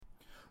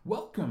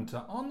Welcome to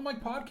On the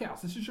Mic Podcast.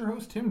 This is your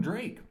host, Tim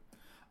Drake.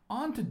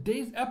 On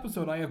today's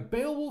episode, I have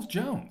Beowulf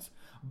Jones.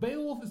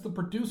 Beowulf is the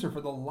producer for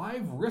the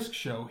live Risk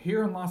show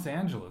here in Los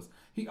Angeles.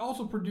 He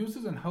also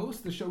produces and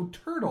hosts the show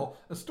Turtle,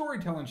 a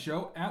storytelling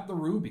show at the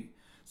Ruby.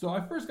 So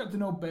I first got to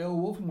know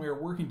Beowulf when we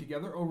were working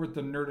together over at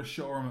the Nerdist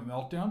Showroom at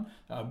Meltdown.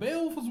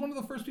 Beowulf was one of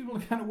the first people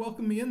to kind of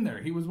welcome me in there.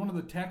 He was one of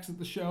the techs at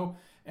the show,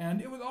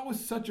 and it was always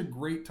such a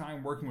great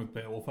time working with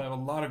Beowulf. I have a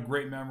lot of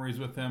great memories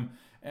with him,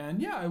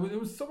 and yeah, it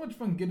was so much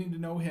fun getting to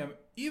know him,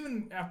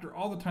 even after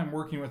all the time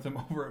working with him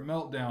over at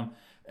Meltdown.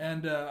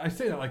 And I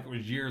say that like it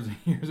was years and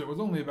years. It was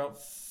only about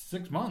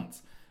 6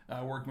 months.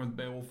 Working with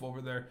Beowulf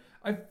over there.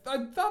 I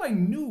thought I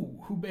knew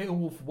who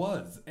Beowulf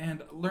was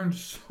and learned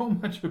so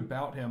much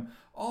about him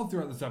all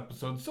throughout this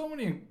episode. So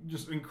many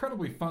just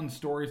incredibly fun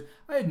stories.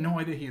 I had no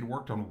idea he had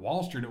worked on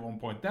Wall Street at one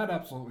point. That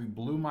absolutely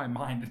blew my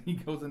mind, and he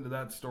goes into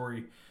that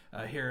story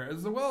here,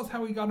 as well as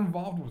how he got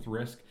involved with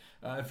Risk.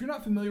 If you're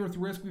not familiar with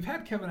Risk, we've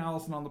had Kevin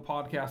Allison on the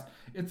podcast.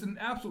 It's an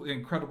absolutely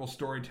incredible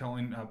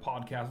storytelling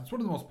podcast. It's one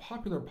of the most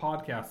popular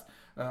podcasts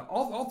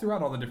all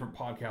throughout all the different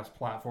podcast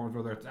platforms,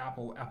 whether it's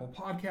Apple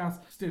Podcasts,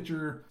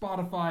 Stitcher,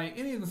 Spotify,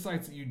 any of the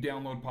sites that you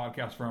download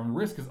podcasts from.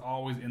 Risk is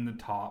always in the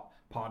top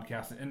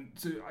podcast, and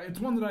so it's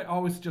one that I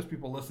always suggest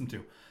people listen to.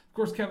 Of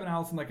course, Kevin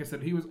Allison, like I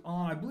said, he was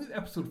on, I believe,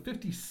 episode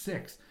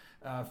 56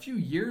 a few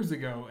years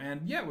ago,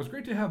 and yeah, it was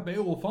great to have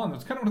Beowulf on.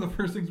 That's kind of one of the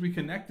first things we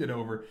connected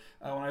over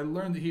when I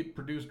learned that he had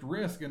produced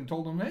Risk, and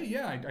told him, hey,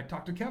 yeah, I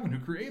talked to Kevin, who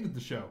created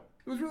the show.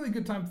 It was really a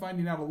good time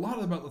finding out a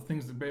lot about the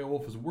things that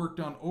Beowulf has worked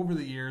on over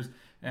the years,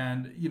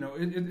 and you know,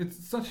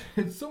 it's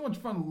so much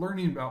fun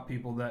learning about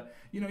people that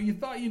you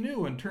thought you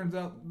knew, and turns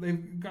out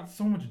they've got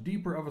so much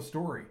deeper of a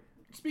story.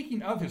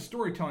 Speaking of his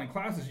storytelling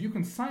classes, you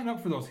can sign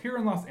up for those here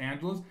in Los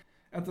Angeles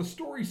at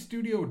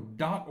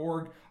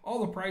thestorystudio.org. All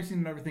the pricing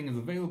and everything is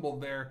available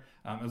there,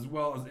 as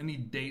well as any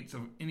dates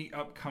of any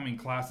upcoming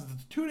classes.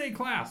 It's a 2-day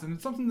class, and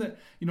it's something that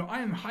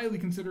I am highly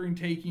considering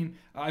taking.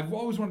 I've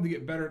always wanted to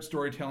get better at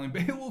storytelling.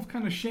 Beowulf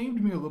kind of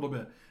shamed me a little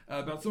bit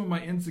about some of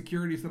my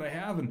insecurities that I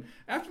have, and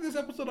after this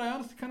episode, I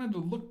honestly kind of had to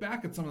look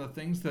back at some of the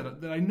things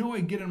that I know I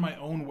get in my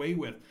own way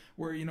with,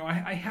 where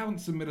I haven't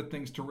submitted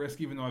things to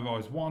Risk even though I've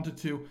always wanted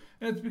to,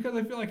 and it's because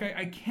I feel like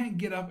I can't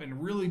get up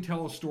and really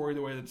tell a story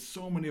the way that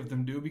so many of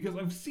them do, because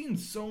I've seen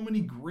so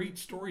many great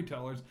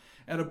storytellers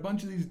at a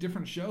bunch of these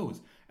different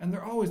shows, and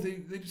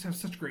they just have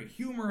such great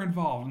humor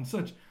involved and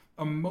such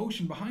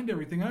emotion behind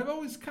everything. And I've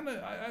always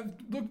I've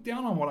looked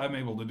down on what I'm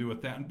able to do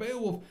with that. And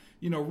Beowulf,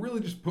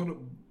 really just put it,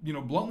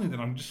 bluntly, that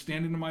I'm just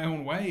standing in my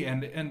own way.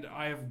 And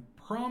I have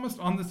promised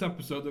on this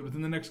episode that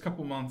within the next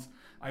couple months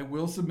I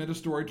will submit a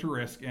story to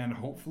Risk, and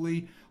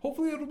hopefully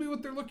it'll be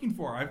what they're looking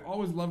for. I've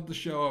always loved the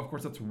show. Of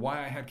course, that's why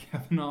I had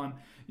Kevin on,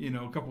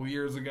 a couple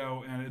years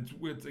ago, and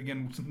it's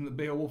again something that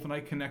Beowulf and I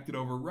connected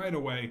over right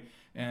away.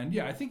 And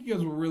yeah, I think you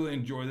guys will really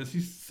enjoy this.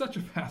 He's such a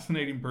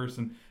fascinating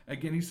person.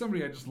 Again, he's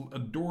somebody I just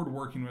adored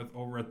working with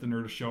over at the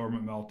Nerdist Showroom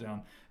at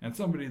Meltdown, and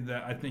somebody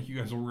that I think you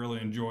guys will really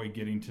enjoy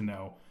getting to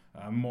know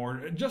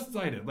more, just as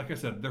I did. Like I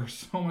said, there was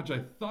so much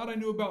I thought I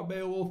knew about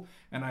Beowulf,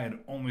 and I had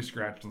only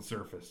scratched the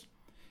surface.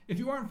 If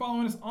you aren't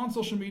following us on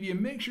social media,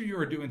 make sure you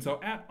are doing so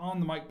at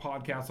On The Mic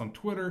Podcast on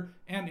Twitter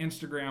and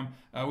Instagram.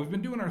 We've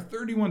been doing our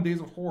 31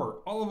 Days of Horror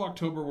all of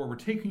October, where we're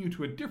taking you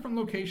to a different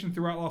location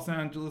throughout Los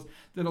Angeles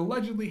that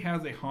allegedly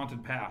has a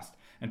haunted past,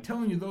 and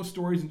telling you those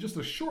stories in just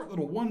a short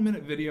little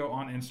 1-minute video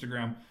on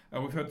Instagram.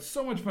 We've had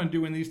so much fun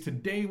doing these.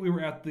 Today we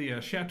were at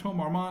the Chateau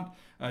Marmont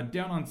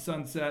down on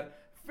Sunset.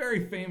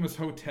 Very famous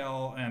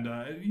hotel, and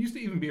it used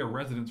to even be a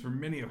residence for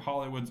many of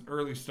Hollywood's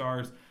early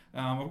stars.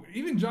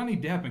 Even Johnny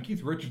Depp and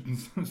Keith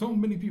Richards. So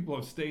many people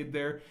have stayed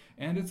there,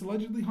 and it's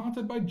allegedly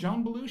haunted by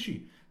John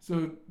Belushi.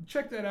 So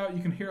check that out.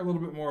 You can hear a little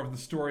bit more of the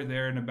story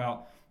there, and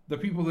about the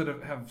people that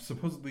have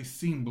supposedly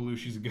seen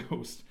Belushi's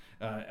ghost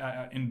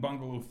in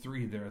Bungalow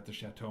 3 there at the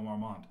Chateau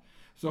Marmont.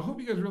 So I hope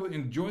you guys really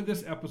enjoyed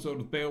this episode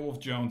with Beowulf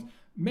Jones.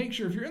 Make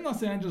sure, if you're in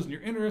Los Angeles and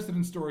you're interested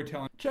in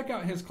storytelling, check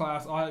out his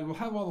class. I will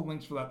have all the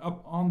links for that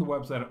up on the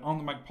website at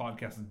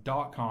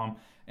onthemicpodcast.com.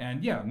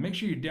 And yeah, make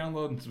sure you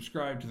download and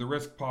subscribe to the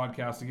Risk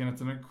podcast. Again, it's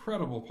an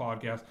incredible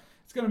podcast.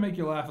 It's going to make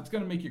you laugh. It's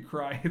going to make you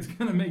cry. It's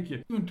going to make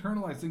you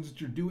internalize things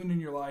that you're doing in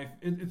your life.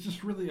 It's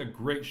just really a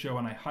great show,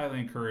 and I highly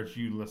encourage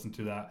you to listen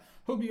to that.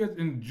 Hope you guys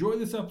enjoy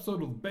this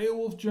episode with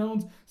Beowulf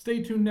Jones.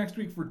 Stay tuned next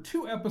week for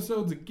 2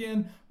 episodes.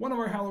 Again, one of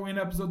our Halloween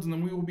episodes, and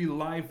then we will be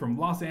live from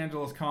Los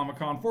Angeles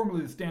Comic-Con,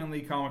 formerly the Stan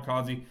Lee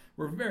Comikaze.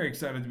 We're very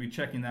excited to be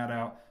checking that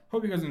out.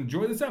 Hope you guys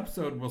enjoy this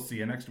episode. We'll see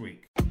you next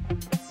week.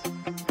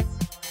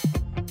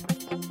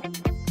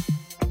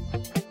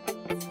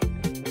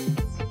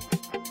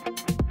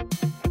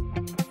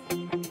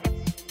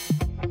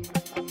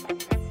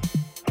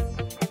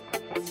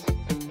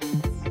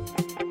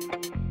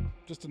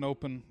 Just an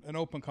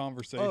open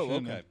conversation. Oh,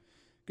 okay.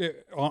 And,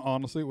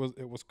 honestly,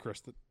 it was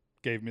Chris that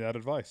gave me that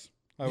advice.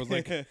 I was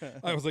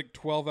like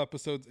 12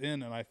 episodes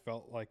in, and I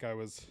felt like I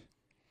was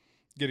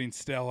getting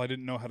stale. I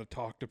didn't know how to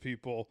talk to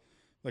people.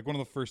 Like one of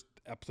the first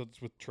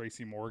episodes with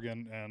Tracy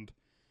Morgan, and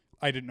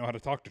I didn't know how to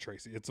talk to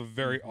Tracy. It's a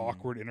very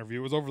awkward interview.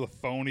 It was over the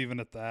phone even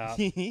at that.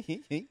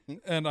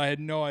 And I had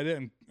no idea.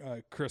 And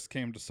Chris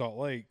came to Salt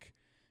Lake,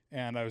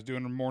 and I was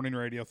doing a morning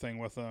radio thing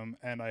with him,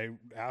 and I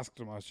asked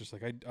him, I was just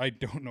like, I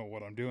don't know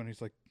what I'm doing.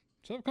 He's like,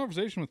 just have a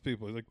conversation with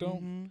people. He's like,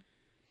 don't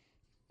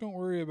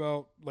worry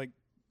about like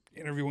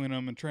interviewing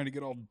them and trying to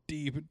get all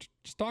deep.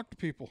 Just talk to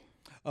people.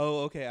 Oh,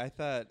 okay. I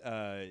thought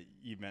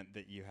you meant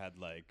that you had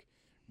like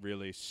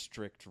really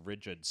strict,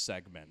 rigid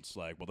segments.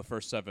 Like, well, the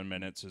first 7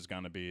 minutes is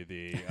going to be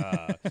the,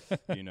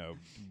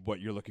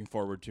 what you're looking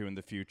forward to in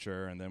the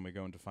future, and then we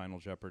go into Final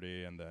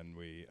Jeopardy, and then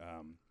we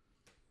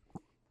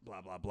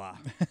blah, blah, blah.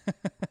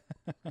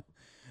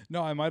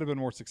 No, I might have been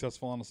more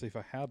successful, honestly, if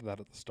I had that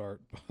at the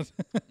start.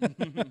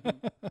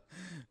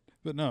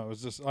 But no, it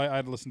was just,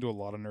 I'd listened to a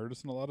lot of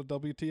Nerdist and a lot of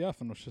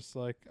WTF, and was just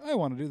like, I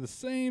want to do the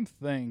same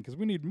thing, because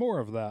we need more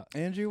of that.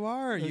 And you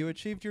are. You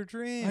achieved your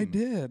dream. I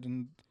did,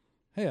 and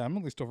hey, I'm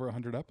at least over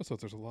 100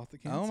 episodes. There's a lot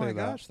that can't say that. Oh my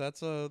gosh,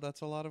 that's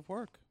a lot of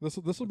work.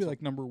 This will be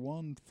like number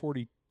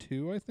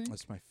 142, I think.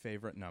 That's my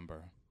favorite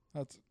number.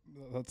 It's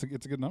a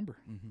good number.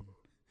 Mm-hmm.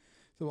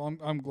 So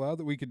I'm glad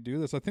that we could do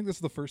this. I think this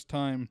is the first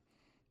time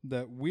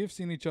that we have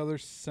seen each other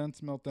since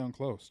Meltdown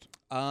closed.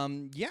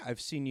 Yeah, I've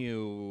seen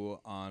you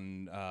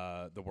on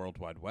the World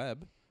Wide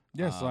Web.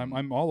 Yes,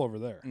 I'm all over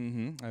there.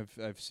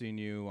 Mm-hmm. I've seen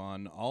you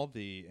on all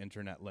the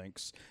internet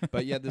links.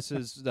 But yeah, this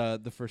is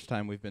the first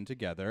time we've been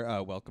together.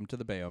 Welcome to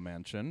the Bayo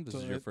Mansion. This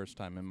is your first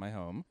time in my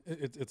home.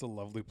 It's a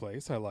lovely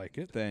place. I like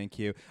it. Thank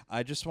you.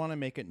 I just want to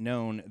make it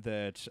known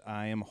that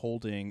I am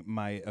holding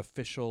my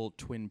official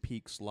Twin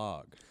Peaks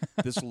log.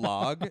 This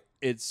log,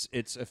 it's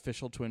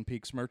official Twin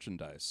Peaks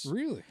merchandise.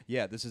 Really?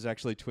 Yeah, this is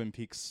actually Twin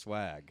Peaks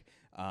swag.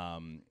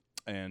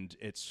 And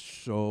it's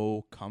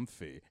so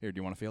comfy. Here, do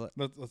you want to feel it?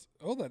 That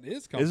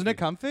is comfy. Isn't it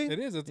comfy? It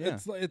is.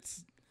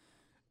 It's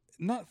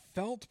not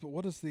felt, but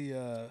what is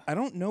the? I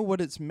don't know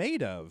what it's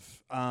made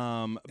of.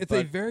 It's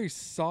a very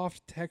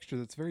soft texture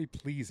that's very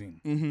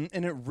pleasing. Mm-hmm.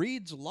 And it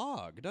reads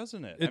log,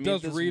 doesn't it? It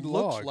does read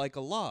looks log. like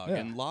a log, Yeah.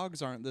 and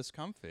logs aren't this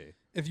comfy.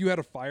 If you had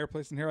a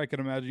fireplace in here, I could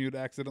imagine you'd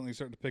accidentally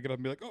start to pick it up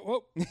and be like,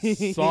 oh,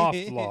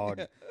 soft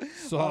log.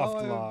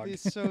 Soft log. I would be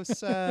so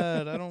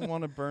sad. I don't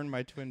want to burn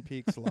my Twin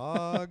Peaks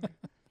log.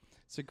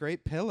 It's a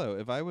great pillow.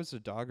 If I was a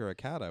dog or a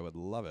cat, I would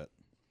love it.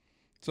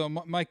 So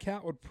my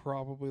cat would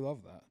probably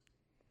love that.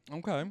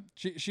 Okay.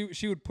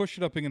 She would push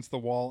it up against the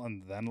wall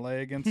and then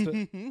lay against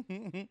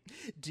it.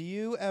 Do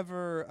you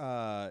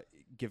ever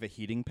give a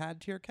heating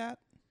pad to your cat?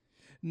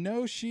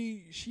 No,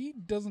 she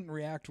doesn't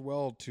react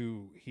well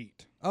to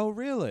heat. Oh,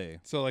 really?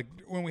 So like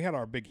when we had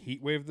our big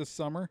heat wave this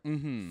summer,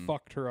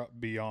 fucked her up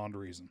beyond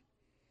reason.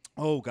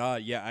 Oh,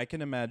 God, yeah, I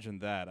can imagine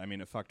that. I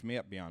mean, it fucked me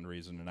up beyond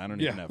reason, and I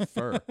don't even have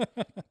fur.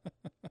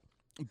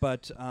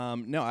 But,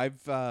 no,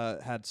 I've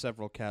had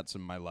several cats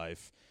in my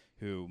life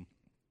who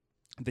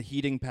the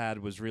heating pad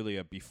was really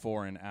a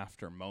before and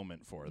after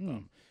moment for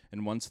them.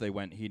 And once they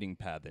went heating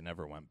pad, they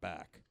never went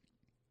back.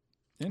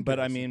 But,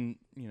 I mean,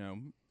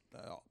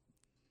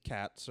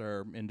 cats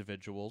are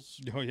individuals.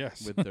 Oh,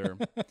 yes. With their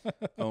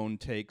own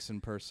takes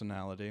and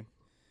personality.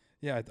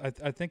 Yeah,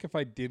 I think if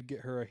I did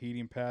get her a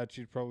heating pad,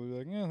 she'd probably be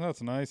like, "Yeah,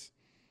 that's nice.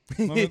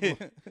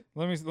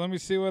 Let me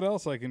see what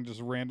else I can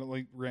just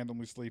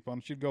randomly sleep on."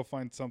 She'd go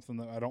find something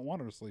that I don't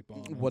want her to sleep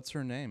on. What's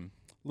her name?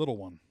 Little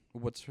one.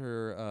 What's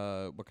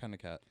her? What kind of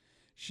cat?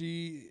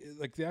 She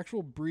the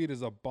actual breed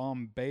is a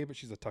Bombay, but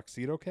she's a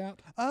tuxedo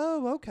cat.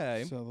 Oh,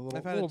 okay. So the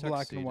little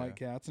black and white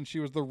cats, and she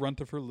was the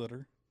runt of her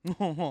litter.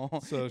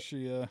 So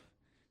she's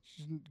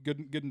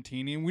good and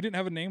teeny, and we didn't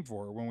have a name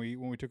for her when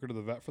we took her to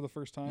the vet for the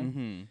first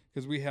time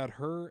because we had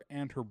her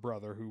and her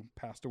brother who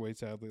passed away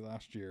sadly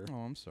last year.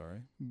 Oh, I'm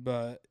sorry.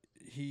 But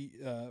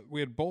we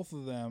had both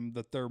of them.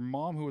 That their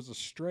mom, who was a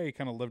stray,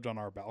 kind of lived on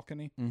our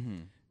balcony,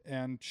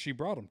 and she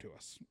brought them to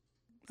us.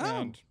 Oh.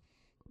 And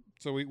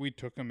so we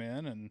took them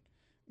in, and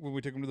when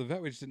we took them to the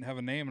vet, we just didn't have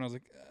a name, and I was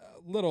like,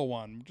 "Little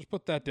one, just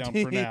put that down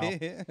for now."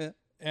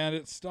 And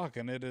it stuck,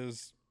 and it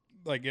is.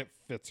 Like, it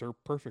fits her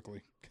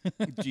perfectly.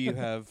 Do you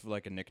have,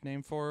 like, a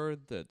nickname for her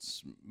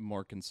that's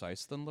more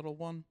concise than Little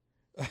One?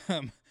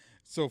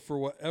 So, for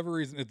whatever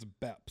reason, it's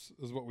Beps,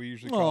 is what we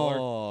usually call her.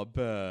 Oh,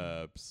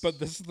 Beps. But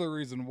this is the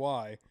reason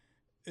why,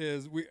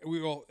 is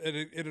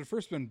it had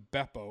first been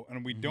Beppo,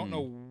 and we don't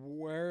know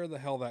where the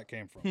hell that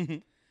came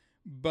from.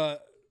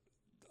 But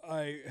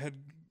I had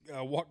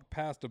walked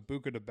past a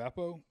Buca de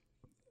Beppo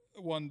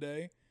one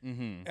day,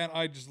 and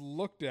I just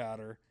looked at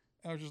her,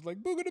 I was just like,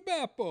 Buca de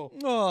Beppo.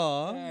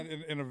 Aww. And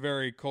in a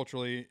very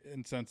culturally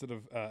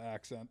insensitive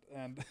accent.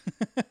 And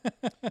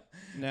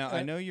now,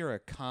 I know you're a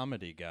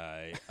comedy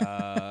guy.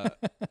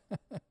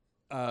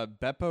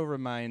 Beppo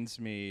reminds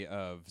me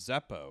of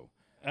Zeppo.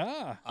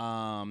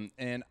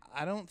 And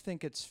I don't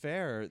think it's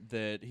fair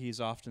that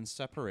he's often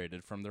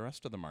separated from the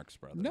rest of the Marx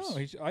Brothers. No,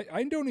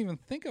 I don't even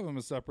think of him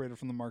as separated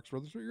from the Marx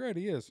Brothers, but you're right,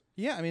 he is.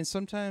 Yeah, I mean,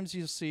 sometimes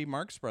you see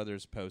Marx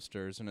Brothers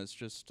posters, and it's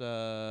just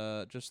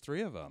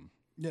three of them.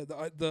 Yeah,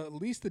 at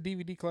least the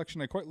DVD collection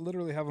I quite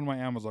literally have in my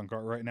Amazon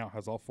cart right now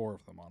has all 4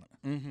 of them on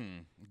it. Mm-hmm.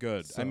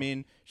 Good. So- I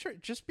mean, sure,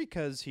 just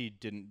because he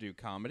didn't do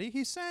comedy,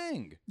 he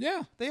sang.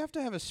 Yeah, They have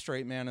to have a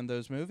straight man in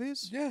those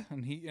movies. yeah,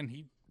 and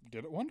he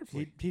did it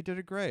wonderfully. He did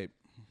it great.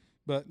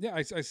 But yeah,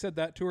 I said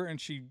that to her,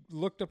 and she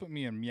looked up at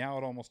me and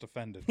meowed, almost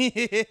offended.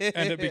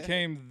 And it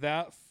became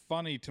that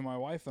funny to my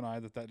wife and I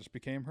that just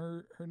became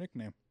her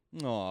nickname.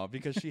 Aw,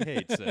 because she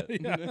hates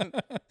it. Yeah.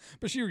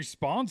 But she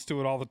responds to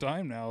it all the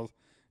time now.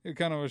 It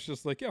kind of was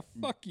just like, yeah,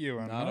 fuck you.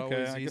 And Not okay,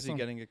 always I guess easy I'm-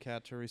 getting a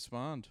cat to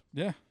respond.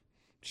 Yeah.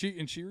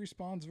 She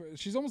responds.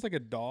 She's almost like a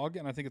dog,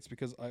 and I think it's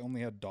because I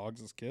only had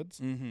dogs as kids,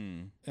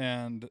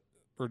 Mm-hmm.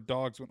 or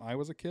dogs when I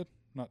was a kid,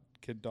 not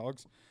kid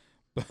dogs.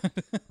 But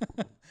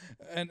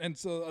and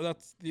so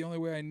that's the only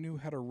way I knew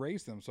how to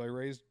raise them. So I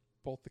raised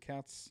both the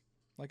cats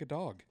like a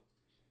dog.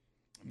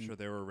 I'm sure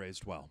they were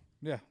raised well.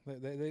 Yeah,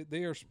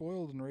 they are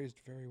spoiled and raised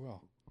very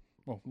well.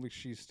 Well, at least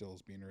she still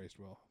is being raised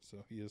well.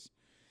 So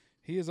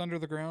he is under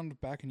the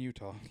ground back in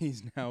Utah.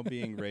 He's now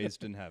being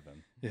raised in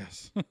heaven.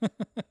 Yes.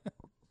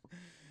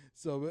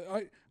 So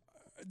but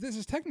this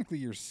is technically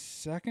your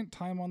second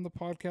time on the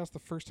podcast. The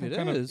first time It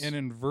kind is. of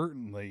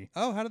inadvertently.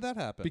 Oh, how did that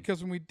happen?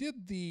 Because when we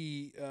did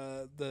the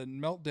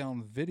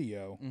meltdown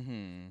video,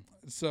 Mm-hmm.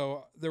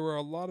 so there were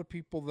a lot of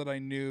people that I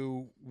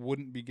knew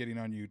wouldn't be getting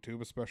on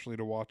YouTube, especially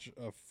to watch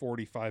a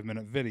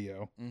 45-minute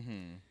video.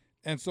 Mm-hmm.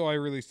 And so I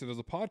released it as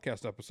a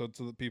podcast episode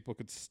so that people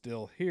could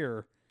still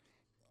hear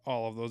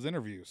all of those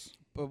interviews.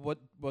 But what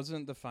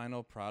wasn't the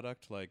final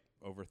product like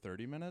over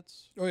 30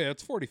 minutes? Oh yeah,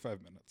 it's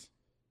 45 minutes.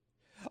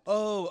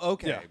 Oh,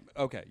 okay. Yeah.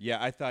 Okay. Yeah,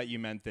 I thought you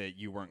meant that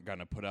you weren't going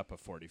to put up a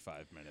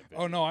 45-minute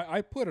video. Oh no,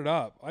 I put it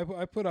up.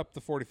 I put up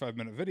the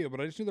 45-minute video, but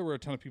I just knew there were a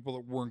ton of people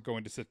that weren't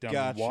going to sit down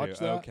and watch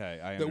that. Okay,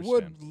 I that understand.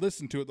 would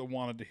listen to it, that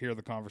wanted to hear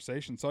the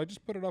conversation. So I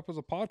just put it up as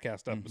a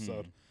podcast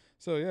episode.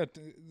 So yeah,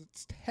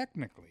 it's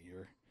technically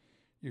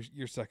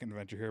your second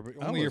venture here, but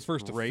only Oh, your it's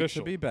first great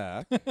official. to be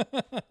back.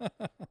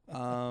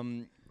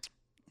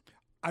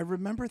 I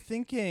remember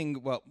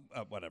thinking, well,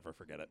 whatever,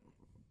 forget it.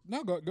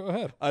 No, go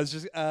ahead. I was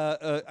just,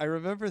 I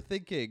remember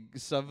thinking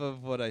some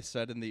of what I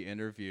said in the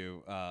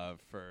interview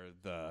for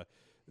the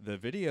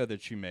video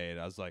that you made.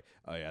 I was like,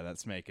 oh yeah,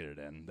 that's making it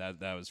in.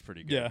 That was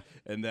pretty good. Yeah.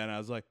 And then I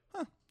was like,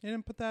 huh, you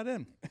didn't put that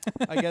in.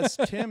 I guess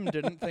Tim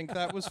didn't think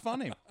that was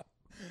funny.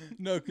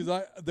 No,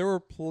 because there were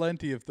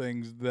plenty of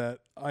things that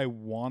I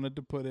wanted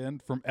to put in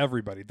from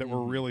everybody that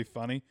were really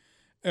funny.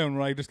 And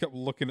when I just kept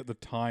looking at the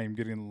time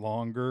getting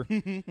longer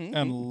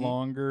and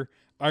longer,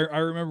 I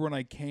remember when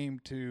I came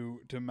to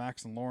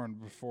Max and Lauren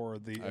before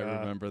the I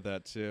remember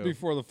that too.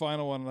 before the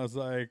final one, and I was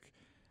like,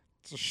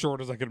 it's as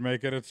short as I could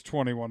make it. It's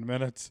 21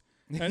 minutes.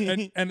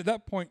 And at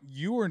that point,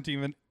 you weren't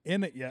even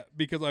in it yet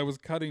because I was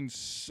cutting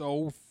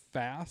so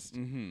fast.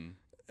 Mm-hmm.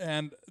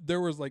 And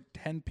there was like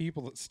 10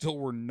 people that still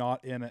were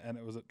not in it, and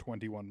it was at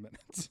 21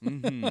 minutes.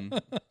 Mm-hmm.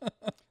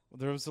 Well,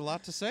 there was a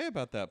lot to say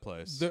about that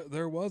place.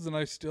 There was, and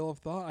I still have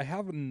thought I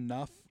have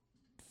enough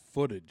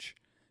footage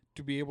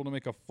to be able to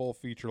make a full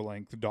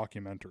feature-length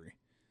documentary.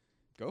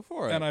 Go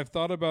for it. And I've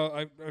thought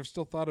about, I've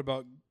still thought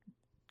about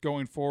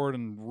going forward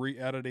and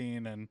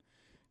re-editing and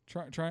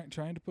trying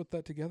to put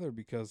that together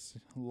because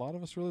a lot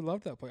of us really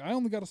loved that place. I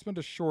only got to spend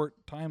a short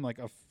time, like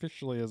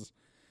officially as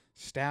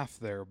staff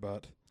there,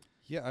 but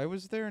Yeah, I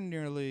was there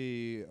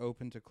nearly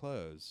open to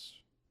close.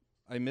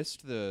 I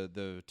missed the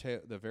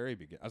very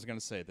beginning. I was going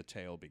to say the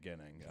tail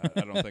beginning.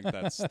 I don't think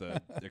that's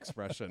the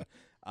expression.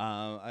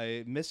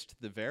 I missed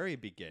the very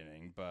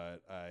beginning, but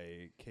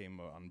I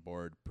came on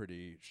board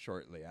pretty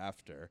shortly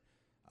after.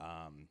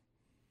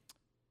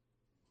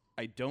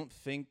 I don't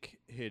think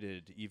it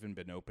had even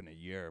been open a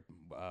year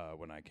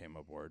when I came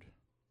aboard.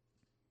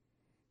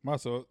 wow,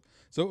 so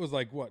it was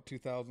like what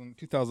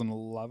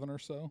 2011 or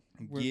so,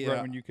 Yeah.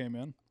 right when you came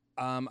in.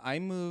 I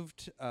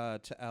moved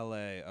to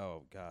LA.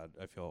 Oh God,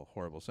 I feel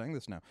horrible saying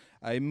this now.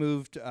 I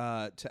moved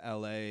to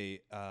LA.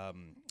 I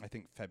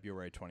think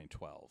February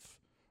 2012.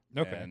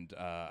 Okay. And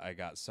I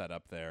got set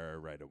up there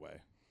right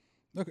away.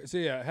 Okay, so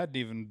yeah, it hadn't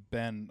even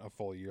been a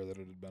full year that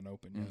it had been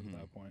open yet at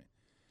that point.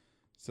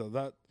 So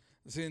that,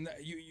 seeing that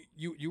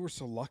you were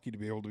so lucky to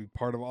be able to be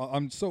part of.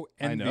 I'm so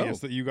I know. envious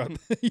that you got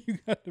you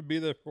got to be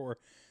there for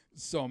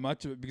so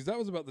much of it because that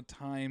was about the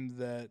time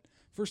that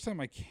first time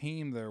I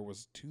came there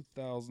was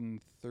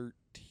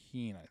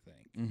 2013, I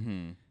think.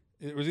 Mm-hmm.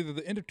 It was either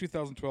the end of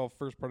 2012,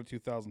 first part of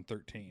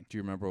 2013. Do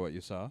you remember what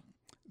you saw?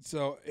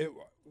 So it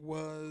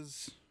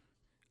was,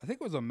 I think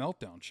it was a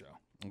Meltdown show.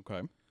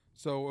 Okay.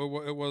 So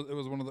it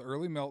was one of the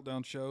early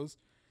Meltdown shows,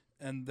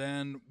 and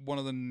then one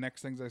of the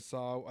next things I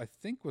saw I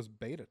think was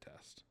Beta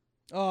Test.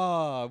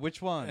 Oh,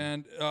 which one?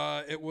 And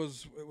it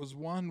was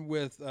one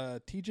with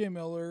T.J.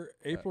 Miller,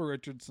 April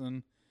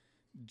Richardson,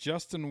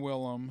 Justin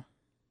Willman,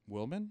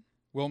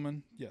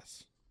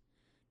 yes,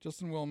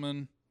 Justin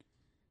Willman,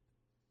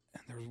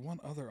 and there was one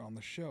other on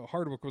the show.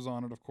 Hardwick was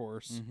on it, of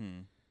course,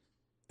 Mm-hmm.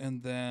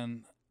 and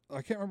then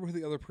I can't remember who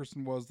the other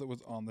person was that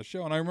was on the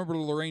show. And I remember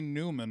Lorraine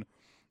Newman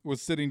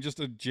was sitting just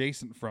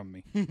adjacent from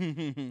me,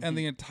 and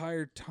the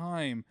entire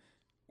time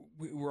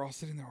we were all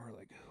sitting there. We're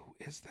like, who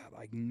is that?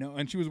 I know.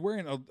 And she was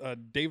wearing a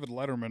David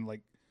Letterman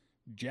like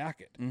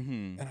jacket.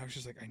 Mm-hmm. And I was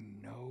just like, I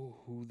know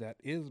who that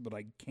is, but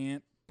I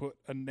can't put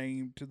a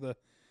name to the,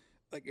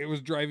 like, it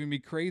was driving me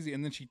crazy.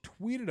 And then she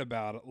tweeted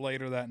about it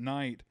later that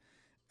night.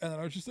 And then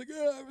I was just like,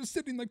 I was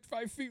sitting like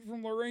 5 feet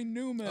from Lorraine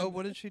Newman. Oh,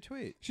 what did she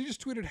tweet? She just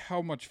tweeted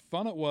how much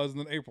fun it was. And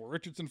then April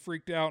Richardson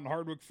freaked out and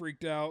Hardwick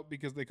freaked out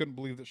because they couldn't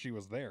believe that she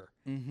was there.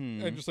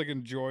 Mm-hmm. And just like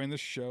enjoying the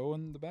show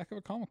in the back of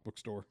a comic book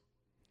store.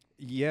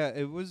 Yeah,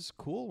 it was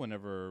cool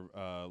whenever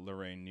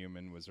Lorraine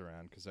Newman was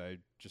around because I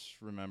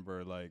just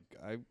remember, like,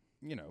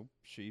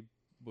 she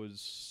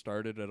was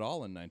started it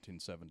all in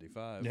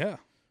 1975. Yeah.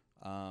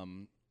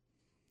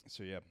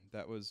 So, yeah,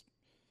 that was...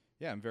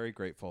 Yeah, I'm very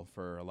grateful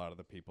for a lot of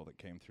the people that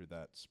came through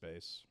that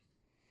space.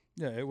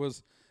 Yeah, it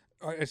was...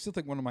 I still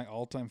think one of my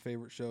all-time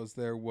favorite shows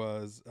there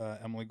was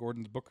Emily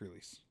Gordon's book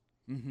release.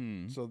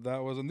 Mm-hmm. So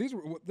that was... And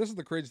this is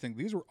the crazy thing.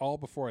 These were all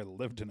before I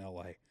lived in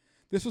L.A.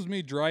 This was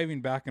me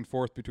driving back and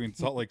forth between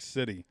Salt Lake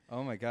City.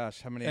 Oh, my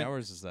gosh. How many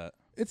hours is that?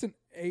 It's an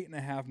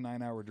 8.5,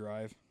 9-hour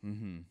drive.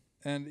 Mm-hmm.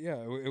 And,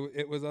 yeah,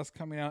 it was us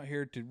coming out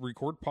here to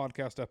record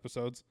podcast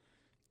episodes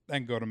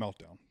and go to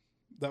Meltdown.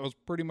 That was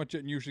pretty much it.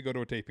 And usually go to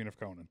a taping of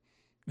Conan.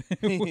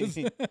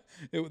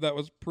 That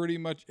was pretty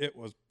much it.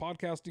 Was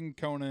podcasting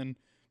Conan,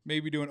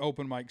 maybe do an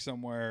open mic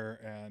somewhere,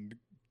 and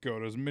go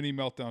to as many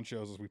Meltdown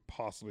shows as we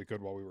possibly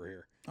could while we were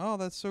here. Oh,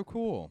 that's so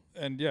cool.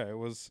 And yeah, that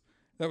was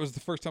the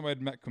first time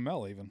I'd met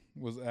Kumail. Even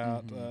was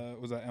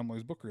at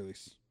Emily's book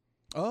release.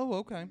 Oh,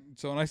 okay.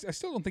 So, and I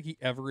still don't think he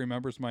ever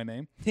remembers my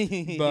name,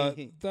 but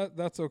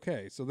that's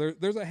okay. So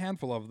there's a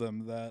handful of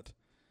them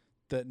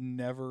that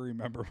never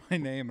remember my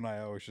name, and I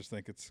always just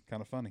think it's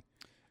kind of funny.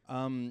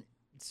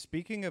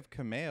 Speaking of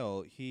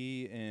Kumail,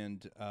 he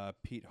and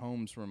Pete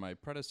Holmes were my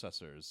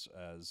predecessors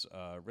as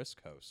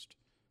Risk host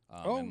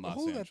in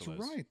Los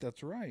Angeles.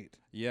 That's right.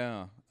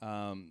 Yeah.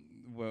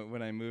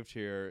 When I moved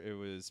here, it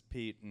was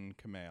Pete and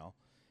Kumail.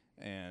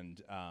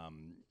 And,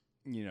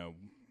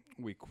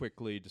 we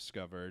quickly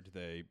discovered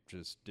they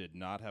just did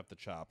not have the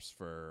chops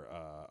for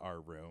our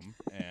room.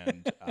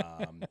 And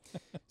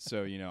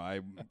so,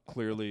 I'm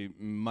clearly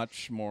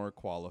much more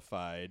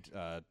qualified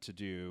to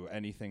do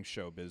anything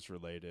showbiz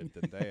related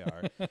than they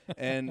are.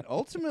 And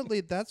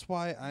ultimately, that's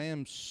why I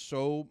am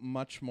so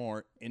much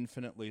more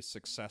infinitely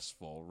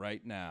successful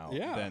right now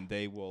than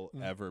they will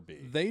ever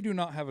be. They do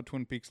not have a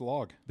Twin Peaks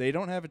log. They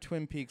don't have a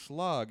Twin Peaks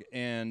log.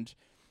 And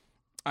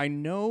I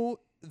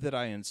know that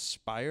I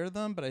inspire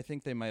them, but I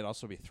think they might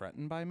also be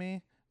threatened by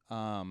me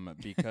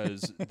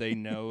because they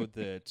know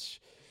that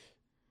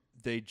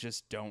they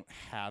just don't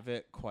have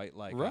it quite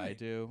like I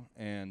do,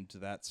 and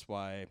that's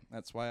why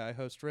I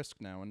host Risk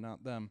now and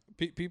not them.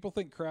 People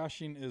think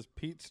Crashing is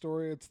Pete's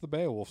story. It's the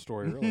Beowulf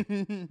story,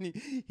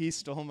 really. He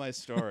stole my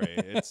story.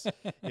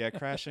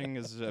 Crashing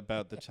is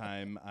about the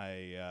time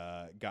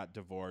I got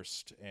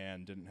divorced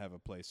and didn't have a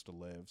place to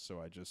live, so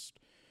I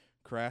just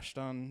crashed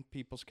on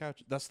people's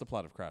couch. That's the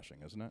plot of Crashing,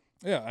 isn't it?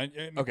 Yeah,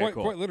 and okay,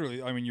 quite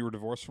literally. I mean, you were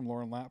divorced from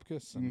Lauren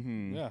Lapkus.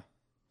 And yeah.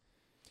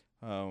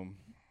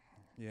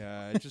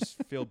 Yeah, I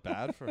just feel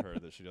bad for her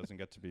that she doesn't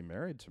get to be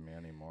married to me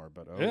anymore.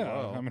 But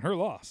I mean, her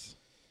loss.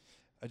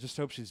 I just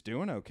hope she's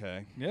doing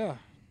okay. Yeah,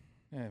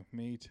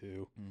 me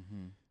too.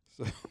 Mm-hmm.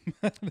 So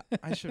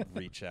I should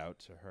reach out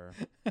to her.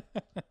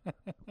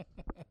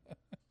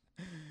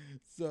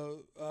 So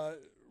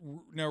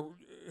now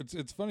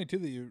it's funny too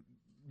that you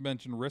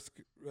mentioned Risk.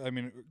 I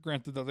mean,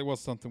 granted that there was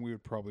something we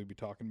would probably be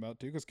talking about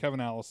too, because Kevin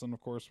Allison,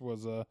 of course,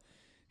 was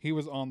he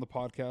was on the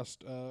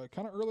podcast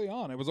kind of early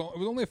on. It was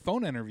only a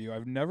phone interview.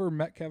 I've never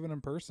met Kevin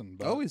in person.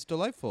 But he's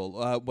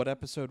delightful. What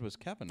episode was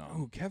Kevin on?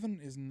 Oh, Kevin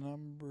is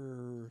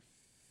number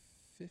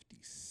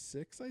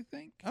 56, I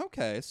think.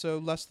 Okay, so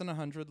less than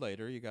 100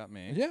 later, you got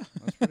me. Yeah,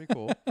 that's pretty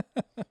cool.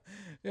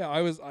 Yeah,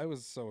 I was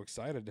so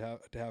excited to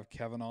have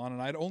Kevin on,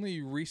 and I'd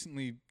only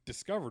recently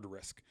discovered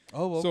Risk.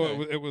 Oh, okay.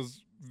 So it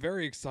was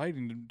very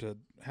exciting to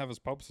have his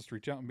publicist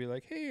reach out and be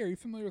like, "Hey, are you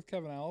familiar with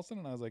Kevin Allison?"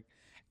 And I was like,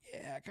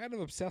 "Yeah, kind of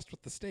obsessed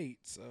with the state."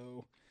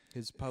 So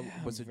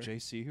was it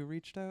JC who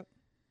reached out?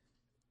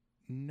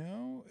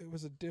 No, it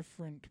was a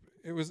different.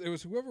 It was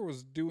whoever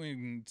was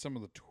doing some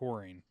of the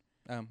touring.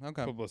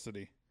 Okay.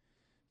 Publicity.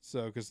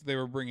 So, because they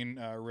were bringing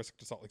Risk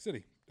to Salt Lake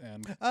City,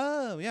 and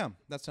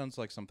that sounds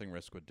like something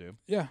Risk would do.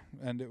 Yeah,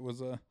 and it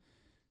was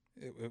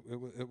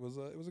it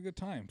was a good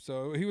time.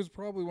 So he was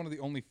probably one of the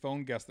only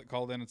phone guests that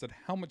called in and said,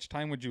 "How much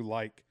time would you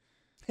like?"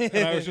 And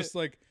I was just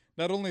like,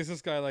 not only is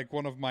this guy like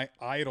one of my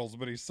idols,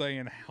 but he's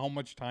saying, "How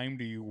much time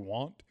do you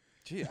want?"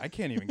 Gee, I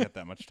can't even get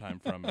that much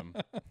time from him.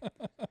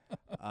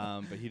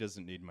 But he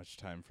doesn't need much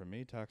time from me.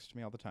 He talks to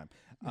me all the time.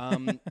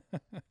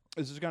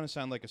 This is going to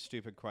sound like a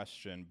stupid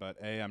question, but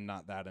A, I'm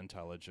not that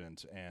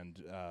intelligent,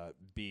 and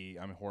B,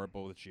 I'm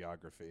horrible with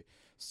geography.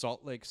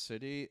 Salt Lake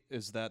City,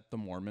 is that the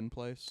Mormon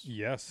place?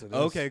 Yes, it is.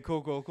 Okay,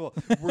 cool.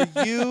 Were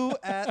you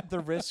at the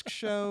Risk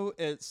show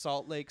at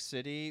Salt Lake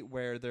City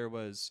where there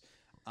was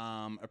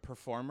a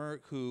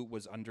performer who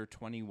was under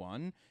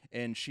 21,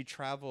 and she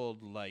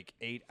traveled like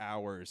 8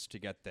 hours to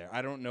get there.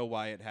 I don't know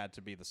why it had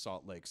to be the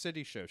Salt Lake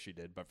City show she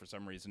did, but for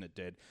some reason it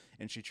did.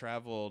 And she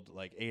traveled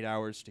like 8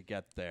 hours to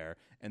get there,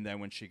 and then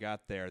when she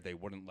got there, they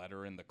wouldn't let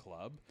her in the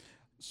club.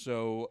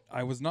 So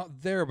I was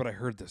not there, but I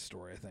heard this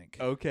story, I think.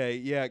 okay,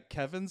 yeah,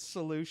 Kevin's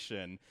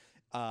solution,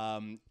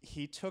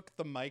 he took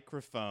the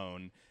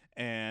microphone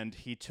and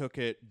he took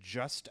it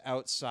just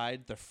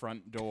outside the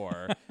front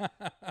door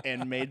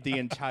and made the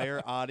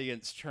entire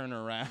audience turn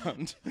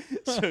around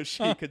so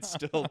she could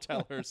still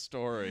tell her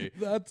story.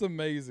 That's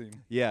amazing.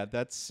 Yeah,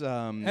 that's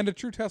And a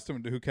true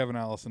testament to who Kevin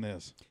Allison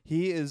is.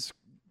 he is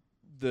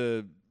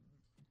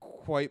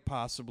quite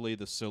possibly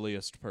the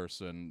silliest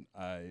person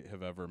I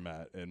have ever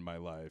met in my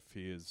life.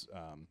 He is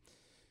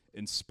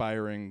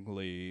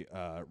inspiringly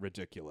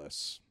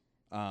ridiculous.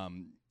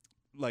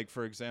 Like,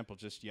 for example,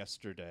 just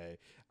yesterday,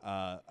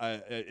 I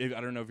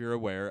don't know if you're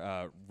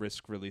aware,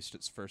 Risk released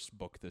its first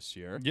book this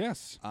year.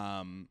 Yes.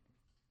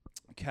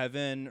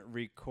 Kevin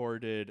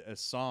recorded a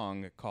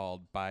song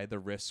called By the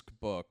Risk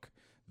Book,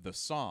 the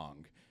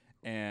song,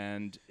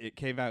 and it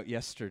came out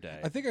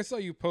yesterday. I think I saw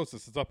you post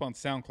this. It's up on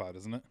SoundCloud,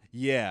 isn't it?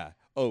 Yeah.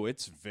 Oh,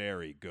 it's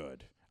very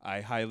good.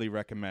 I highly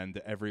recommend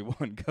that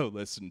everyone go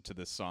listen to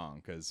this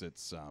song because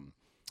it's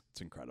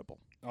incredible.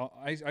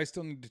 I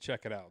still need to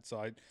check it out.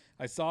 So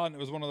I saw it, and it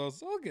was one of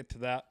those, I'll get to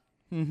that.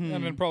 Mm-hmm.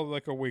 And then probably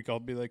like a week, I'll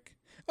be like,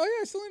 oh,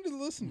 yeah, I still need to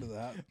listen to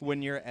that.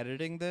 When you're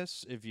editing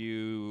this, if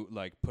you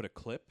like put a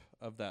clip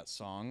of that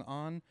song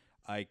on,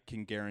 I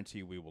can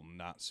guarantee we will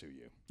not sue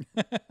you.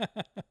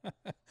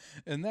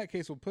 In that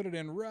case, we'll put it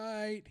in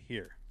right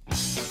here.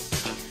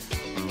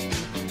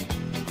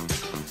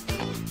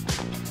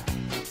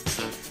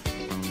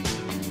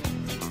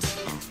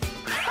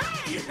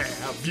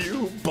 Have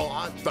you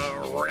bought the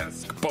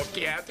Risk book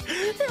yet?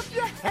 If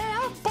you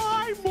have,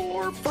 buy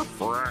more for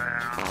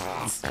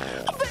friends.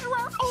 There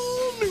are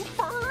all new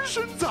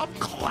versions of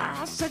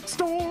classic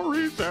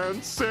stories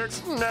and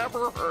 6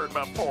 never heard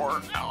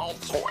before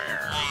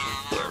elsewhere.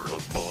 There's a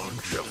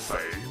bunch of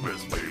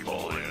famous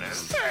people in it.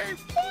 Say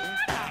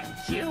what? And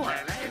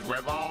Q&A's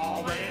with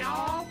all the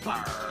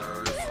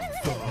authors.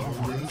 The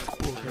Risk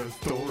book has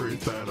stories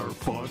that are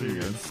funny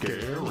and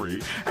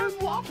scary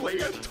and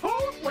lovely and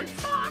totally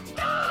fun.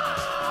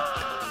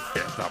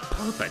 It's a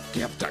perfect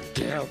gift to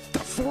give to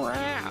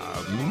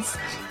friends.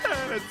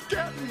 And it's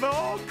getting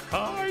all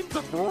kinds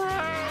of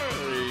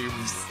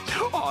raves.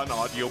 On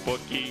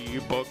audiobook,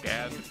 ebook,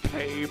 and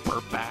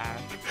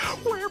paperback.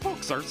 Where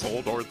books are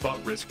sold or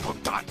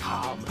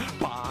theriskbook.com.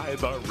 Buy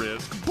the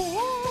Risk book.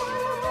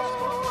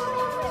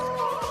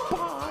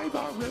 Buy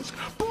the Risk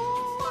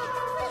book.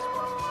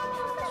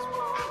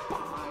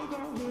 Buy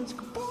the Risk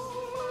book.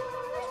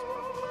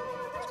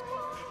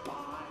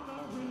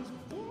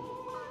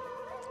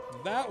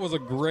 That was a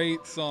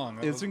great song.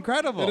 It's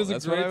incredible. It is a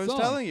That's great what I was song.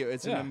 telling you.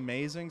 It's Yeah. an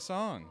amazing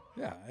song.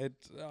 Yeah,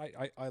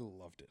 I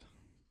loved it.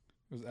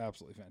 It was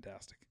absolutely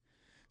fantastic.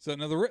 So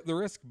now the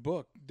Risk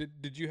book,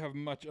 did you have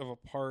much of a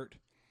part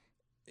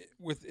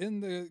within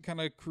the kind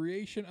of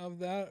creation of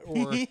that,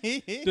 or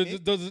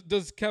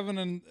does Kevin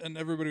and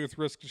everybody with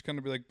Risk just kind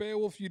of be like,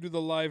 Beowulf, you do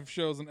the live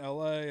shows in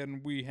LA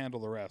and we handle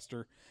the rest,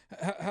 or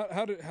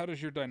how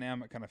does your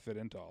dynamic kind of fit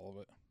into all of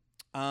it?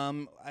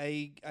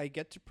 I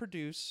get to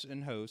produce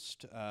and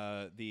host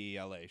the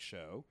LA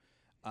show.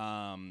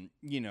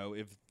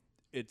 If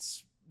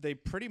it's they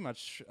pretty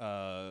much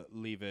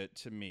leave it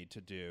to me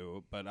to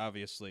do, but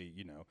obviously,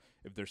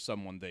 if there's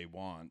someone they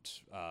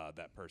want,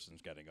 that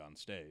person's getting on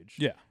stage.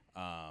 Yeah.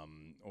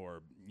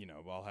 Or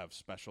I'll have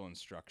special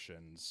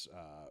instructions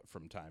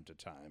from time to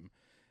time.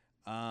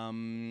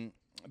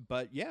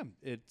 But yeah,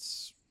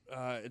 it's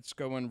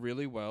going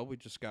really well. We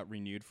just got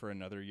renewed for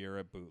another year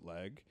at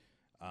Bootleg.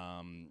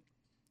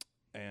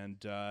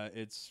 And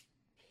it's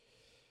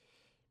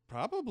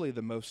probably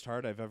the most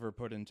heart I've ever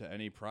put into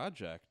any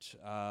project.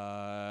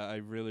 I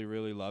really,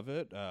 really love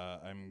it.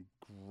 I'm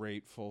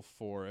grateful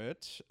for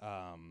it.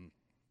 I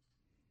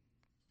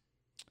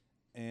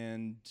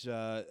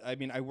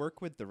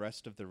work with the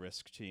rest of the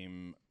Risk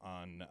team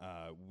on,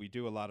 we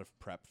do a lot of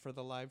prep for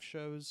the live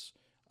shows.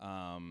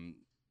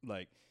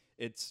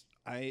 It's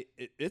a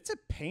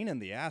pain in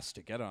the ass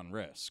to get on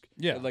Risk.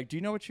 Yeah. Do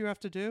you know what you have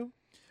to do?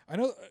 I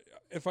know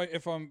if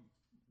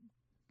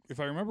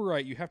I remember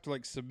right, you have to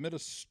submit a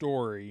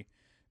story,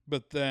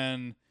 but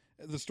then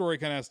the story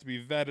kind of has to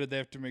be vetted. They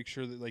have to make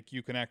sure that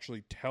you can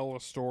actually tell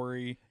a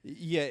story.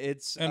 Yeah,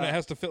 it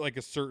has to fit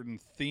a certain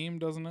theme,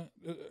 doesn't it?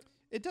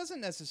 It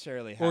doesn't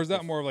necessarily have. Or is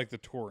that more of the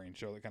touring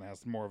show that kind of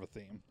has more of a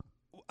theme?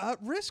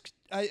 Risk.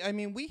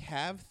 We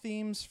have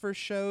themes for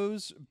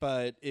shows,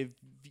 but if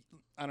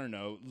I don't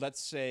know,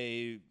 let's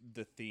say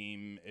the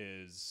theme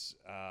is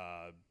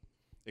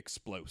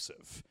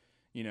explosive.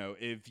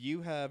 If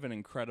you have an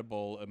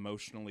incredible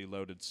emotionally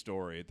loaded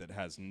story that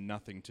has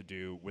nothing to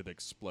do with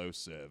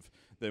explosive,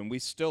 then we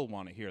still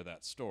want to hear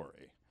that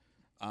story.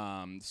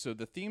 So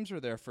the themes are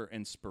there for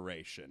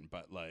inspiration,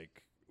 but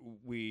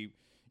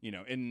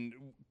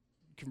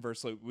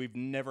conversely, we've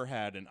never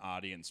had an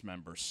audience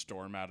member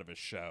storm out of a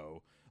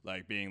show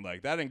like being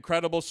like, that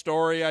incredible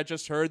story I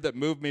just heard that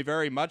moved me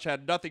very much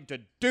had nothing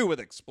to do with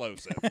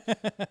explosive.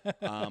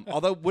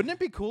 Although, wouldn't it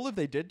be cool if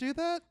they did do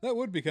that? That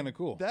would be kind of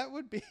cool. That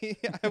would be,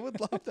 I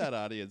would love that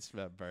audience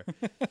member.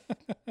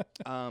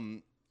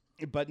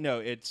 But no,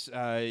 it's,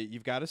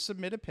 you've got to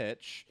submit a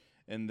pitch,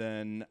 and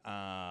then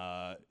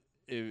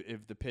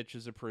if the pitch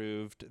is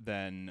approved,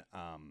 then,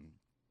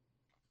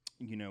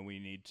 we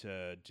need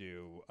to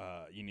do,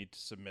 you need to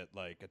submit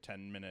like a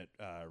 10-minute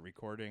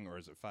recording, or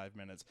is it 5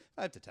 minutes?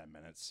 5 to 10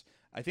 minutes.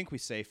 I think we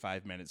say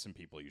 5 minutes, and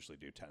people usually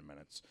do 10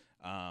 minutes.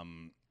 A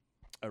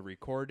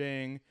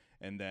recording,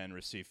 and then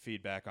receive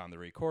feedback on the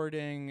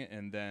recording,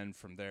 and then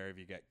from there, if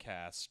you get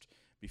cast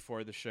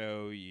before the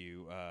show,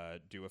 you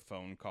do a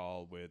phone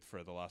call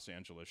for the Los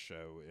Angeles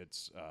show.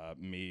 It's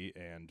me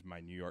and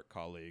my New York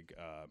colleague,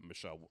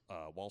 Michelle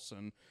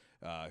Walson,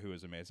 who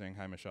is amazing.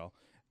 Hi, Michelle.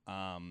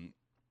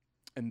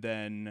 And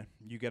then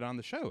you get on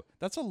the show.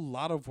 That's a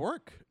lot of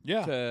work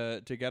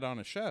to get on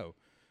a show.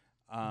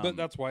 But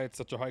that's why it's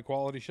such a high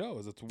quality show.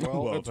 Is it's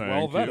Well,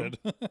 well vetted.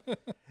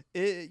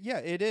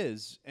 It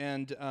is.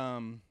 And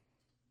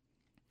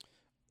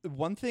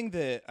one thing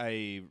that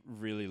I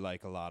really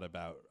like a lot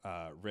about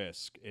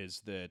Risk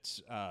is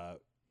that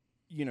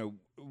you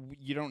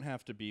don't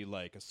have to be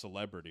like a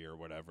celebrity or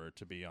whatever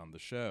to be on the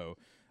show,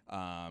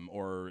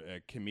 or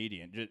a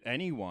comedian.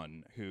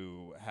 Anyone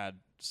who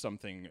had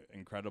something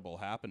incredible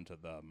happen to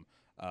them,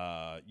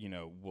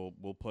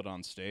 we'll put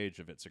on stage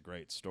if it's a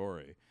great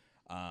story.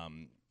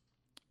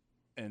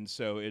 And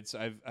so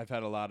I've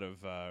had a lot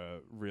of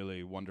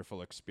really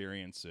wonderful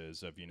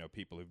experiences of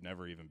people who've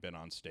never even been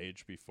on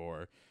stage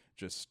before,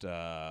 just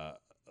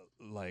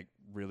like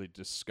really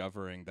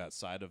discovering that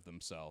side of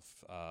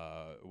themselves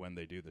when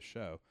they do the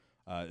show.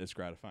 It's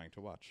gratifying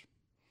to watch.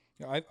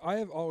 Yeah, I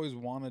have always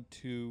wanted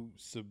to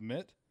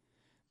submit,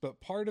 but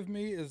part of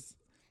me is,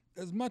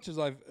 as much as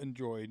I've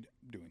enjoyed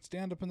doing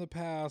stand-up in the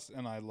past,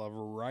 and I love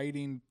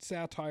writing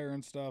satire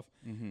and stuff,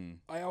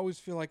 I always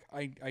feel like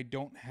I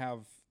don't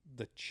have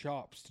the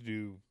chops to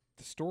do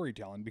the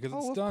storytelling, because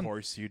it's done. Of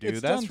course you do.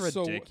 That's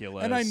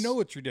ridiculous. And I know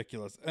it's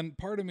ridiculous. And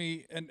part of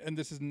me, and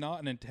this is not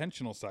an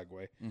intentional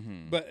segue,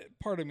 but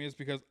part of me is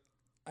because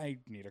I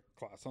need a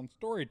class on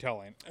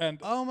storytelling. And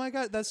oh my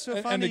God, that's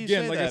so funny. And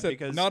again, like I said,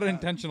 because, not an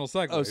intentional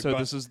segue. Oh, so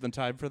this isn't the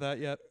time for that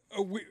yet?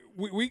 We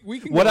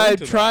can. What I'm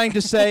trying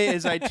to say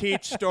is, I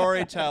teach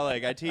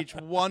storytelling. I teach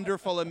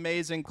wonderful,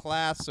 amazing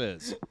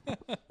classes.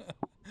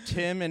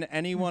 Tim and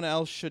anyone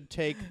else should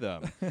take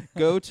them.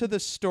 Go to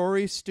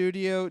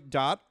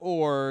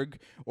thestorystudio.org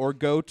or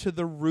go to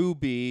the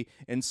Ruby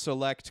and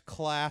select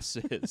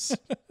classes.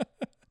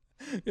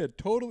 Yeah,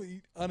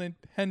 totally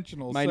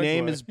unintentional. My segue.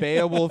 name is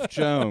Beowulf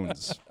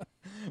Jones.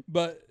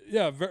 But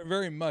yeah,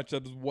 very much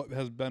that is what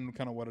has been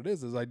kind of what it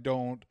is. Is I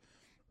don't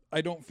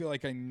feel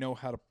like I know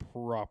how to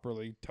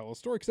properly tell a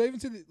story, because I even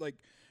see that, like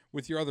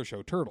with your other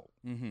show, Turtle,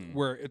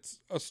 where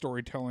it's a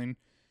storytelling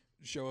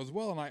show as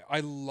well, and I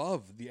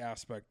love the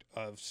aspect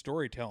of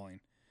storytelling,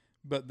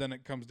 but then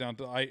it comes down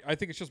to I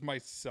think it's just my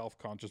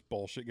self-conscious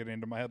bullshit getting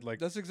into my head. Like,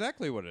 that's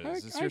exactly what it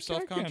is. It's your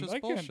self-conscious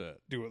bullshit. I can't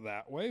do it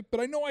that way,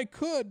 but I know I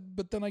could,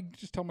 but then I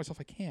just tell myself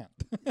I can't.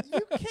 You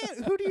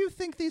can't. Who do you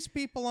think these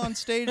people on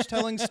stage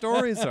telling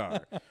stories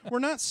are? We're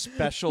not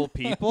special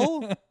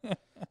people.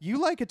 You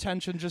like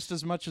attention just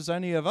as much as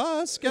any of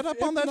us. Get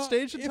up on that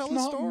stage and tell a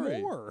story.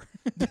 More.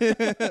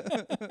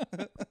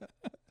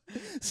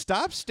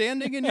 Stop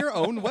standing in your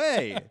own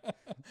way.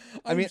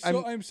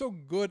 I'm so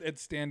good at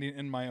standing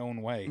in my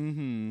own way.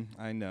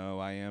 I know,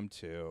 I am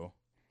too.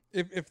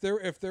 If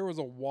there was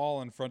a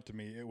wall in front of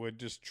me, it would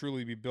just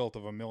truly be built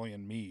of a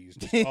million me's,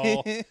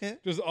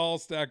 just all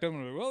stacked up.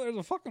 And well, there's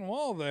a fucking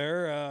wall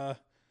there.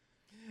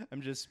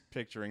 I'm just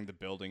picturing the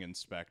building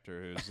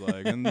inspector who's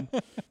like, and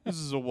this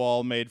is a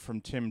wall made from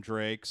Tim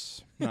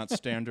Drake's, not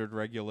standard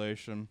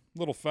regulation. A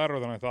little fatter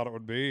than I thought it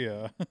would be.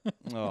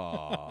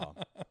 Aww.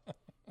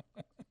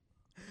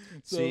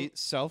 See,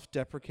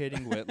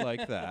 self-deprecating wit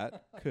like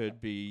that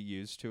could be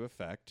used to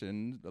effect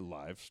in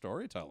live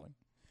storytelling.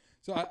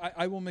 So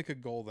I will make a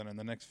goal then in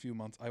the next few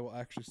months. I will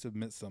actually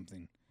submit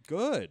something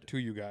good to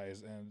you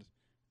guys and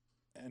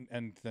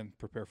then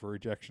prepare for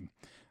rejection.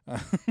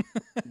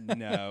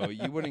 No,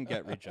 you wouldn't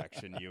get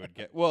rejection. You would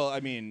get, well, I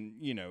mean,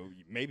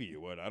 maybe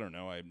you would. I don't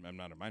know. I'm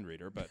not a mind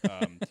reader, but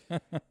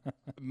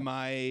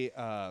my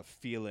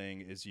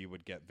feeling is you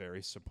would get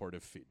very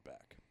supportive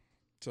feedback.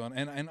 So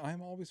and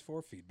I'm always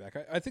for feedback.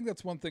 I think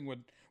that's one thing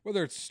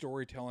whether it's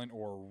storytelling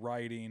or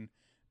writing,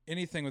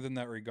 anything within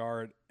that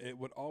regard, it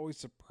would always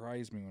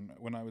surprise me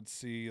when I would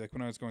see, like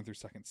when I was going through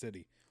Second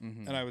City,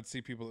 and I would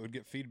see people that would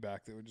get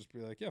feedback that would just be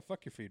like, yeah,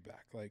 fuck your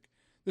feedback. Like,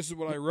 this is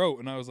what I wrote.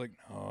 And I was like,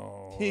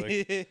 no.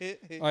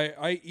 Like,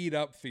 I eat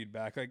up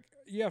feedback. Like,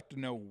 you have to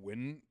know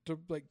when to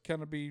like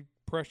kind of be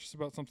precious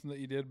about something that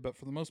you did. But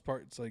for the most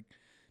part, it's like,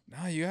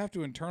 no, you have to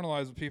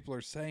internalize what people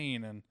are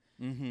saying and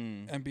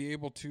be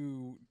able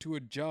to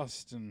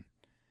adjust. And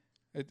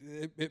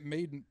it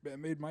made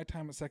my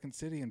time at Second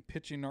City and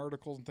pitching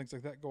articles and things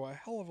like that go a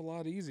hell of a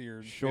lot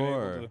easier.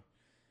 Sure.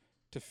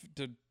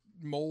 to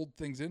mold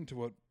things into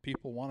what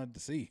people wanted to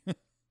see.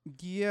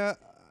 Yeah,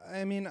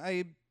 I mean,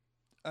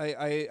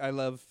 I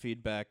love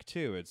feedback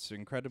too. It's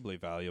incredibly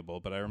valuable.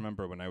 But I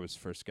remember when I was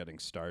first getting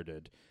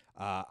started,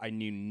 I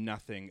knew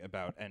nothing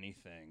about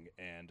anything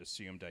and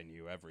assumed I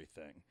knew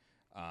everything.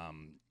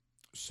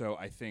 So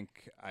I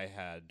think I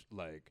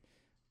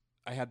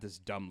had this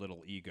dumb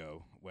little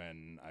ego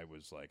when I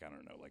was like, I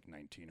don't know, like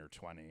 19 or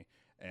 20,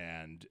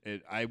 and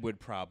I would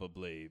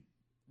probably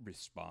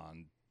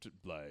respond to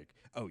like,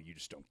 oh, you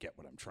just don't get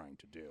what I'm trying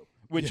to do,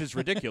 which is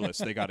ridiculous.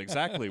 They got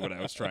exactly what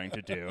I was trying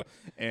to do,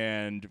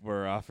 and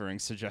were offering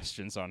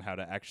suggestions on how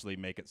to actually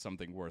make it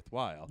something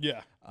worthwhile.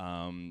 Yeah.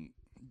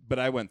 But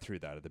I went through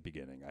that at the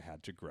beginning. I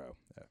had to grow.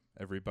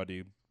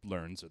 Everybody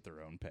learns at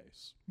their own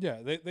pace.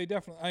 Yeah, they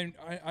definitely.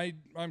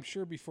 I'm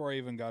sure before I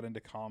even got into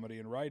comedy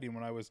and writing,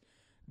 when I was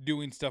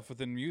doing stuff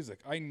within music,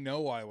 I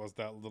know I was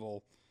that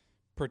little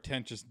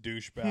pretentious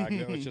douchebag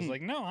that was just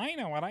like, no, I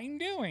know what I'm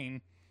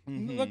doing.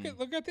 Mm-hmm.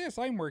 Look at this.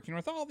 I'm working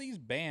with all these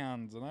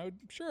bands, and I'm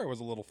sure I was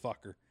a little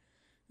fucker.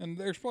 And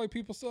there's probably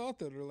people still out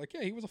there that are like,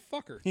 yeah, he was a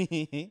fucker.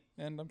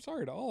 And I'm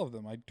sorry to all of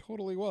them. I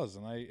totally was.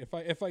 And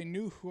if I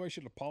knew who I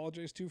should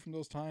apologize to from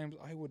those times,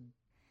 I would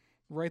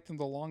write them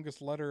the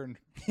longest letter and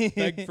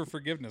beg for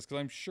forgiveness, because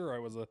I'm sure I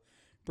was a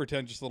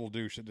pretentious little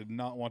douche that did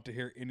not want to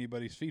hear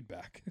anybody's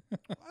feedback.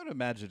 I would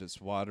imagine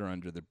it's water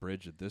under the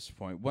bridge at this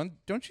point.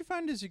 Don't you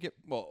find as you get...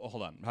 Well,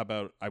 hold on. How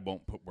about I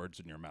won't put words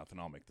in your mouth and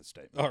I'll make the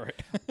statement. All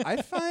right.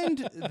 I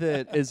find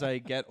that as I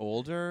get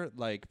older,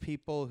 like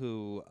people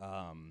who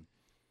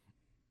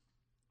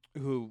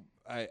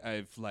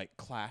I've like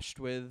clashed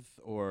with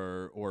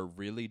or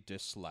really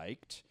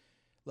disliked,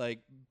 like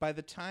by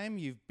the time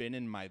you've been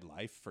in my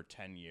life for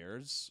 10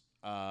 years,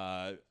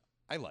 I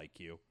like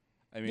you.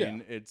 I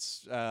mean,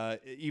 it's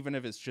even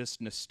if it's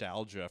just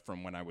nostalgia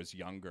from when I was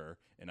younger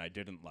and I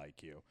didn't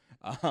like you.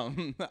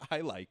 I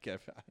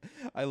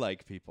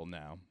like people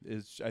now.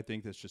 I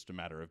think it's just a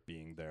matter of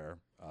being there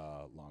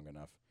long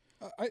enough.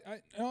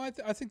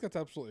 I think that's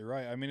absolutely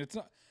right. I mean, it's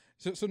not.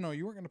 So no,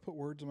 you weren't going to put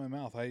words in my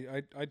mouth.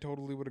 I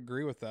totally would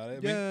agree with that. I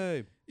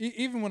Yay! mean,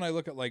 even when I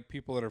look at like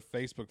people that are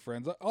Facebook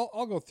friends,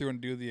 I'll go through and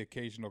do the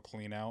occasional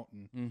clean out,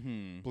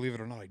 and believe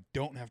it or not, I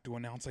don't have to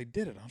announce I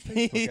did it on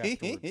Facebook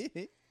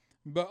afterwards.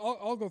 But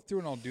I'll go through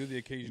and I'll do the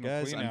occasional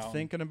Guys, clean out. I'm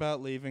thinking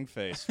about leaving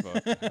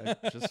Facebook.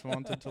 I just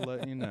wanted to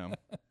let you know.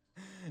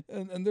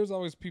 And there's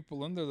always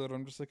people in there that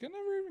I'm just like, I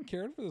never even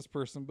cared for this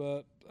person,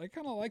 but I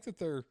kind of like that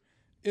they're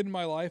in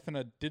my life in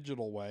a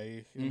digital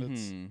way,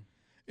 and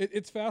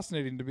it's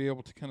fascinating to be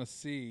able to kind of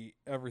see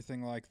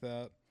everything like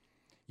that.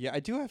 Yeah,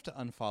 I do have to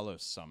unfollow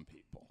some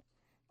people.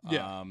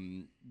 Yeah.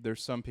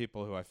 There's some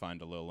people who I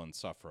find a little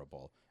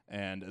insufferable.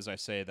 And as I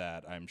say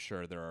that, I'm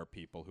sure there are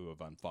people who have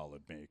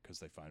unfollowed me because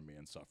they find me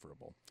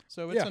insufferable.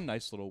 So it's a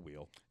nice little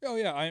wheel. Oh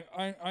yeah,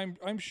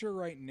 I'm sure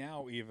right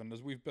now, even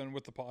as we've been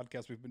with the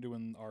podcast, we've been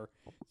doing our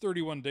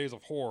 31 Days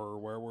of Horror,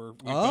 where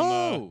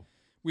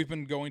we've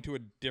been going to a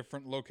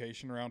different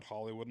location around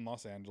Hollywood and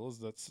Los Angeles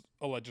that's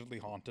allegedly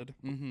haunted,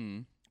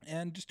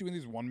 and just doing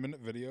these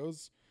 1-minute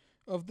videos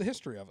of the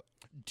history of it.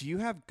 Do you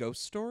have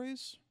ghost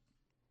stories?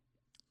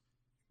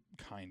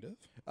 Kind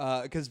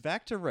of. Because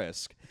back to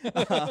Risk,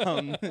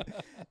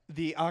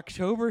 the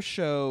October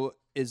show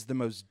is the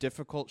most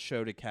difficult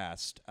show to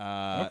cast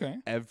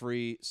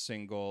every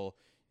single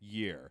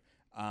year.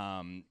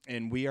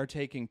 And we are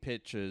taking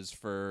pitches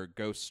for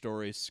ghost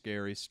stories,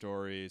 scary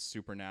stories,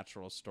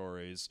 supernatural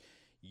stories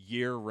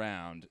year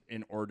round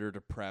in order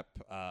to prep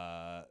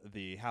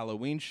the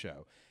Halloween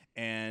show.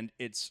 And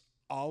it's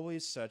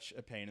always such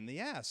a pain in the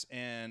ass,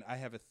 and I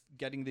have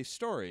getting these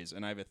stories,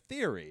 and I have a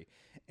theory,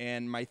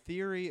 and my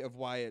theory of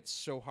why it's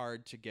so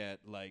hard to get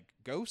like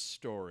ghost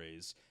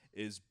stories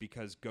is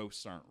because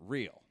ghosts aren't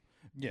real.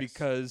 Yes.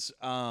 Because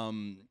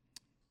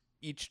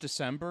each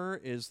December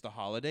is the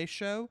holiday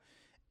show,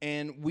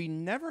 and we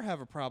never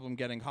have a problem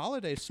getting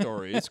holiday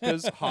stories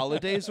because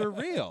holidays are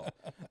real.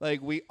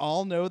 Like, we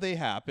all know they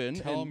happen.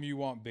 Tell them you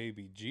want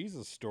baby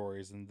Jesus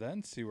stories, and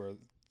then see where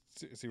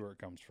it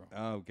comes from.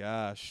 Oh,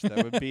 gosh.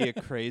 That would be a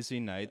crazy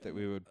night that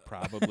we would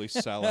probably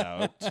sell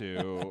out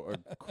to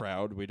a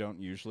crowd we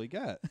don't usually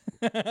get.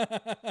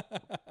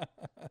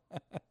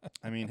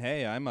 I mean,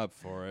 hey, I'm up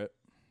for it.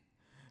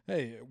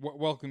 Hey,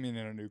 welcoming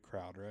in a new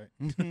crowd, right?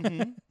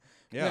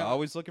 Yeah,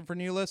 always looking for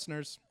new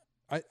listeners.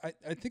 I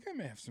think I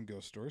may have some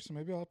ghost stories, so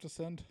maybe I'll have to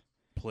send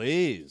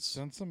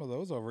some of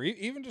those over.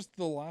 Even just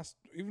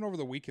even over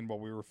the weekend while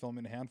we were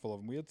filming a handful of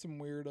them, we had some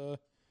weird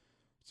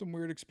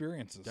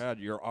experiences. God,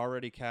 you're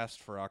already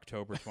cast for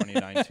October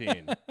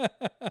 2019.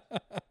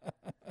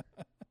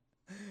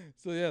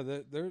 So yeah,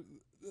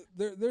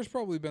 there's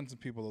probably been some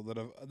people that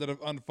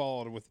have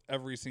unfollowed with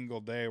every single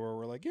day where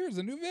we're like, here's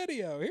a new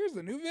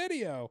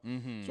video.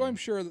 So I'm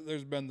sure that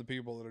there's been the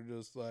people that are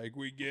just like,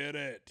 we get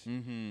it.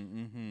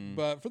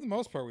 But for the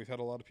most part, we've had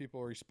a lot of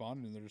people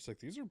responding, and they're just like,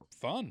 these are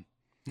fun.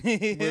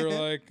 We're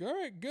like, all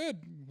right, good.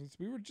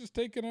 We were just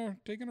taking a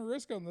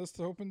risk on this,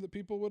 hoping that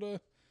people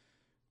would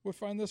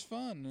find this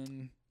fun.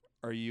 And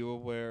are you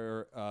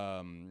aware,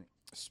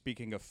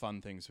 speaking of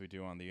fun things we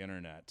do on the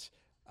internet,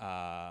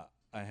 I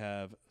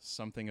have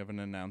something of an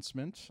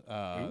announcement.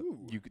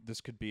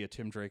 This could be a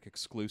Tim Drake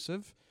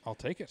exclusive. I'll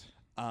take it.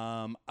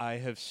 I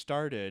have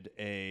started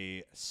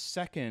a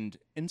second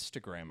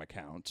Instagram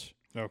account.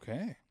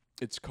 Okay.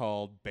 It's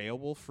called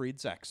Beowulf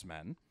Reads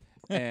X-Men.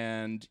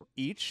 And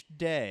each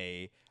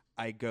day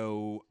I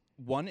go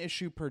one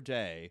issue per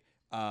day,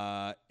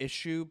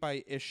 issue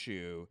by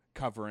issue,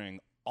 covering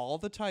all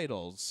the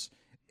titles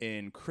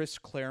in Chris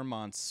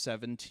Claremont's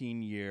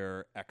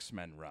 17-year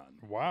X-Men run.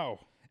 Wow.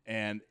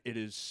 And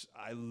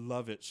I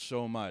love it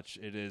so much.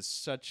 It is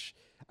such,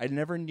 I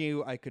never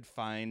knew I could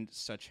find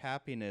such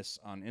happiness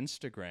on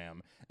Instagram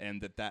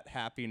and that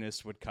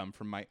happiness would come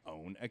from my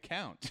own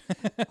account.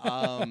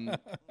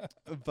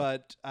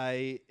 But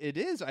I'm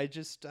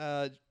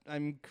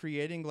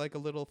creating like a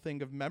little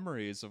thing of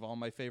memories of all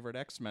my favorite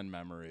X-Men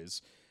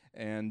memories.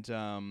 And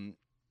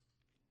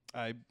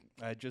I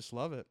just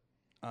love it.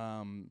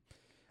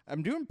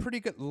 I'm doing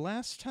pretty good.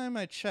 Last time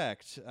I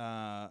checked,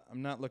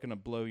 I'm not looking to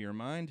blow your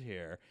mind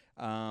here.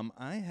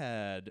 I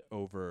had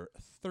over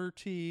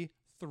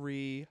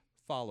 33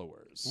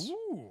 followers.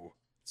 Ooh.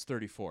 It's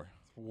 34.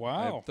 Wow.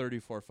 I have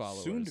 34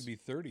 followers. Soon to be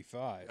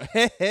 35.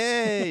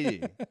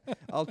 Hey,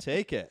 I'll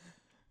take it.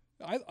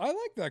 I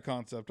like that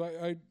concept.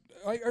 I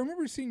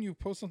remember seeing you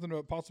post something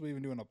about possibly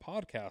even doing a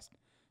podcast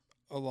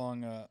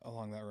along that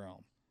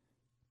realm.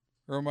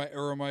 Or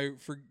am I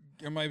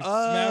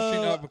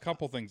smashing up a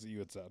couple things that you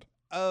had said?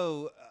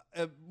 Oh,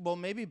 well,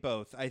 maybe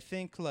both. I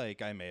think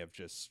like I may have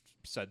just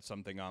said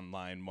something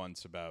online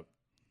once about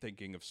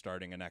thinking of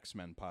starting an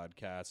X-Men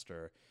podcast,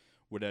 or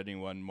would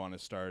anyone want to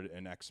start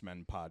an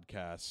X-Men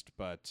podcast?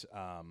 But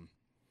I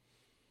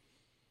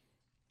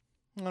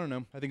don't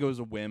know. I think it was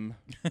a whim.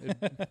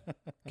 It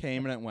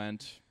came and it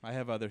went. I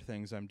have other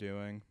things I'm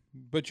doing.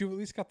 But you've at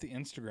least got the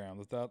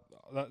Instagram. That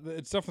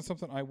it's definitely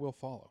something I will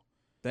follow.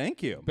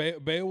 Thank you.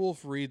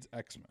 Beowulf Reads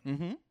X-Men.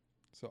 Mm-hmm.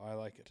 So I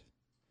like it.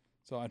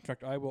 So in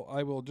fact, I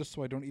will just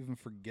so I don't even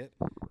forget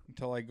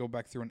until I go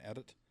back through and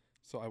edit.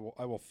 So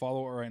I will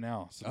follow it right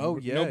now. So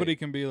nobody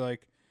can be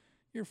like,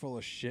 "You're full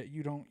of shit.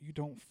 You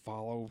don't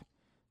follow."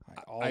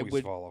 I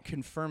would follow.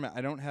 Confirm it.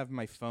 I don't have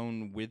my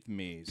phone with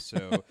me,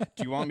 so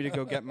do you want me to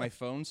go get my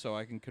phone so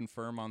I can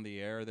confirm on the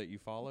air that you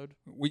followed?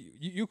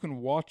 You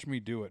can watch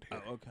me do it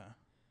here. Oh, okay.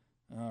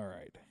 All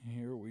right,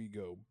 here we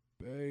go.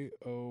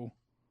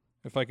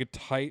 If I could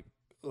type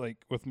like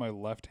with my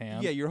left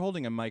hand. Yeah, you're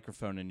holding a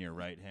microphone in your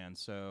right hand,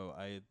 so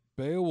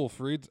Beowulf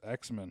Reads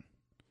X-Men.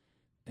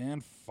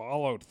 And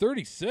followed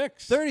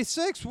 36.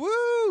 36.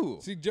 Woo!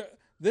 See,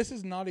 this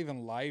is not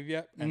even live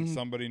yet, and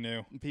somebody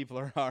knew. People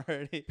are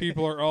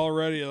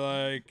already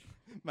like.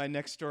 My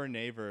next door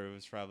neighbor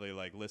was probably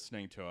like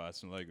listening to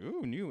us and like,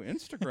 ooh, new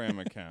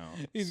Instagram account.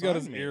 He's got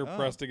his ear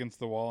pressed against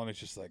the wall, and it's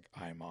just like,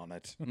 I'm on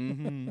it.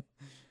 Mm-hmm.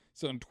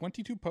 So in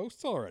 22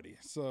 posts already.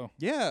 So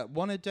yeah,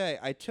 one a day.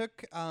 I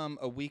took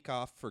a week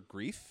off for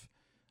grief.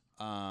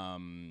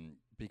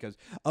 Because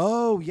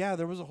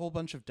there was a whole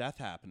bunch of death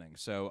happening.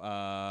 So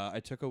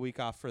I took a week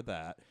off for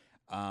that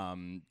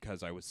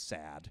because I was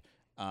sad.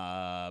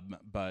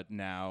 But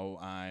now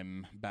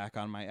I'm back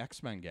on my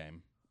X-Men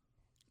game.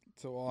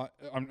 So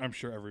I'm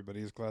sure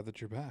everybody is glad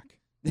that you're back.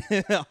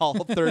 All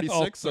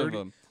 36 of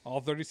them.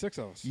 All 36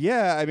 of us.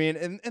 Yeah, I mean,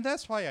 and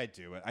that's why I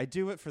do it. I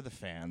do it for the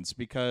fans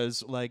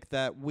because, like,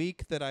 that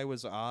week that I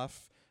was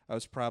off, I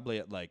was probably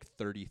at, like,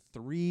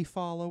 33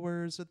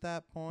 followers at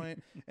that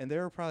point, and they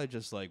were probably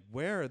just like,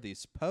 where are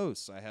these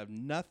posts? I have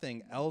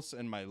nothing else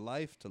in my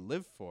life to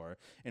live for,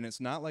 and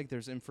it's not like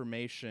there's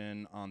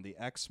information on the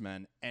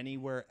X-Men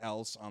anywhere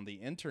else on the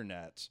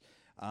internet.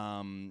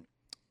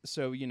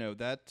 So,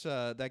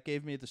 that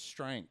gave me the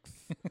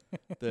strength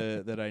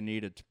that I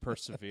needed to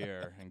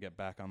persevere and get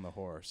back on the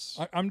horse.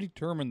 I'm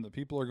determined that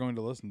people are going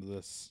to listen to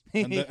this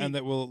and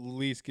that will at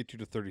least get you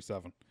to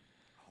 37.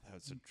 Oh,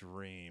 that's a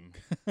dream.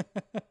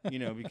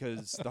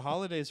 Because the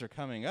holidays are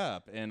coming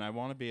up and I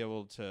want to be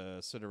able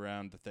to sit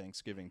around the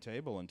Thanksgiving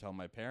table and tell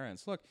my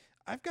parents, look,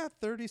 I've got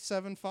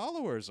 37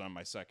 followers on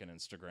my second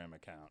Instagram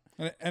account.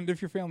 And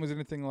if your family's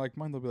anything like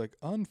mine, they'll be like,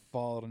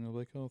 unfollowed, and you'll be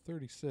like, oh,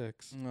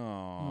 36.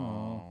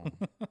 Oh.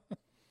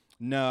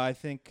 No, I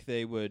think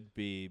they would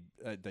be,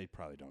 they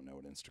probably don't know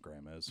what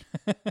Instagram is.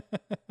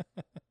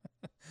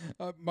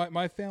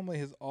 My family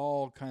has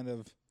all kind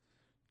of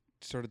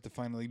started to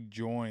finally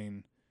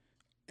join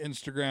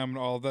Instagram and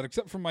all of that,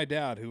 except for my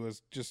dad, who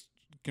was just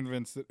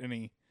convinced that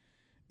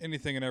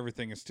anything and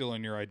everything is still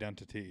in your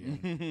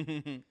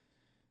identity.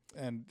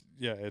 And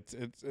yeah, it's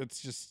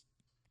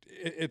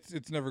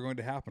never going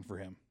to happen for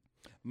him.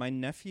 My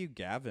nephew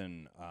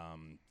Gavin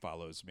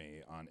follows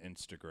me on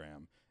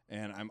Instagram,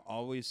 and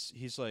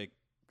he's like,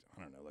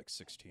 I don't know, like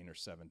 16 or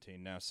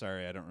 17 now.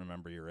 Sorry, I don't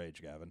remember your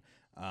age, Gavin.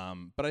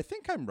 But I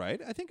think I'm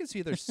right. I think it's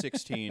either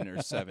 16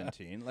 or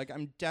 17. Like,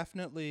 I'm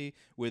definitely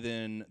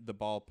within the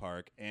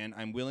ballpark, and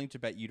I'm willing to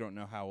bet you don't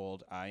know how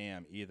old I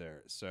am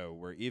either. So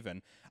we're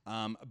even.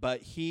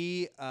 But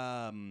he,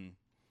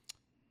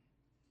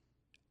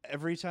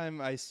 every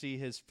time I see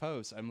his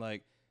posts, I'm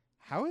like,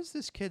 how is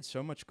this kid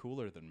so much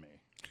cooler than me?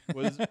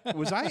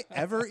 Was I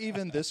ever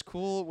even this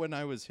cool when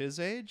I was his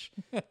age?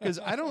 Because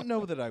I don't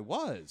know that I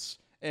was.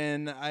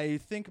 And I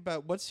think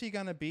about what's he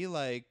gonna be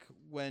like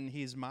when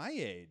he's my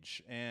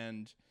age,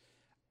 and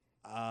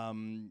I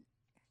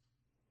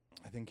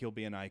think he'll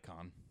be an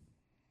icon.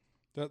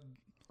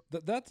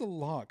 That's a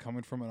lot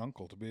coming from an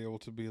uncle to be able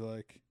to be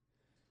like,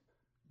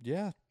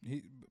 yeah,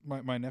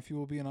 my nephew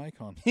will be an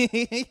icon.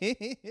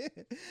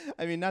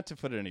 I mean, not to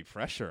put any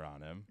pressure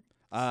on him.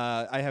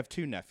 I have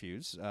 2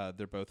 nephews.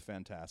 They're both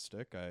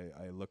fantastic.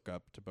 I look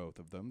up to both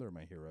of them. They're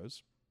my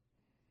heroes.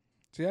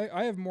 See,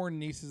 I have more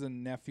nieces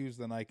and nephews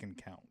than I can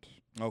count.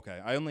 Okay,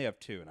 I only have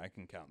 2, and I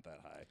can count that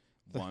high.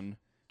 1,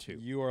 2.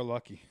 You are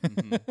lucky.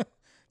 Mm-hmm.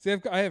 See,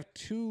 I have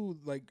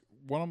 2. Like,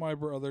 one of my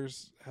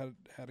brothers had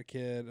a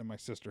kid, and my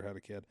sister had a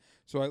kid.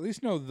 So I at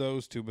least know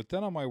those 2. But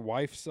then on my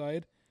wife's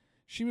side,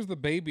 she was the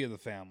baby of the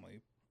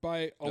family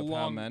by a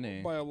How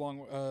many? By a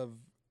long of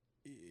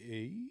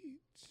 8.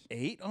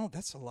 8? Oh,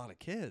 that's a lot of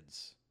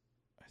kids.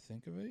 I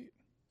think of 8.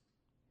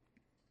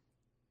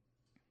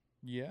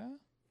 Yeah.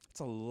 It's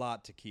a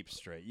lot to keep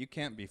straight. You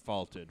can't be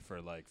faulted for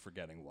like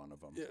forgetting one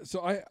of them. Yeah, so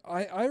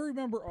I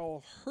remember all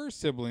of her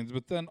siblings,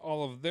 but then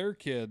all of their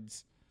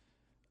kids,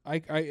 I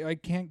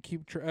can't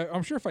keep track.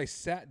 I'm sure if I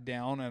sat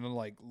down and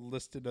like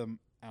listed them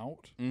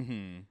out,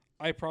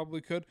 I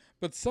probably could.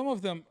 But some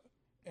of them,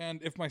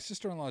 and if my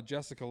sister-in-law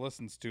Jessica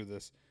listens to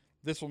this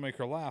will make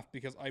her laugh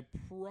because I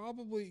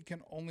probably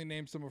can only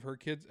name some of her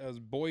kids as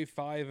boy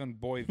 5 and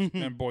boy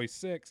and boy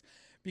 6,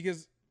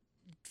 because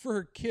for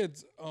her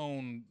kids'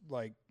 own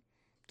like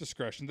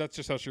discretion, that's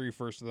just how she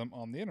refers to them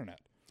on the internet.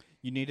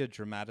 You need a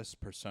dramatis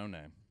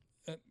personae.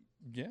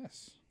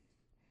 Yes,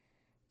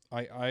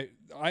 I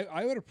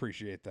would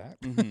appreciate that.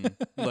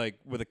 Like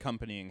with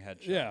accompanying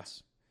headshots. Yeah.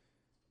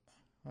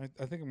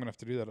 I think I'm gonna have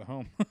to do that at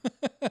home.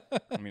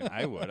 I mean,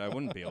 I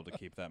wouldn't be able to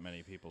keep that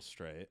many people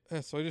straight.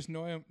 Yeah, so I just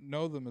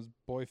know them as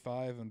boy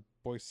 5 and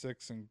boy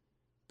 6 and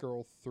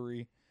girl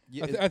 3.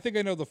 Yeah, I think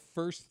I know the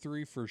first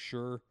 3 for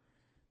sure,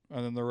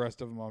 and then the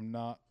rest of them I'm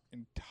not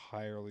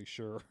entirely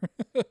sure.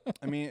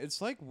 I mean, it's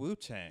like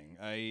Wu-Tang.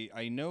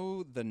 I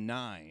know the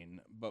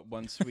 9, but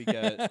once we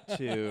get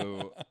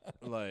to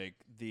like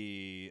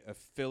the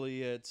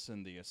affiliates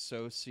and the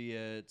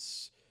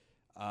associates,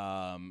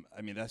 I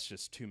mean, that's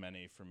just too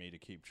many for me to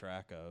keep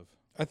track of.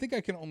 I think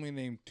I can only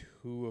name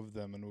 2 of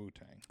them in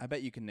Wu-Tang. I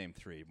bet you can name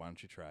 3. Why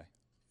don't you try?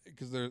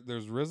 Because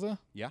there's RZA.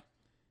 Yeah.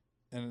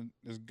 And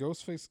is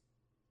Ghostface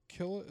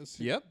Killah?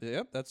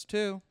 Yep, that's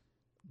 2.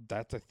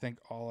 That's, I think,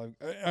 all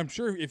I'm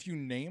sure if you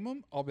name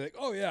them, I'll be like,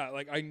 oh, yeah,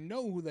 like I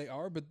know who they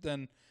are, but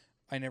then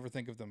I never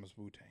think of them as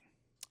Wu-Tang.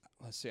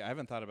 Let's see. I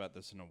haven't thought about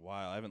this in a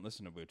while. I haven't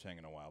listened to Wu-Tang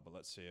in a while, but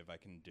let's see if I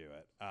can do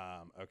it.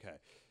 Okay.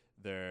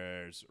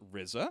 There's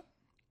RZA.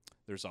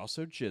 There's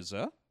also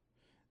GZA.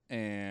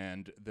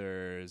 And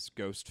there's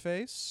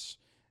Ghostface.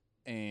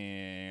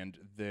 And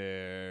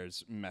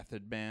there's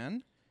Method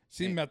Man.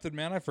 See, Method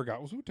Man, I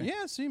forgot was Wu-Tang.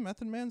 Yeah, see,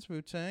 Method Man's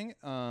Wu-Tang.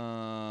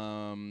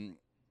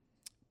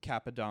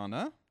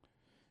 Capadonna,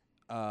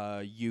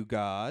 You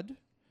God,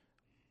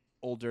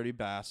 Old Dirty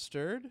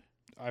Bastard.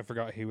 I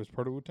forgot he was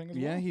part of Wu-Tang as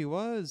well. Yeah, he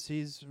was.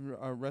 He's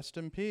rest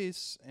in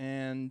peace.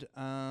 And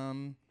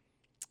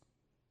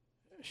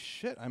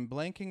shit, I'm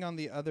blanking on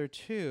the other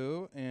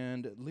 2,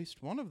 and at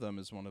least one of them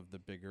is one of the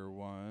bigger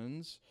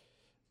ones.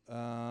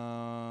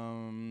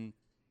 Oh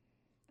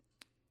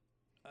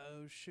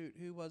shoot,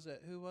 who was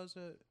it?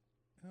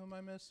 Who am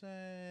I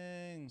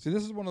missing? See,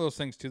 this is one of those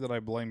things, too, that I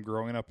blame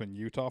growing up in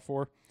Utah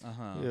for,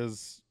 Uh-huh.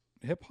 is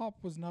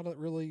hip-hop was not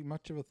really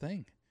much of a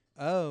thing.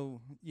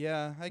 Oh,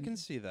 yeah, I can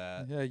see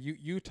that. Yeah,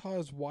 Utah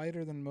is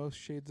wider than most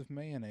shades of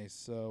mayonnaise,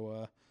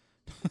 so...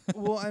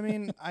 Well, I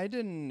mean, I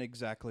didn't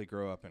exactly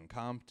grow up in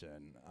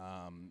Compton.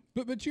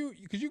 But you,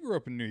 because you grew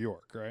up in New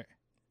York, right?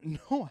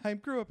 No, I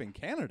grew up in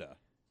Canada.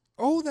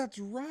 Oh, that's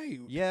right.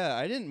 Yeah,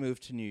 I didn't move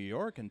to New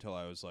York until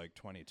I was like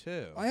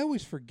 22. I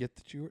always forget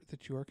that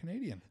you are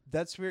Canadian.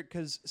 That's weird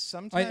because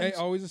sometimes I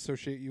always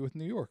associate you with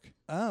New York.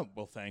 Oh,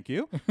 well, thank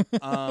you.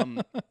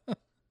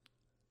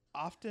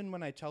 Often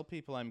when I tell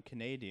people I'm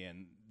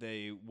Canadian,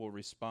 they will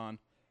respond,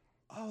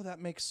 "Oh, that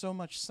makes so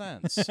much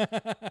sense."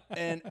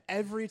 And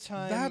every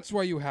time... That's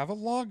why you have a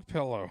log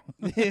pillow.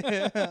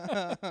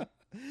 Yeah.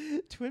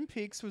 Twin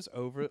Peaks was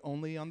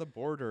only on the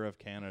border of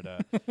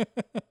Canada.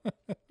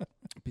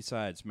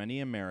 Besides, many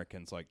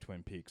Americans like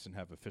Twin Peaks and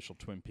have official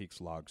Twin Peaks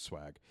log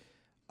swag.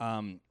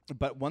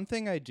 But one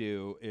thing I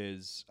do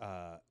is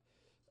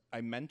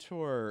I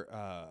mentor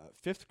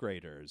 5th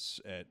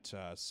graders at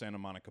Santa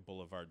Monica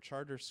Boulevard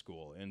Charter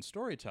School in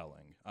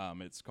storytelling.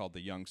 It's called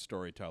the Young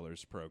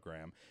Storytellers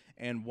Program.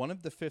 And one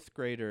of the 5th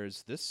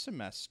graders this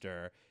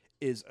semester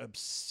is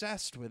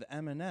obsessed with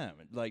Eminem,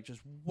 like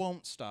just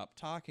won't stop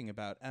talking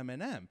about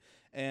Eminem.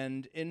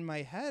 And in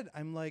my head,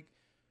 I'm like,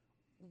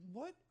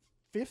 what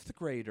 5th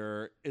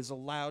grader is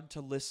allowed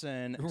to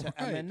listen to Right.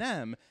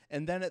 Eminem?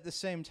 And then at the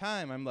same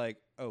time, I'm like,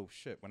 oh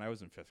shit, when I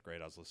was in 5th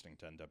grade, I was listening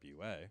to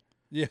NWA.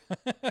 Yeah.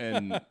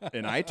 and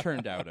I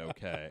turned out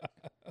okay.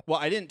 Well,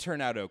 I didn't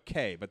turn out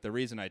okay, but the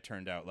reason I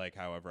turned out like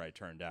however I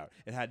turned out,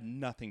 it had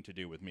nothing to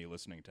do with me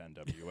listening to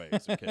NWA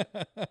as a kid.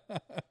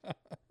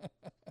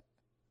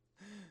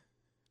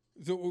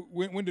 So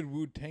when did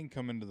Wu-Tang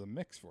come into the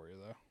mix for you,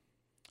 though?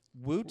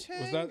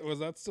 Wu-Tang? Was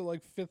that still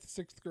like 5th,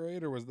 6th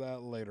grade, or was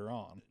that later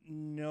on?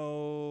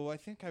 No, I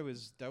think that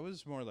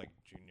was more like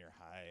junior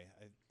high.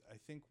 I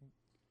think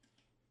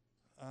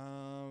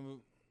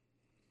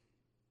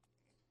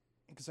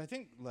because I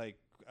think like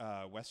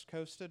West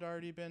Coast had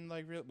already been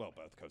like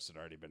both coasts had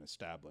already been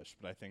established,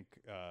 but I think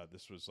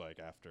this was like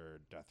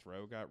after Death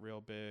Row got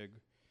real big.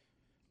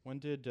 When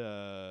did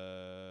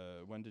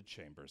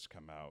Chambers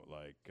come out?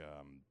 Like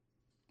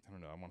I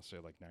don't know. I want to say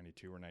like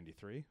 92 or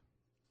 93.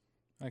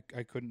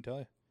 I couldn't tell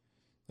you.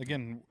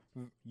 Again,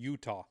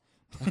 Utah.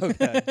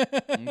 Okay.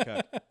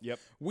 Okay. Yep.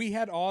 We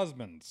had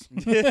Osmonds.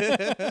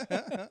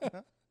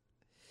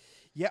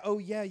 Yeah. Oh,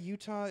 yeah.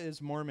 Utah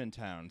is Mormon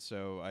town,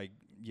 so I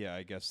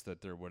guess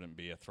that there wouldn't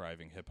be a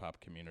thriving hip hop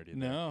community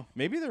there. No.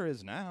 Maybe there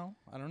is now.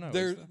 I don't know.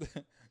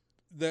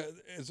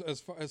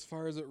 As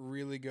far as it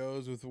really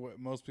goes with what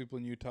most people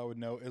in Utah would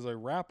know is a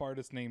rap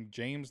artist named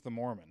James the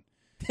Mormon.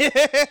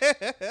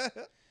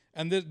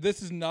 And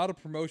this is not a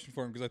promotion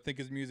for him because I think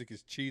his music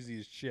is cheesy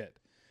as shit.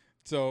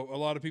 So a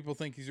lot of people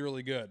think he's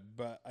really good,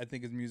 but I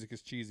think his music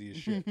is cheesy as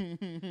shit.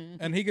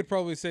 And he could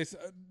probably say,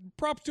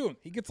 props to him.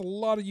 He gets a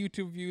lot of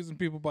YouTube views and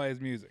people buy his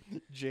music.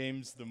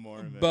 James the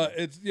Mormon. But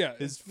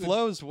his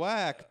flow's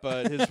whack,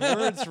 but his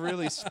words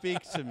really speak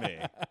to me.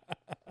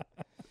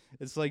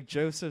 It's like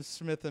Joseph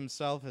Smith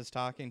himself is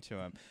talking to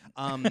him.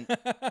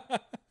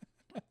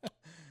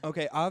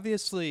 Okay,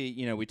 obviously,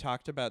 we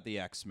talked about the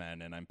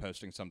X-Men, and I'm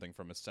posting something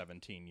from a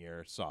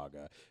 17-year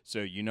saga.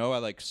 So I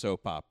like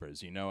soap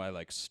operas. I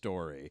like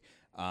story.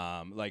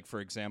 Like, for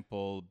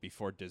example,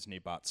 before Disney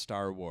bought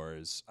Star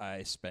Wars,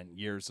 I spent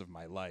years of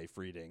my life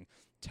reading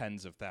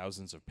tens of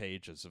thousands of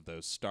pages of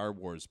those Star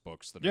Wars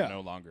books that are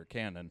no longer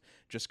canon,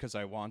 just because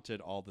I wanted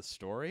all the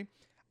story.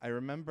 I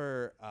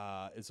remember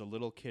as a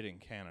little kid in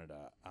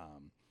Canada,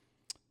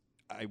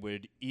 I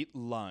would eat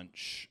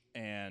lunch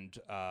and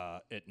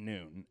at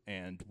noon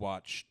and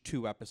watch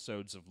 2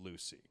 episodes of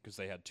Lucy because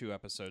they had 2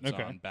 episodes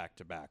on back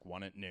to back,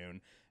 one at noon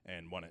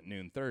and one at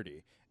noon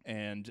 30.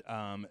 And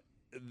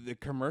the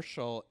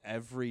commercial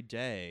every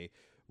day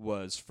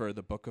was for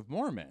the Book of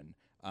Mormon.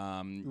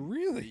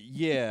 Really?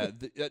 Yeah,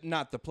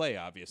 not the play,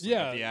 obviously,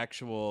 Yeah. but the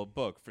actual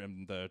book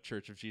from the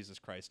Church of Jesus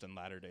Christ and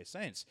Latter-day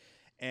Saints.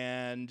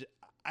 And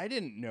I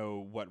didn't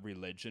know what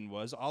religion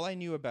was. All I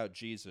knew about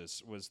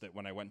Jesus was that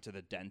when I went to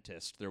the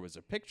dentist, there was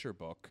a picture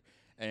book,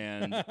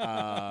 and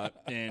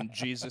and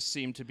Jesus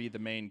seemed to be the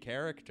main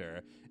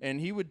character, and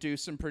he would do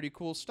some pretty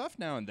cool stuff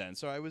now and then.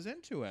 So I was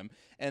into him,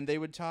 and they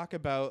would talk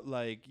about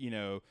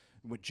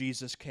when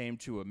Jesus came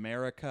to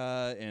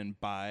America, and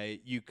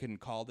you can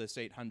call this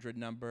 800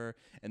 number,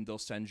 and they'll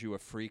send you a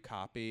free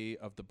copy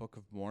of the Book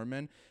of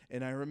Mormon.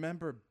 And I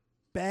remember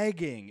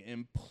begging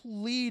and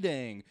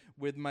pleading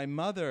with my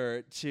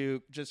mother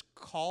to just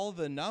call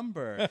the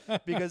number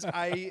because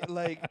I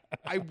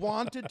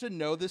wanted to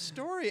know the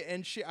story,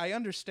 and I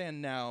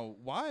understand now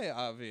why,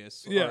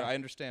 obviously. Yeah. Or I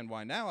understand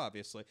why now,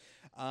 obviously.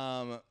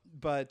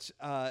 But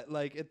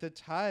at the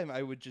time,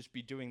 I would just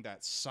be doing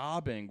that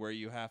sobbing where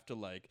you have to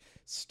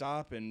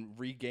stop and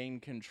regain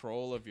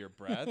control of your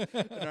breath.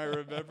 And I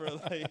remember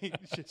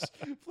just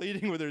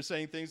pleading with her,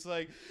 saying things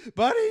like,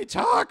 "But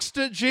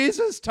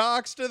Jesus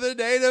talks to the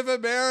Native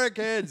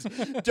Americans.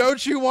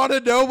 Don't you want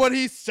to know what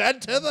he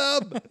said to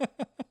them?"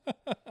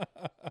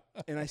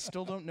 And I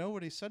still don't know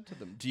what he said to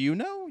them. Do you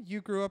know?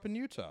 You grew up in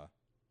Utah.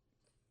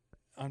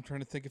 I'm trying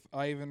to think if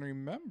I even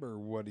remember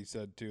what he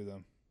said to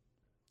them.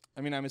 I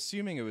mean, I'm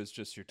assuming it was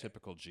just your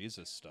typical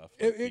Jesus stuff.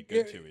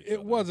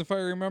 It was, if I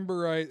remember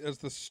right, as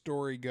the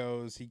story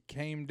goes, he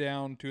came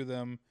down to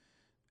them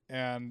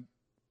and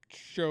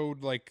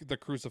showed the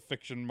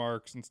crucifixion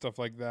marks and stuff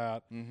like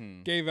that.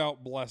 Mm-hmm. Gave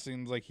out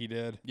blessings like he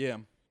did. Yeah.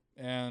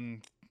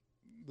 And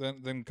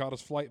then caught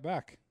his flight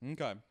back.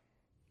 Okay.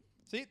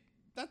 See,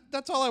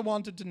 that's all I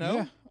wanted to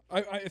know.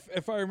 Yeah.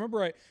 If I remember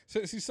right,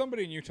 see,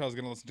 somebody in Utah is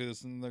going to listen to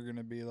this and they're going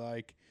to be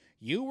like,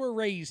 "You were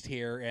raised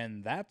here,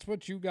 and that's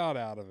what you got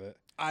out of it."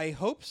 I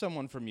hope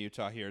someone from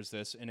Utah hears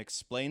this and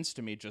explains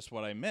to me just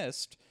what I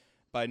missed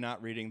by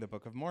not reading the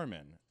Book of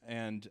Mormon.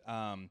 And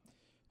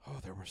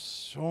there were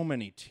so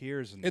many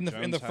tears in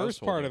the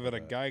first part of it. A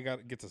guy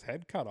gets his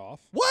head cut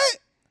off. What?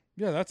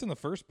 Yeah, that's in the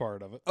first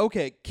part of it.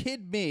 Okay,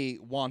 kid me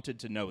wanted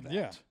to know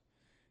that.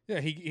 Yeah.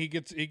 He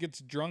gets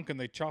drunk and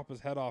they chop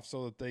his head off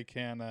so that they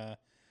can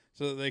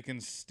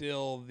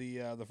steal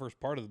the first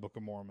part of the Book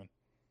of Mormon.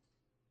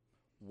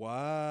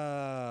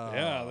 Wow.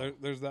 Yeah,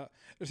 there's that.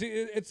 See,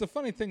 it's a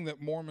funny thing that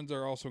Mormons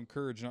are also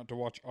encouraged not to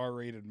watch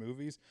R-rated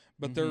movies,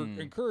 but they're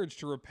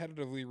encouraged to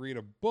repetitively read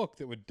a book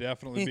that would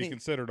definitely be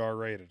considered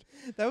R-rated.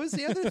 That was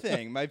the other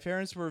thing. My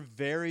parents were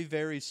very,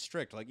 very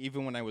strict.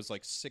 Even when I was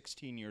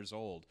 16 years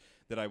old,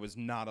 that I was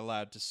not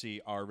allowed to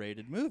see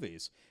R-rated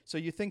movies. So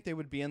you think they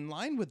would be in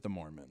line with the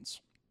Mormons?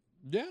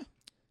 Yeah.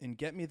 and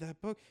get me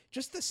that book.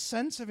 Just the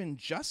sense of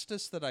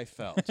injustice that I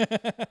felt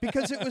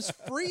because it was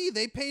free.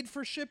 They paid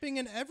for shipping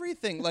and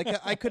everything. Like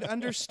I could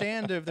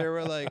understand if they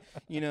were like,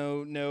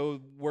 no,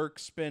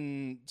 work's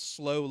been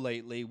slow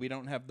lately. We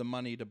don't have the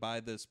money to buy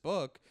this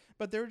book.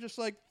 But they were just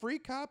like, free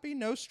copy,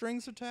 no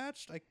strings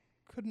attached. I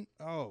couldn't.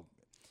 Oh,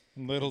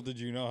 Little did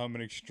you know how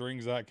many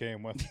strings that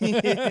came with.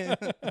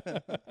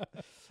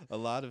 a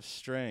lot of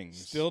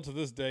strings. Still to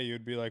this day,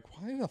 you'd be like,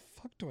 why the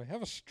fuck do I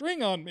have a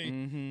string on me?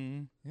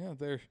 Mm-hmm. Yeah,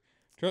 they're...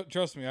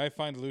 Trust me, I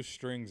find loose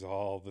strings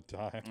all the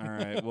time. All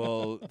right.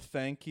 Well,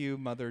 thank you,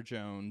 Mother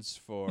Jones,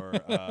 for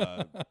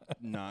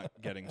not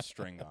getting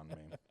string on me.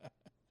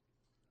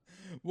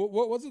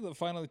 What was it that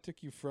finally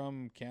took you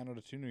from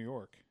Canada to New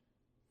York?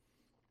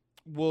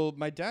 Well,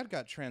 my dad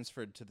got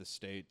transferred to the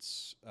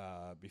States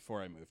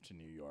before I moved to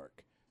New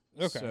York.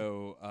 Okay.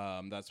 So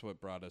that's what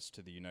brought us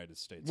to the United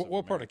States.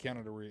 What part of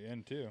Canada were you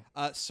in, too?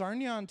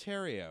 Sarnia,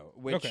 Ontario,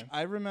 which Okay.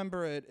 I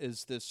remember it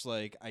as this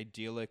like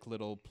idyllic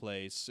little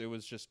place. It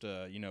was just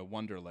a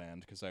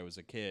wonderland because I was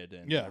a kid,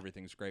 and Yeah.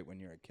 everything's great when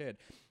you're a kid.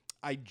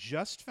 I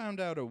just found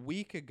out a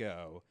week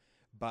ago,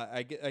 but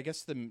I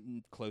guess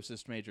the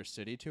closest major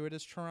city to it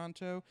is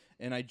Toronto,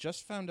 and I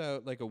just found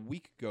out like a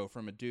week ago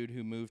from a dude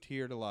who moved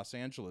here to Los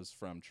Angeles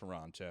from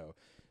Toronto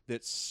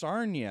that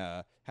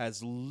Sarnia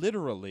has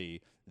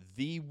literally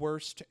the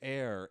worst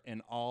air in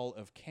all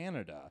of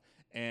Canada.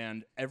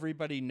 And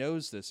everybody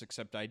knows this,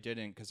 except I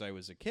didn't because I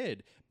was a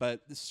kid.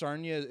 But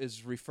Sarnia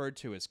is referred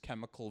to as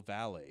Chemical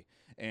Valley.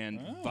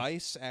 And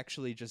Vice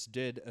actually just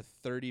did a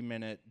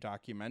 30-minute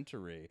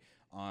documentary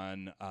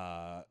on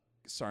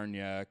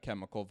Sarnia,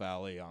 Chemical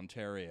Valley,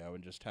 Ontario,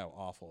 and just how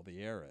awful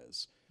the air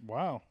is.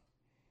 Wow.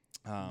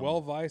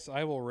 Well, Vice,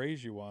 I will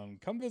raise you one.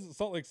 Come visit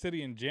Salt Lake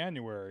City in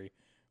January,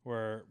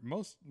 where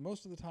most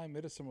of the time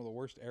it is some of the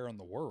worst air in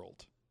the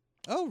world.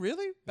 Oh,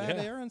 really? Bad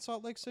Yeah. air in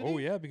Salt Lake City? Oh,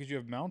 yeah, because you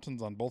have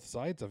mountains on both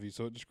sides of you,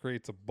 so it just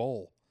creates a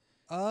bowl.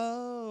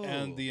 Oh.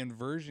 And the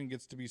inversion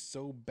gets to be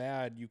so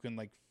bad you can,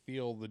 like,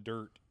 feel the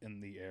dirt in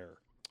the air.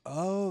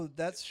 Oh,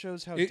 that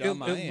shows how It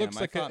dumb I am. looks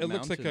I like thought it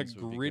looks like a mountains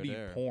would be good gritty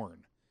air.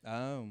 porn.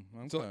 Oh,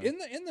 okay. So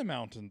in the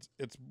mountains,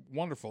 it's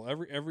wonderful.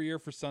 Every year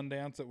for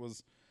Sundance, it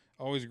was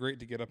always great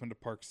to get up into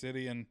Park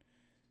City and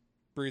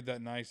breathe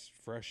that nice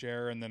fresh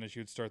air. And then as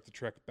you'd start the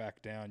trek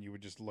back down, you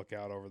would just look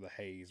out over the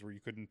haze where you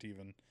couldn't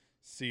even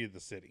see the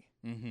city.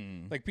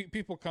 Mm-hmm. Like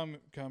people come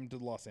to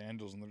Los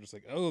Angeles and they're just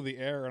like, oh, the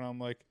air, and I'm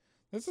like,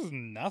 this is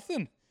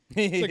nothing.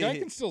 It's like I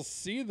can still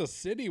see the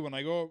city when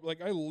I go.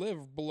 Like I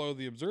live below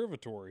the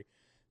observatory.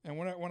 And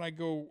when I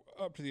go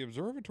up to the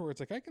observatory, it's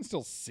like I can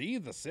still see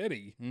the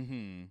city.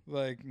 Mm-hmm.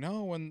 Like,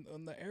 no, when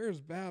the air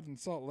is bad in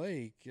Salt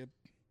Lake,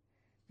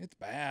 it's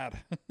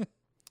bad.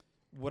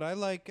 What I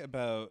like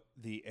about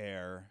the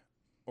air,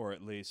 or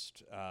at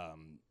least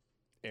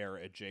air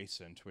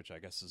adjacent, which I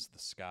guess is the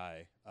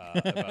sky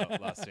about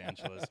Los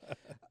Angeles,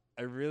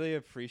 I really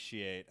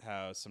appreciate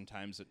how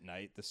sometimes at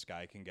night the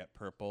sky can get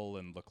purple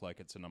and look like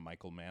it's in a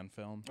Michael Mann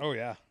film. Oh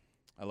yeah,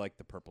 I like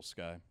the purple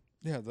sky.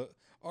 yeah.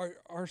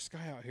 Our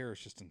sky out here is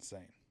just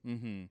insane.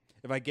 Mm-hmm.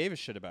 If I gave a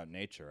shit about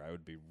nature, I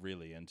would be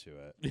really into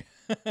it.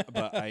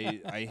 But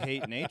I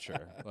hate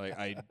nature. Like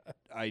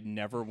I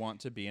never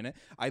want to be in it.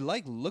 I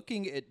like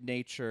looking at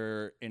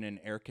nature in an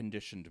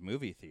air-conditioned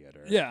movie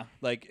theater. Yeah.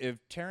 Like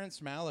if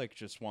Terrence Malick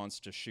just wants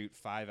to shoot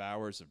 5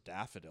 hours of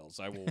daffodils,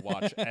 I will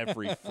watch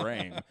every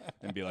frame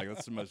and be like,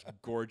 that's the most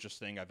gorgeous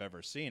thing I've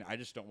ever seen. I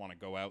just don't want to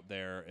go out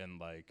there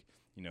and like,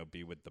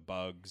 be with the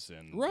bugs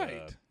and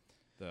Right.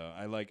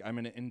 I'm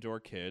an indoor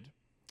kid.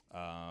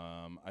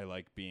 I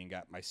like being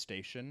at my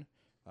station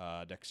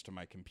next to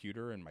my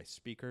computer and my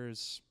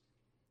speakers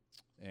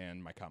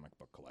and my comic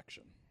book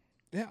collection.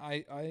 Yeah,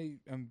 I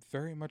am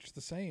very much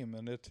the same,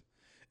 and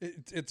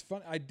it's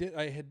fun.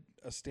 I had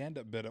a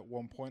stand-up bit at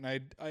one point.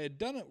 I had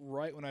done it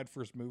right when I'd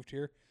first moved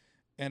here,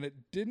 and it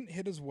didn't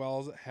hit as well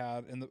as it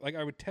had. And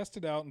I would test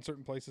it out in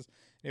certain places,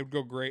 and it would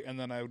go great. And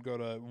then I would go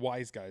to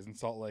Wise Guys in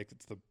Salt Lake.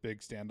 It's the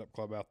big stand-up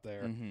club out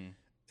there,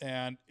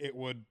 and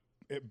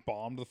it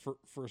bombed the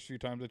first few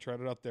times I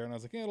tried it out there, and I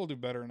was like, yeah, it'll do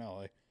better in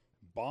LA.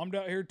 Bombed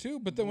out here too,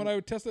 but then when I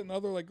would test it in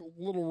other like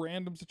little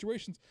random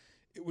situations,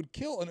 it would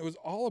kill, and it was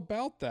all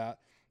about that.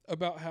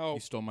 About how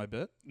You stole my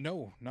bit?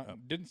 no,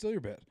 didn't steal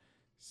your bit.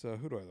 So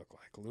who do I look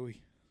like,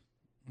 Louis?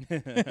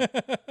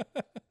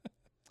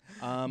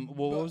 What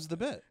was the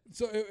bit?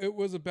 So it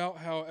was about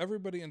how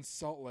everybody in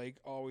Salt Lake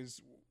always,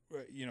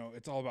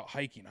 it's all about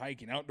hiking,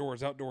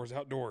 outdoors.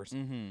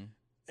 Mm-hmm.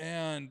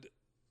 And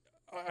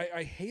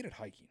I hated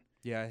hiking.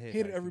 Yeah, I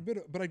Hated every bit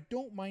of it, but I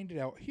don't mind it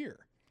out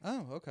here.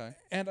 Oh, okay.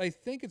 And I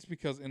think it's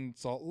because in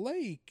Salt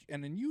Lake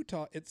and in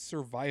Utah, it's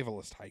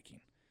survivalist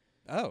hiking.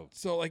 Oh.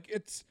 So like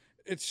it's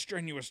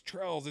strenuous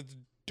trails, it's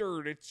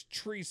dirt, it's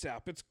tree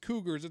sap, it's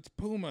cougars, it's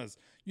pumas.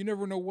 You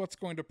never know what's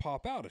going to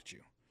pop out at you.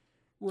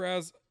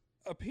 Whereas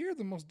up here,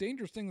 the most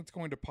dangerous thing that's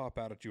going to pop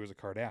out at you is a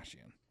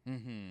Kardashian.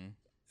 Mm-hmm.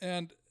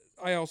 And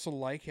I also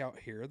like out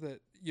here that,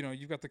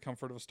 you've got the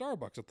comfort of a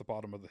Starbucks at the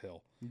bottom of the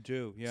hill. You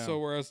do, yeah. So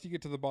whereas you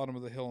get to the bottom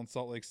of the hill in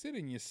Salt Lake City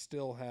and you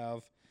still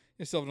have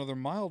another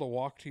mile to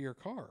walk to your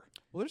car.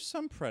 Well, there's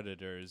some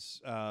predators.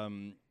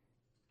 See,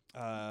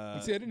 I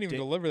didn't even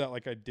deliver that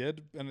like I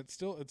did, and it's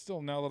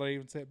still now that I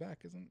even say it back,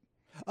 isn't?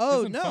 Oh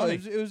Isn't no, funny.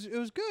 it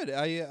was good.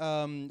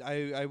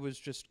 I was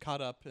just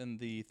caught up in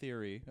the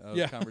theory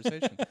of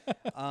conversation.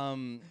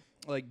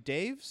 Like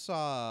Dave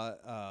saw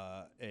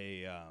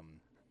a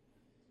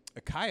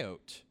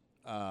coyote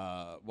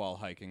while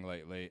hiking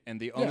lately, and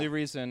the only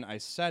reason I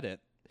said it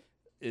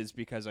is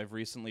because I've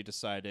recently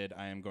decided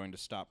I am going to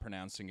stop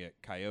pronouncing it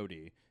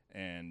coyote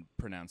and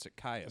pronounce it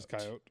coyote. Just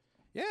coyote.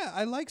 Yeah,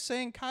 I like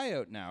saying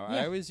coyote now.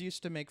 Yeah. I always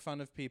used to make fun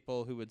of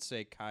people who would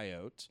say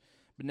coyote,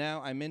 but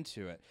now I'm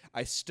into it.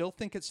 I still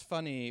think it's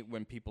funny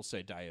when people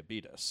say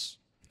diabetes.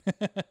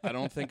 I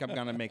don't think I'm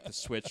going to make the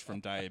switch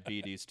from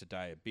diabetes to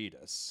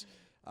diabetes.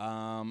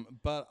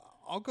 But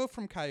I'll go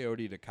from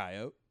coyote to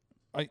coyote.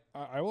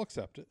 I will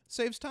accept it.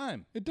 Saves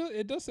time.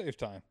 It does save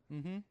time.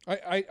 Mm-hmm.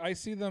 I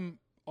see them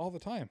all the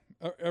time.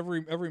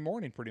 Every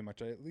morning, pretty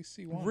much. I at least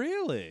see one.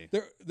 Really?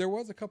 There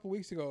was a couple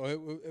weeks ago.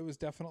 It was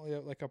definitely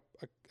like a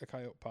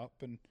coyote pup,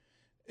 and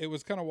it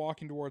was kind of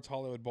walking towards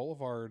Hollywood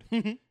Boulevard.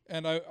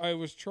 And I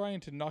was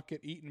trying to not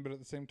get eaten, but at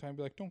the same time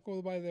be like, don't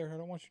go by there. I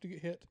don't want you to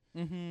get hit.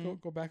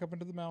 Go back up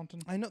into the mountain.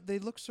 I know, they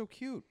look so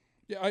cute.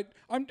 Yeah,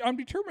 I'm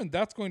determined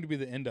that's going to be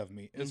the end of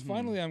me. Is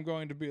finally I'm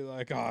going to be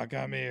like, oh,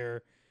 come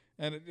here,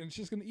 and it's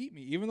just going to eat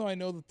me. Even though I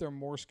know that they're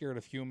more scared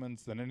of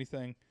humans than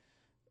anything,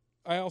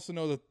 I also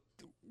know that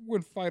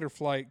when fight or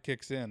flight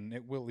kicks in,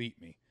 it will eat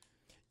me.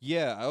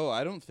 Yeah. Oh,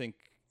 I don't think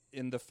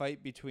in the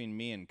fight between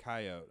me and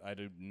coyote, I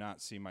do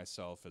not see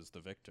myself as the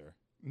victor.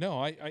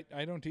 No, I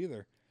don't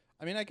either.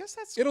 I mean, I guess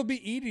that's... It'll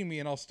be eating me,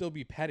 and I'll still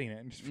be petting it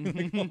and just be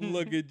like, oh,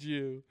 look at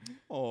you.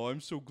 Oh, I'm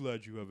so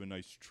glad you have a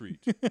nice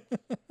treat.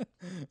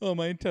 Oh,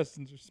 my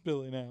intestines are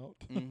spilling out.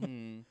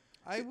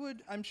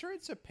 I'm sure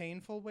it's a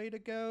painful way to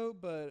go,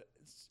 but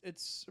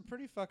it's a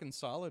pretty fucking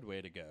solid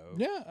way to go.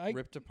 Yeah.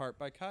 Ripped apart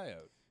by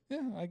coyote.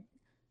 Yeah,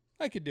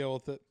 I could deal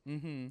with it.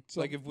 So,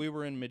 like if we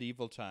were in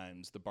medieval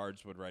times, the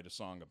bards would write a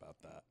song about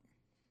that.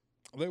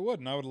 They would,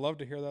 and I would love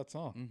to hear that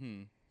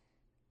song.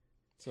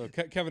 So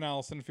Kevin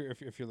Allison,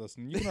 if you're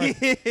listening,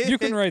 you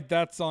can write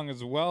that song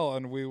as well,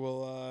 and we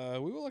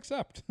will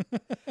accept.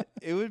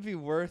 It would be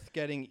worth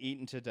getting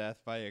eaten to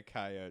death by a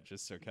coyote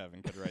just so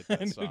Kevin could write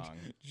that song.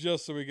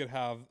 Just so we could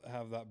have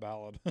that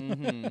ballad.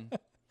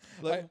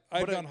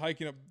 I've gone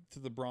hiking up to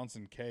the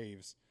Bronson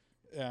Caves,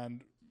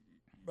 and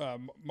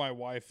my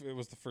wife, it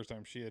was the first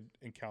time she had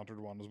encountered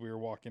one as we were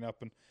walking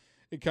up, and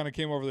it kind of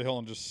came over the hill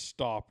and just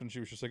stopped, and she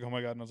was just like, oh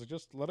my God. And I was like,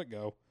 just let it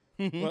go.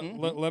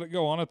 let it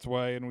go on its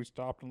way. And we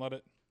stopped and let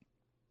it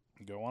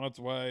go on its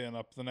way and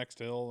up the next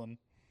hill. And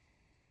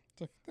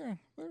it's like, they're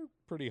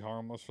pretty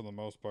harmless for the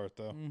most part,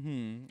 though.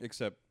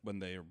 Except when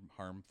they're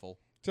harmful.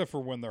 Except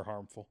for when they're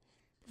harmful.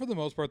 For the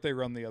most part, they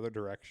run the other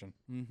direction.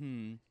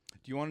 Do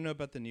you want to know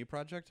about the new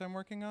project I'm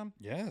working on?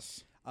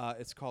 Yes.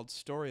 It's called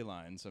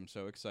Storylines. I'm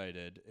so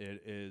excited.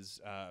 It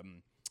is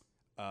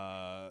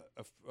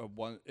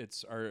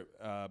it's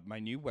my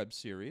new web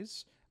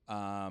series.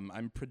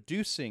 I'm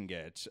producing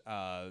it.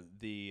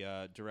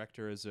 The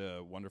director is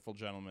a wonderful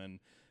gentleman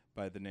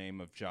by the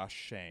name of Josh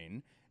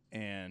Shane,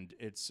 and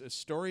it's a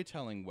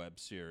storytelling web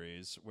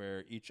series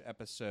where each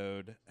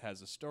episode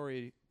has a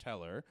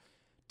storyteller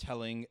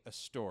telling a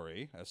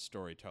story, as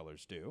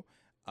storytellers do,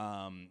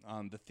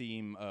 on the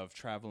theme of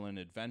travel and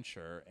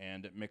adventure,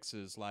 and it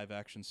mixes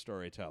live-action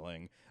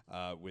storytelling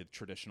with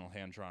traditional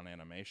hand-drawn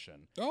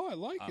animation. Oh, I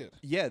like it.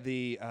 Yeah,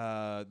 the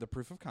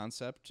proof of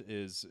concept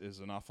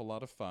is an awful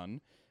lot of fun,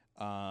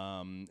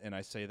 and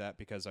I say that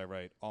because I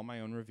write all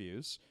my own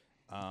reviews.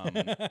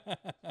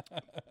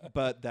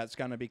 But that's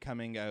going to be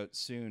coming out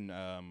soon.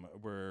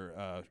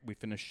 We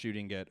finished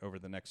shooting it over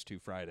the next 2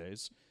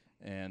 Fridays,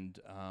 and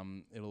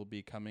it'll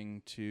be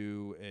coming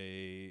to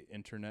a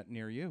internet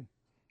near you.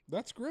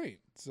 That's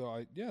great. So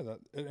and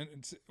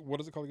it's, what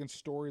is it called again?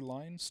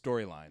 Storylines.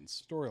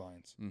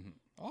 Storylines.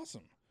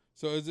 Awesome.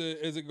 So is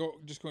it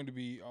just going to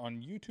be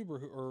on YouTube,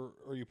 or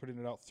are you putting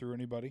it out through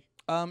anybody?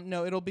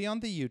 No, it'll be on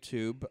the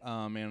YouTube,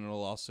 and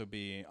it'll also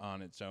be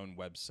on its own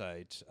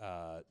website,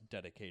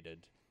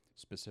 dedicated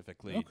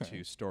specifically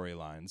to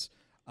storylines.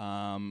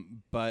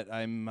 But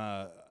I'm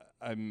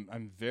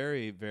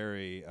very,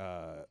 very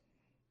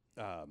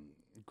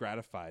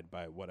gratified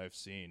by what I've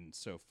seen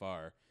so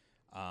far.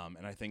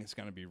 And I think it's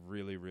going to be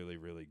really, really,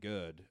 really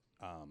good.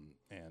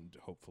 And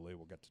hopefully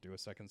we'll get to do a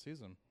second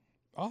season.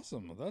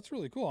 Awesome. Well, that's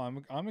really cool.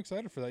 I'm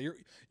excited for that.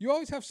 You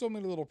always have so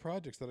many little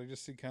projects that I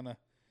just see kind of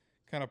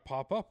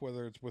pop up,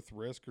 whether it's with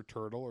Risk or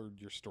Turtle or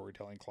your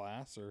storytelling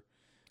class, or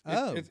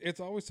it's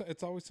always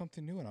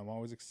something new, and I'm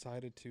always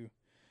excited to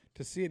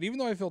see it. Even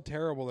though I feel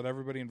terrible that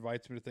everybody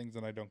invites me to things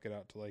and I don't get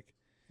out to like.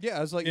 Yeah,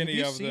 I was like, any have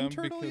you of seen them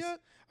Turtle yet?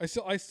 I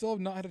still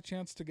have not had a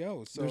chance to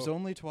go. So there's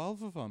only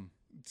 12 of them.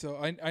 So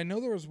I know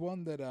there was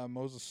one that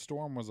Moses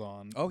Storm was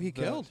on. Oh, he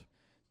killed.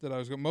 That I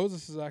was going.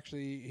 Moses is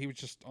actually, he was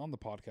just on the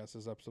podcast.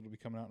 This episode will be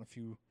coming out in a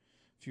few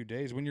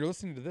days. When you're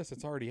listening to this,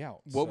 it's already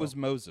out. What was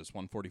Moses?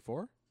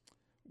 144?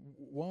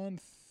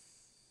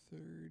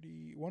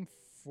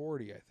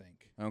 140, I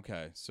think.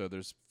 Okay, so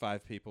there's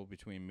 5 people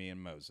between me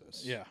and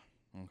Moses. Yeah.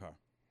 Okay.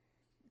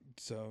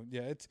 So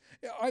yeah,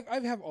 I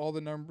have all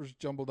the numbers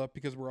jumbled up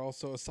because we're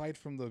also, aside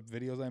from the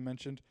videos I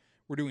mentioned,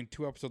 we're doing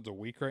 2 episodes a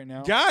week right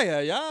now.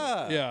 Yeah.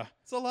 Yeah.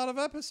 It's a lot of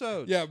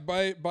episodes. Yeah,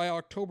 by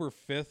October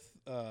 5th,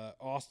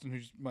 Austin,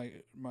 who's my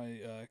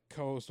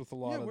co-host with a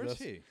lot of where's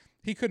this,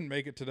 he? couldn't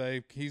make it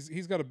today.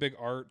 He's got a big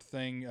art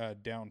thing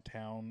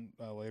downtown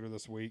later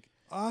this week.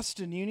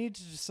 Austin, you need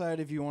to decide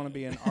if you want to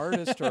be an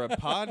artist or a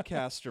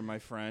podcaster, my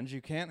friend.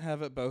 You can't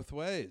have it both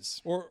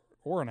ways. Or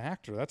an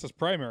actor. That's his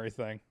primary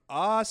thing.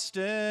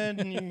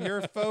 Austin,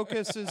 your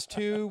focus is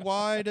too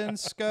wide in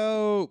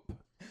scope.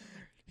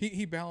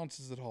 He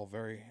balances it all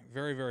very,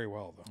 very, very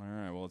well, though. All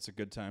right, well, it's a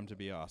good time to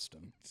be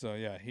Austin. So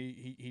yeah,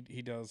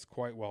 he does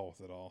quite well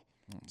with it all.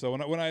 So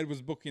when I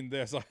was booking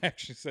this, I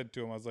actually said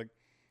to him, I was like,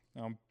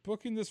 I'm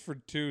booking this for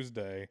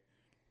Tuesday.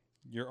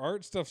 Your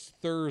art stuff's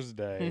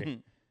Thursday.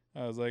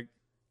 I was like,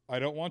 I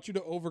don't want you to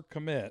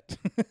overcommit.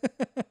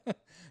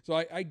 So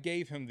I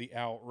gave him the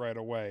out right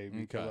away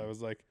because I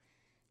was like,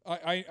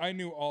 I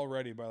knew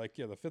already by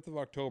the 5th of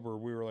October,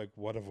 we were like,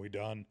 what have we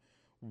done?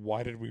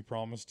 Why did we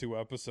promise 2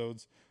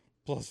 episodes?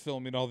 Plus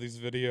filming all these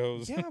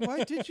videos. Yeah,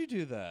 why did you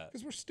do that?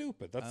 Because we're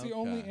stupid. That's the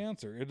only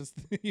answer. It is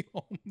the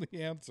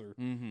only answer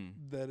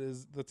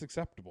that's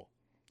acceptable.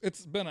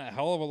 It's been a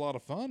hell of a lot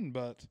of fun,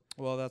 but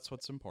well, that's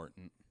what's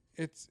important.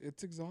 It's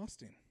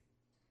exhausting.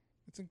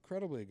 It's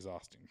incredibly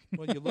exhausting.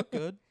 Well, you look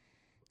good.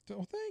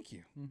 Oh, thank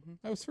you.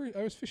 I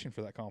was fishing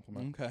for that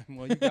compliment. Okay,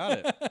 well, you got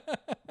it.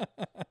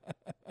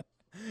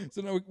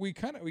 So no, we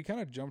kind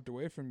of jumped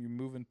away from you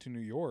moving to New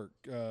York.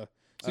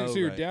 So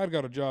your dad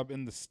got a job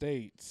in the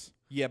States.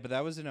 Yeah, but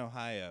that was in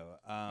Ohio.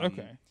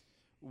 Okay.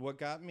 What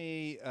got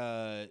me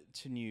to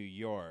New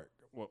York?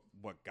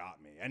 What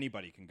got me?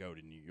 Anybody can go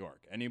to New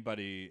York.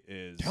 Anybody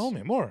is. Tell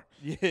me more.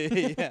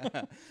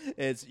 Yeah.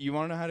 It's, you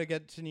want to know how to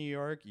get to New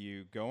York?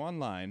 You go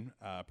online,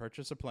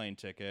 purchase a plane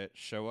ticket,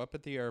 show up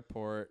at the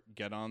airport,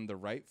 get on the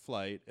right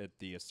flight at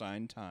the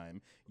assigned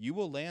time. You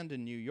will land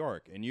in New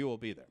York, and you will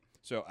be there.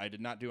 So I did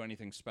not do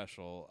anything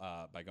special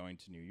by going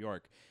to New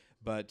York,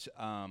 but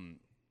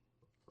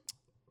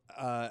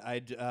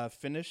I'd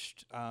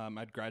finished.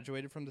 I'd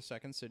graduated from the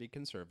Second City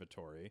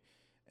Conservatory,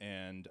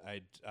 and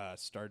I'd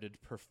started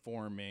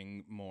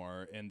performing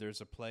more. And there's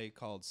a play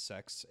called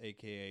Sex,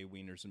 a.k.a.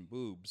 Wieners and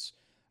Boobs,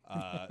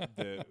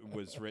 that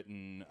was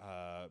written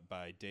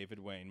by David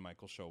Wayne,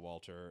 Michael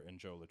Showalter, and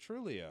Joe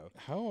Latrulio.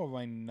 How am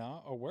I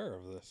not aware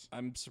of this?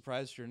 I'm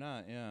surprised you're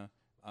not, yeah.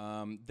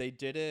 They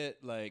did it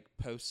like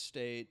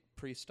post-state,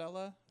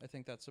 pre-Stella. I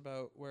think that's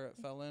about where it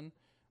fell in.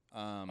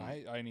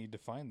 I need to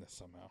find this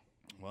somehow.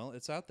 Well,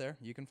 it's out there.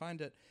 You can find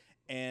it.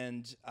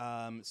 And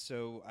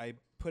so I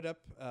put up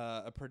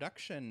a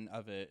production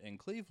of it in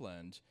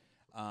Cleveland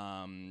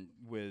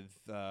with,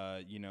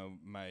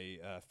 my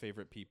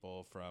favorite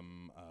people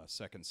from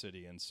Second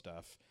City and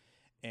stuff.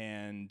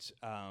 And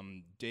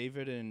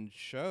David and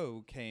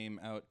Show came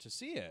out to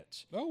see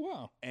it. Oh,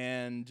 wow.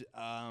 And,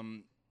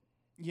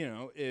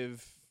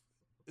 if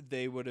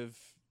they would have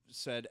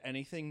said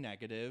anything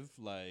negative,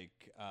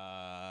 like,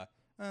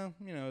 it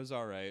was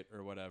all right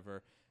or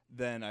whatever,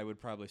 then I would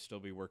probably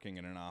still be working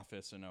in an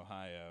office in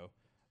Ohio.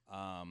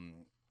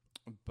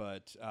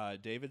 But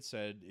David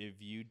said, if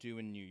you do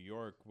in New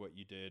York what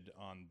you did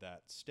on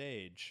that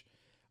stage,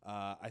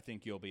 I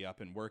think you'll be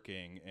up and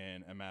working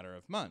in a matter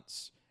of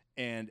months.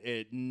 And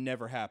it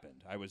never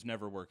happened. I was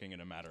never working in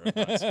a matter of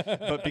months.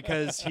 But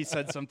because he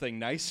said something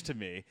nice to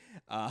me,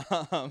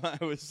 I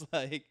was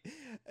like,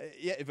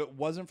 yeah, if it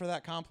wasn't for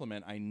that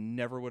compliment, I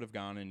never would have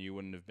gone and you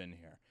wouldn't have been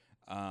here.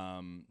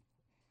 I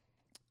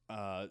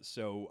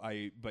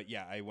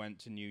went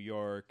to New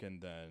York,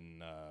 and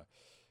then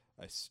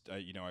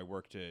I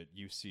worked at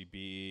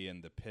UCB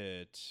and the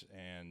Pit,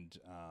 and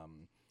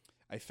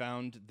I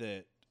found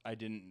that I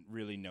didn't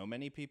really know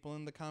many people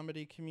in the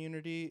comedy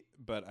community,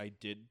 but I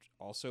did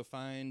also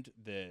find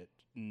that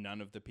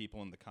none of the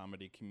people in the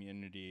comedy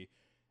community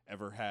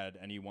ever had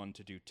anyone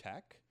to do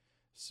tech.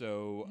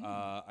 So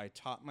I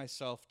taught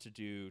myself to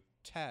do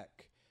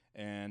tech,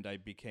 and I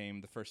became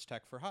the first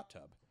tech for Hot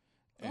Tub.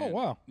 Oh,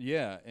 wow.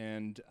 Yeah,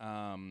 and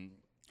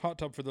Hot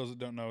Tub, for those that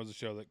don't know, is a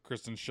show that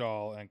Kristen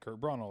Shaw and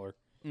Kurt Braunohler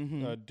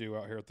do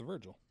out here at the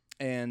Virgil.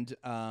 And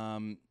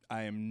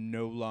I am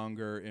no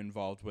longer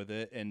involved with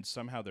it, and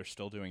somehow they're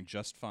still doing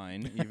just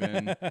fine,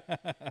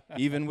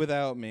 even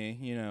without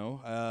me.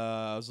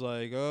 I was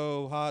like,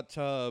 "Oh, Hot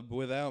Tub,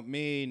 without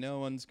me, no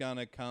one's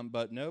gonna come."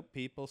 But nope,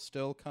 people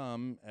still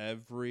come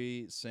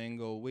every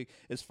single week.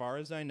 As far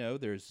as I know,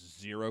 there's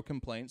 0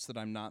 complaints that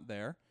I'm not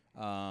there.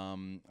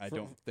 I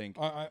don't think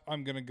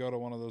I'm gonna go to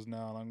one of those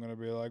now, and I'm gonna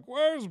be like,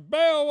 "Where's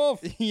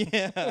Beowulf?"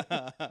 Yeah,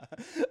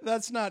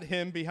 that's not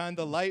him behind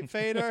the light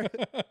fader.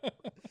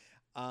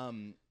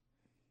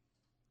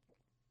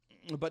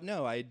 But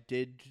no, I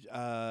did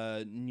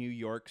New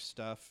York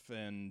stuff,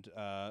 and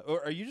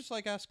or are you just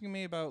like asking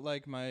me about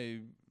like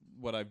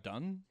what I've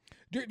done?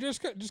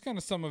 Just kind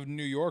of some of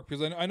New York,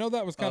 because I know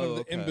that was kind of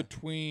the okay. in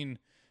between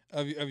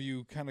of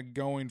you kind of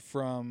going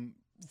from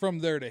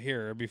there to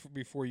here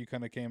before you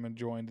kind of came and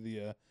joined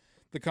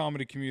the the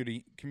comedy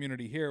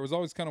community here. It was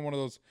always kind of one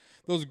of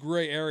those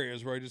gray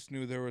areas where I just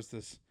knew there was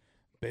this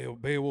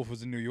Beowulf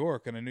was in New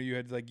York, and I knew you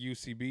had like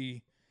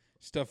UCB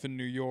stuff in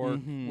New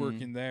York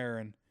working there,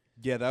 and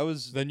Yeah, that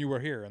was. then you were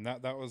here, and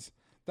that was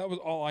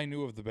all I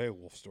knew of the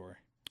Beowulf story.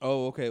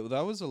 Oh, okay. Well,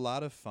 that was a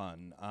lot of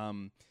fun.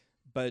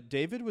 But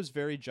David was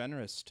very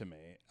generous to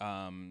me.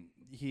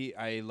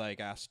 I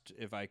asked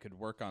if I could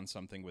work on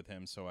something with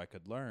him so I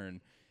could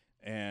learn,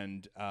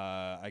 and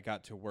I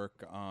got to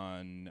work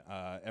on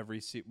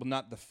every well,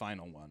 not the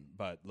final one,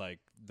 but like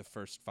the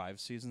first 5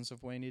 seasons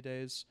of Wainy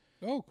Days.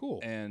 Oh, cool.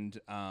 And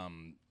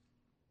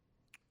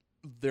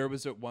there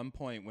was at one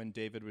point when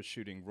David was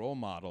shooting Role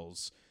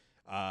Models,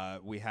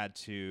 we had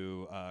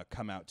to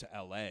come out to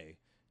L.A.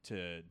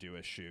 to do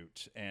a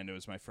shoot, and it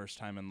was my first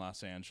time in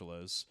Los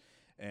Angeles,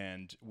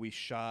 and we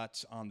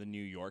shot on the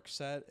New York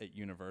set at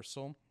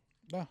Universal.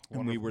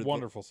 And we were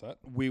wonderful set.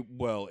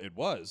 It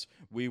was.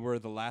 We were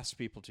the last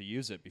people to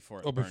use it before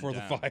it burned before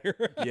down. the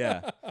fire.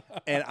 Yeah.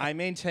 And I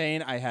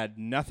maintain I had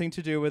nothing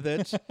to do with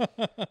it.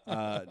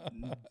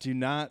 Do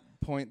not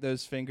point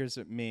those fingers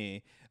at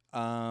me.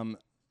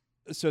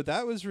 So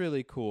that was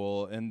really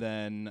cool. And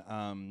then,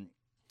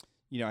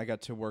 I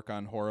got to work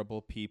on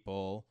Horrible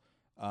People,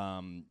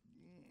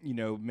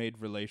 made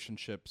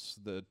relationships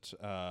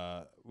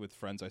that with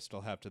friends I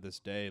still have to this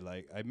day.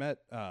 Like I met...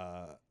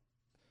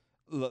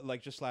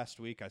 like just last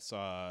week, I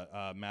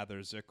saw Mather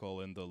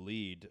Zickel in the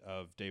lead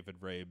of David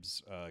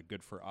Rabe's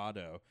Good for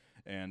Otto,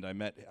 and I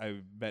met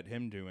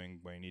him doing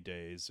Wainy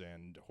Days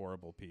and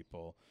Horrible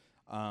People.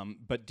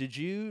 But did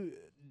you,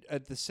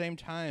 at the same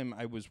time,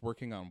 I was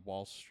working on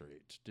Wall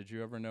Street. Did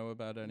you ever know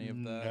about any of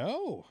that?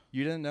 No.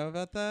 You didn't know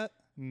about that?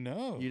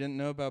 No. You didn't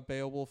know about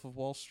Beowulf of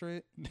Wall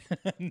Street?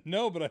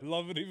 No, but I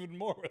love it even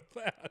more with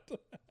that.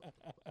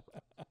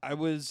 I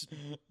was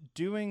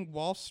doing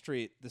Wall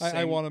Street the same...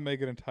 I want to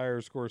make an entire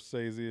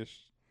Scorsese-ish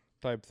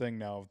type thing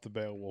now of the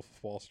Beowulf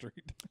of Wall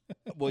Street.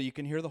 Well, you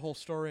can hear the whole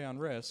story on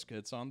Risk.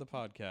 It's on the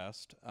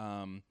podcast.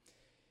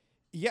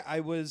 I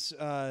was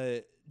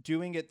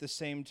doing it the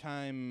same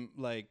time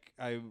like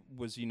I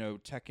was,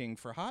 teching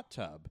for Hot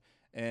Tub.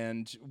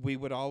 And we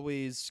would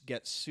always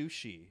get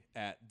sushi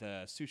at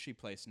the sushi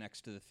place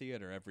next to the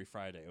theater every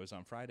Friday. It was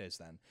on Fridays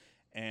then.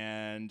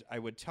 And I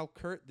would tell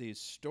Kurt these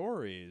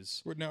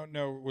stories.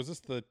 No, was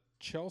this the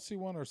Chelsea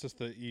one or is this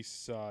the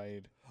East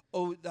Side?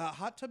 Oh, the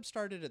Hot Tub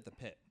started at the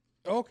Pit.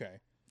 Okay.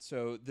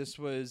 So this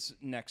was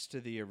next to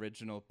the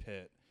original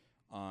Pit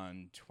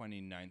on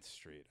 29th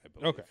Street, I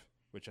believe. Okay.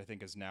 Which I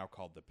think is now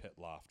called the Pit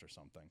Loft or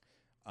something.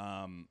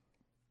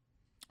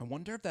 I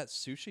wonder if that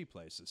sushi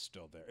place is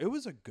still there. It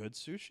was a good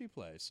sushi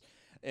place.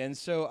 And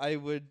so I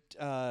would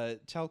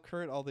tell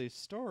Kurt all these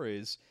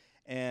stories.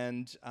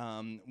 And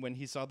when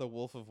he saw the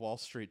Wolf of Wall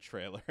Street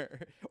trailer,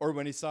 or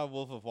when he saw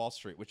Wolf of Wall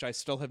Street, which I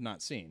still have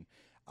not seen,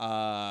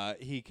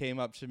 he came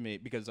up to me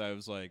because I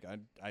was like,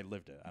 I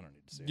lived it. I don't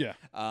need to see it.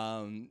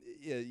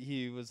 Yeah.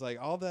 He was like,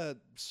 all that,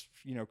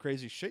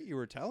 crazy shit you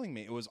were telling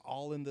me, it was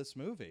all in this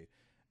movie.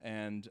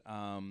 And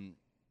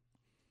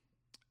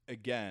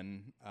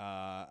again,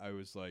 I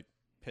was like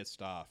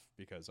pissed off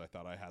because I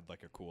thought I had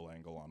like a cool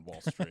angle on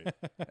Wall Street.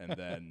 And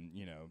then,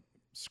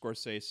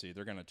 Scorsese,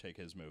 they're going to take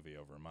his movie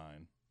over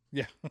mine.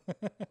 Yeah.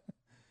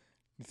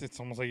 It's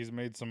almost like he's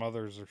made some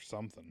others or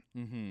something.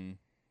 Mm-hmm.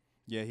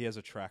 Yeah, he has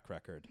a track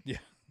record. Yeah.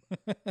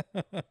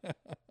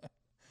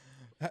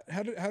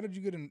 How did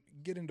you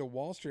get into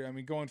Wall Street? I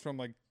mean, going from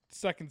like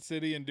Second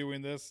City and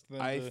doing this.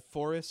 I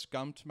Forrest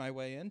Gumped my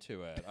way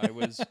into it. I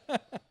was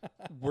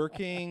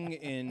working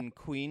in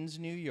Queens,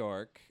 New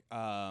York,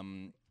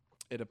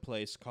 at a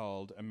place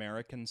called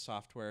American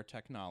Software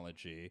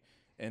Technology.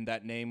 And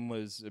that name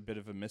was a bit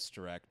of a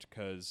misdirect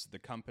because the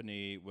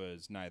company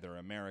was neither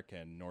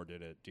American nor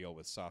did it deal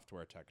with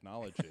software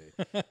technology.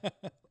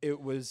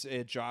 It was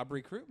a job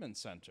recruitment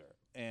center.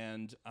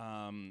 And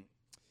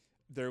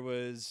there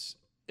was...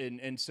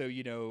 And so,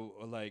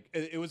 like,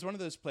 it was one of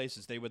those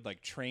places they would,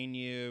 like, train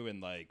you in,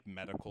 like,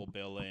 medical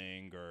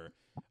billing or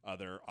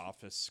other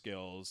office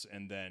skills.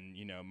 And then,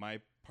 my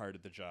part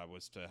of the job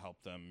was to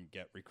help them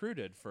get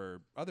recruited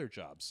for other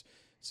jobs.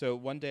 So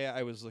one day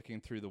I was looking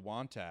through the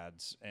want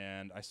ads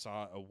and I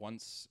saw a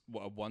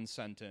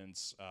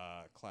one-sentence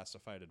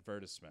classified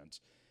advertisement.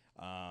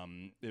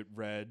 It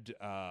read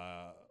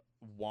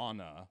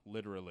WANNA,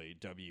 literally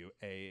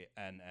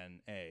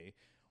WANNA.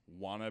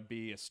 Wanna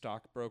be a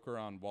stockbroker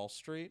on Wall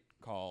Street?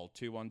 Call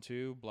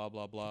 212 blah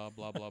blah blah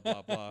blah blah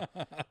blah blah.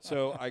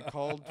 So I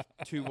called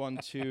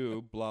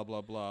 212 blah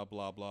blah blah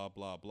blah blah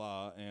blah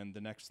blah, and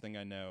the next thing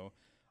I know,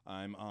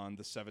 I'm on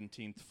the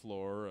 17th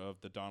floor of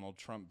the Donald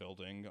Trump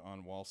building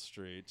on Wall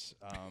Street,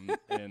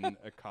 in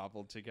a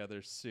cobbled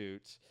together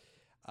suit,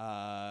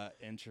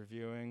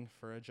 interviewing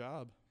for a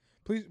job.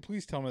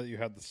 Please tell me that you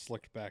had the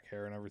slicked back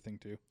hair and everything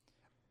too.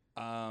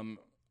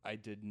 I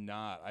did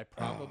not. I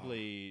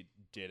probably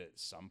did at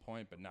some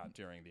point, but not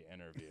during the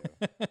interview.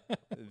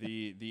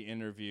 The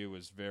interview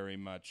was very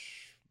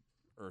much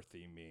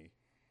earthy me.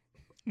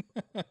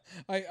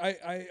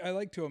 I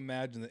like to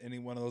imagine that any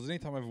one of those,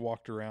 anytime I've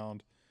walked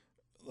around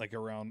like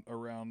around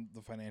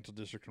the financial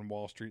district in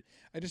Wall Street.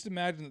 I just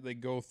imagine that they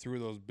go through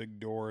those big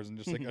doors and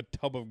just like a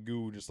tub of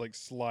goo just like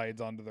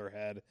slides onto their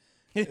head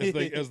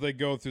as they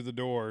go through the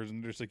doors,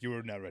 and they're just like, you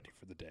are not ready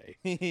for the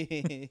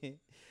day.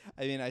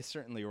 I mean, I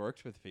certainly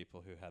worked with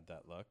people who had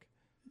that look.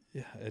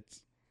 Yeah,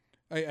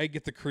 I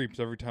get the creeps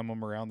every time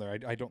I'm around there.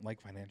 I don't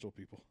like financial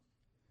people.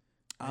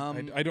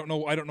 I don't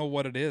know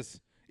what it is.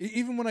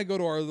 Even when I go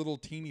to our little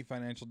teeny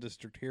financial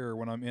district here,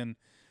 when I'm in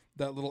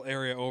that little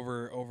area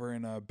over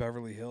in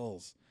Beverly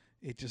Hills,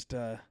 it just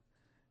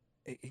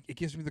it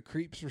gives me the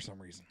creeps for some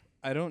reason.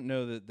 I don't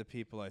know that the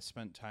people I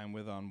spent time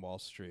with on Wall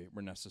Street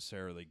were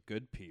necessarily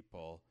good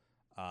people,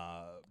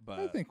 but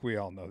I think we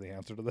all know the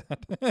answer to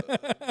that.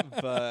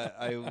 but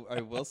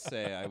I will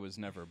say I was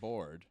never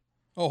bored.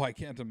 Oh, I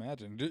can't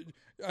imagine.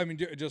 I mean,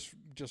 just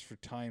for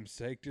time's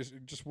sake,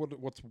 just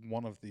what's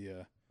one of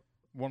the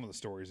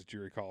stories that you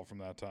recall from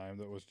that time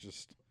that was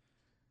just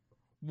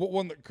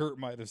one that Kurt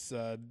might have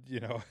said,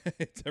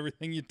 it's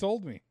everything you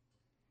told me.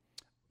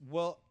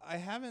 Well, I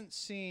haven't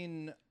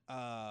seen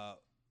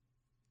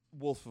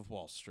Wolf of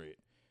Wall Street,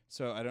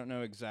 so I don't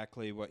know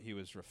exactly what he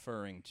was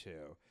referring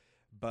to,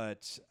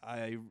 but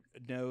I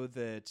know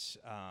that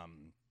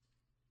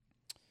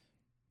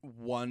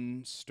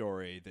one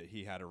story that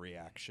he had a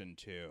reaction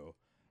to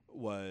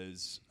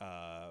was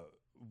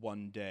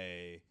one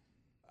day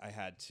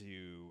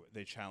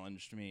they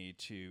challenged me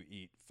to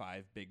eat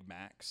 5 Big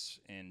Macs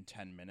in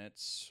 10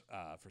 minutes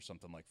for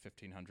something like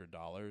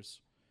 $1,500.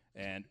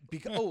 And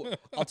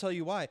I'll tell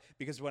you why.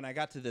 Because when I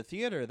got to the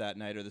theater that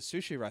night, or the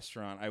sushi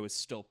restaurant, I was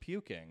still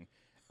puking.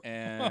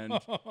 And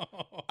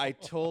I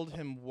told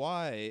him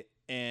why.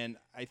 And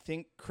I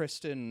think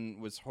Kristen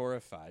was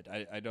horrified.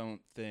 I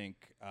don't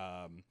think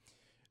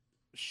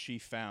she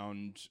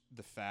found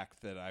the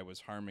fact that I was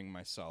harming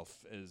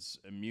myself as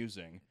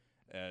amusing,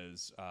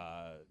 as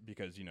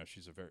because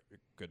she's a very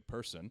good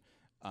person.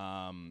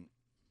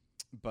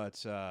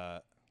 But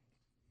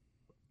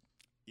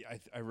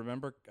I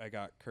remember I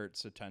got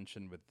Kurt's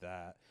attention with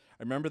that.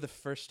 I remember the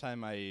first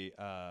time I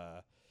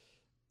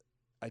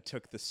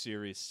took the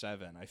Series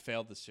 7. I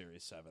failed the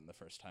Series 7 the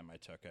first time I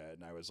took it,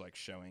 and I was like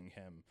showing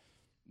him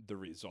the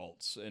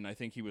results, and I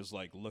think he was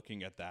like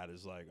looking at that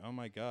as like, oh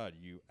my God,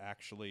 you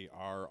actually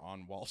are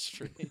on Wall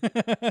Street.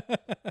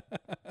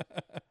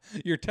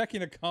 You're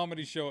teching a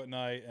comedy show at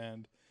night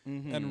and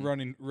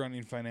running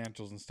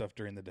financials and stuff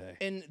during the day.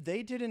 And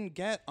they didn't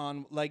get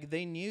on, like,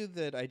 they knew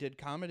that I did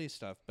comedy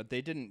stuff, but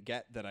they didn't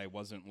get that I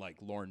wasn't like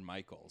Lorne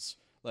Michaels.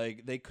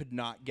 Like, they could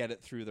not get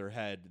it through their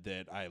head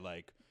that I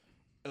like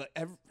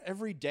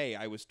every day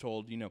I was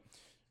told,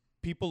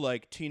 people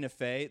like Tina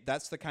Fey,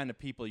 that's the kind of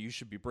people you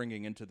should be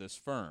bringing into this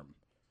firm.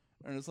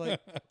 And it's like,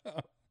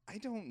 I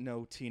don't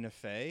know Tina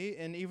Fey,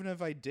 and even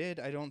if I did,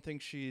 I don't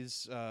think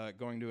she's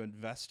going to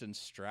invest in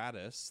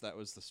Stratus. That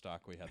was the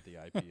stock we had the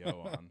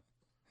IPO on.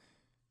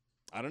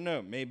 I don't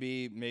know.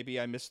 Maybe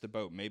I missed the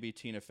boat. Maybe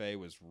Tina Fey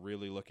was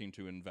really looking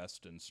to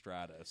invest in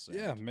Stratus.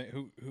 Yeah,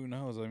 who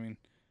knows? I mean,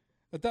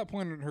 at that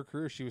point in her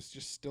career, she was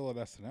just still at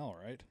SNL,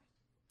 right?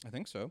 I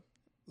think so.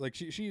 Like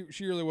she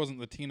really wasn't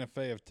the Tina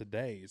Fey of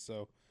today.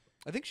 So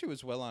I think she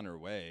was well on her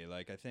way.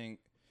 Like, I think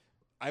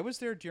I was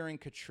there during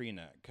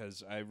Katrina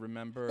because I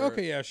remember.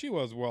 Okay, yeah, she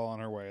was well on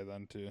her way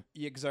then too.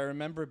 Yeah, because I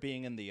remember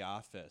being in the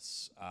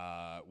office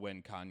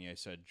when Kanye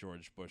said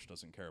George Bush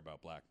doesn't care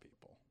about black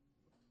people.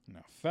 No,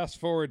 fast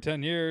forward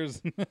 10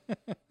 years.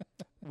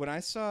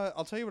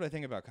 I'll tell you what I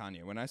think about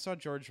Kanye. When I saw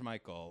George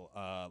Michael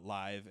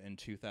live in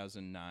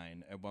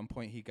 2009, at one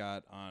point he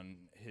got on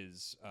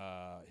his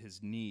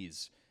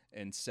knees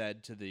and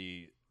said to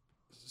the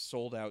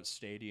sold-out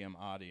stadium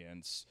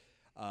audience,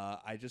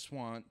 I just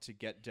want to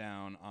get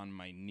down on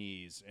my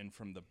knees and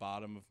from the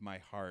bottom of my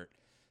heart,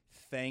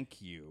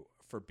 thank you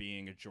for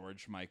being a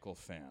George Michael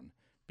fan,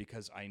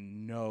 because I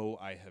know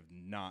I have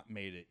not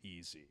made it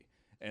easy.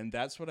 And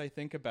that's what I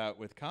think about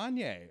with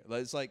Kanye.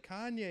 It's like,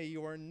 Kanye,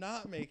 you are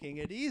not making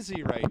it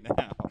easy right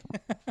now.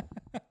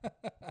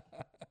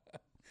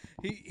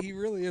 He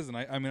really isn't.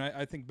 I mean,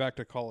 I think back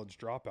to College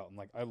Dropout, and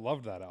like, I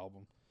loved that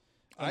album.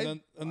 I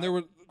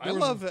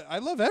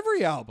love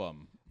every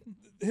album.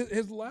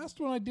 His last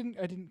one I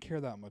didn't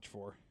care that much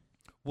for.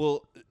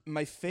 Well,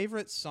 my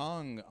favorite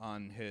song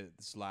on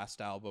his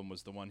last album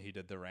was the one he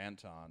did the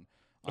rant on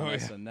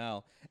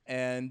SNL.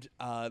 And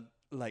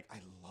like, I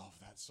love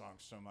that song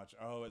so much.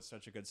 Oh, it's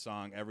such a good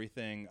song.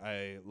 Everything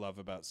I love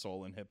about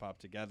soul and hip hop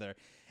together.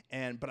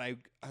 But I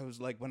was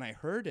like, when I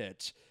heard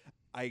it,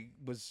 I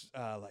was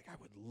like, I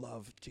would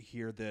love to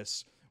hear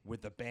this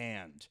with the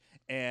band.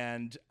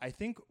 And I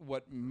think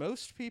what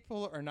most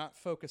people are not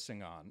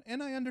focusing on,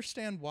 and I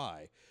understand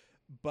why,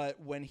 but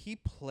when he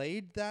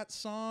played that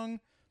song,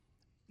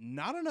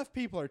 not enough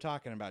people are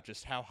talking about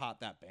just how hot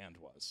that band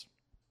was.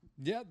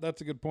 Yeah,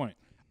 that's a good point.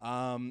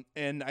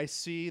 And I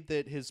see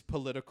that his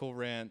political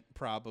rant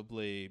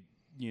probably,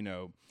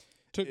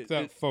 took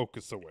that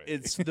focus away.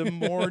 It's the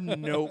more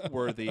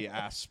noteworthy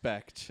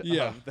aspect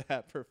of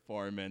that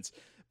performance.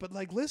 But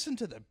like, listen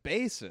to the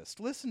bassist,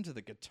 listen to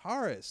the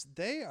guitarist.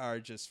 They are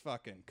just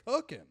fucking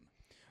cooking.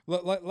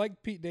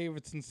 Like Pete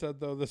Davidson said,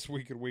 though, this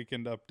week at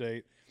Weekend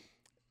Update,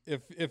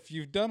 if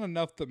you've done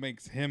enough that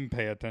makes him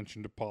pay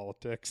attention to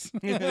politics.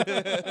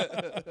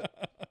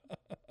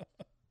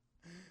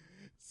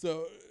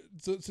 So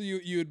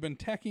you had been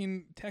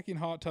teching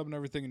Hot Tub and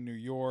everything in New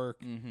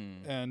York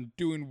and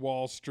doing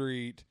Wall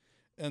Street,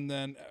 and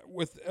then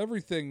with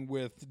everything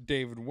with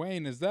David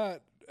Wayne, is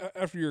that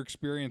after your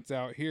experience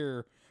out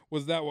here,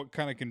 was that what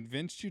kind of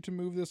convinced you to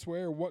move this way,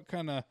 or what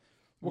kind of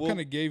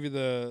gave you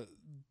the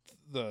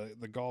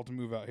gall to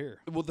move out here?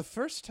 Well, the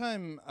first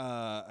time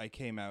I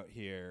came out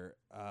here,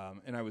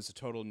 and I was a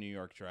total New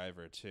York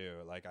driver too.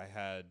 Like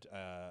I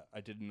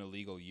did an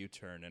illegal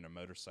U-turn, and a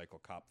motorcycle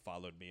cop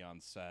followed me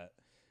on set.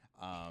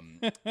 And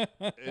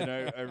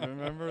I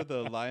remember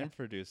the line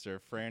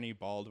producer, Franny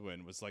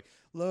Baldwin, was like,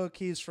 "Look,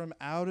 he's from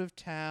out of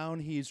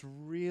town. He's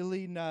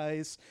really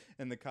nice."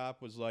 And the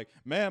cop was like,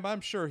 "Ma'am, I'm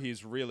sure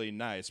he's really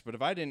nice, but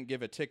if I didn't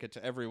give a ticket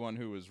to everyone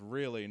who was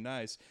really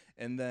nice."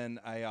 And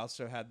then I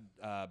also had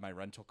my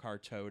rental car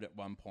towed at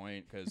one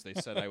point because they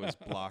said I was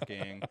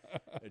blocking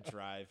a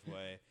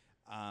driveway.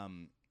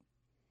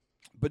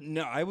 But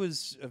no, I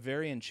was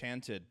very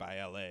enchanted by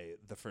LA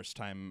the first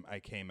time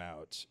I came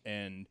out,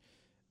 and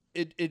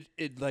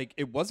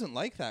it wasn't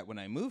like that when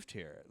I moved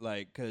here.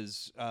 Like,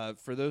 because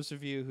for those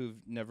of you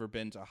who've never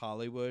been to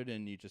Hollywood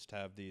and you just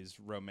have these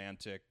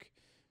romantic,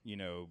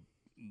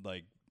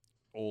 like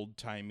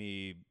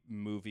old-timey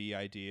movie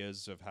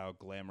ideas of how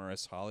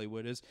glamorous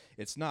Hollywood is,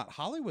 it's not.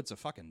 Hollywood's a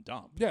fucking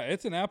dump. Yeah,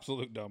 it's an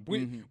absolute dump.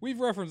 We've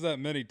referenced that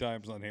many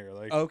times on here.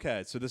 Like,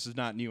 okay, so this is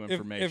not new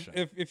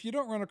information. If you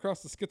don't run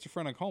across the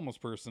schizophrenic homeless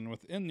person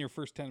within your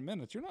first 10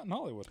 minutes, you're not in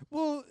Hollywood.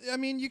 Well, I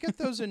mean, you get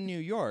those in New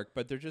York,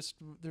 but they're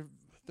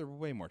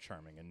way more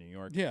charming in New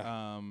York.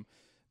 Yeah.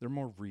 They're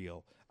more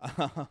real.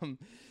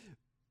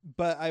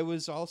 But I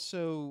was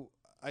also,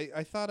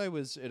 I thought I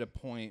was at a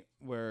point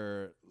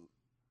where,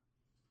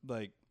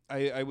 like,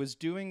 I was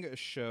doing a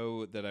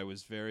show that I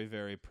was very,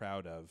 very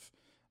proud of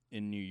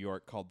in New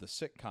York called The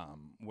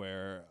Sitcom,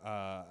 where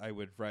I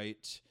would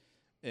write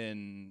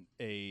in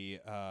a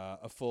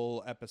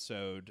full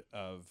episode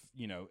of,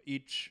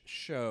 each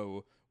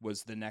show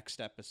was the next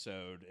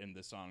episode in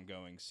this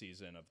ongoing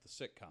season of The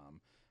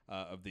Sitcom.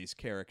 Of these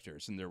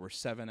characters, and there were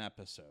 7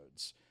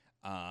 episodes.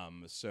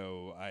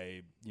 So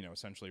I,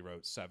 essentially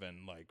wrote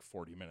 7 like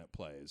 40-minute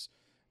plays,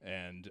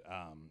 and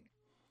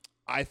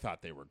I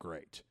thought they were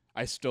great.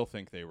 I still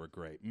think they were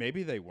great.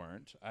 Maybe they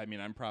weren't. I mean,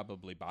 I'm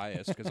probably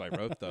biased because I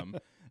wrote them,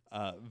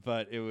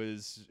 but it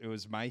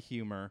was my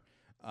humor,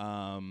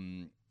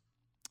 and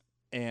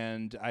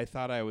I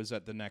thought I was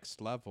at the next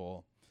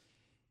level.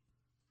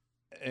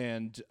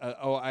 And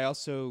I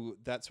also,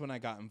 that's when I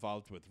got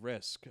involved with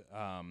Risk,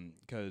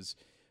 because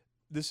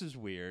this is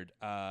weird.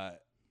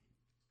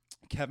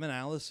 Kevin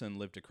Allison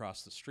lived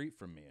across the street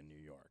from me in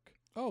New York.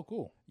 Oh,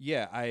 cool.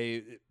 Yeah,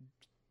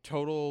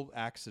 total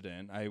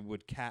accident. I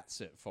would cat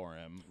sit for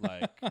him,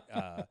 like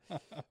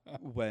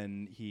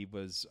when he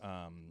was,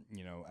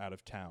 out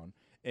of town.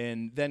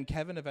 And then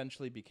Kevin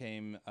eventually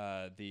became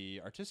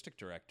the artistic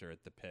director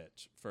at the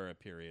Pit for a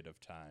period of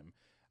time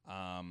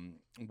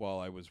while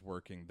I was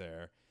working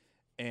there.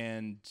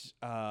 And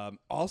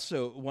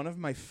also, one of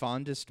my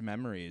fondest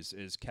memories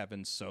is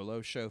Kevin's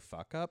solo show,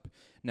 Fuck Up.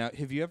 Now,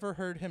 have you ever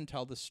heard him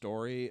tell the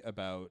story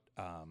about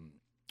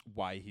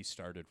why he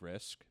started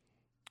Risk?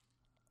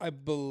 I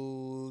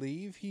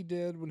believe he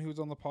did when he was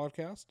on the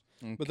podcast,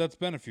 but that's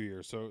been a few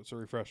years, so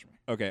refresh me.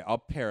 Okay, I'll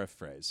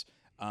paraphrase.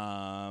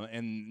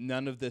 And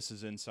none of this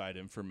is inside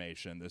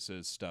information. This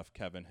is stuff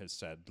Kevin has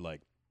said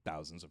like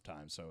thousands of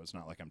times, so it's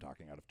not like I'm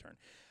talking out of turn.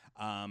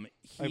 I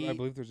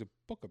believe there's a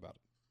book about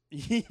it.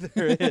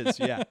 There is,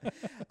 yeah.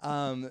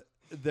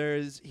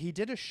 He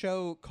did a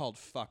show called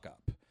Fuck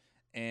Up,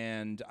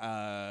 and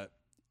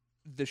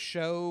the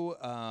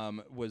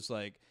show was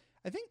like,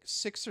 I think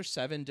 6 or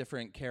 7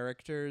 different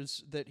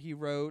characters that he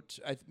wrote.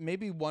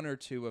 Maybe 1 or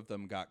 2 of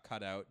them got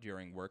cut out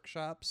during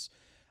workshops,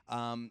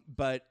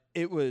 but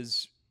it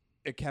was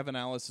a Kevin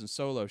Allison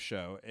solo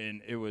show,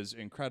 and it was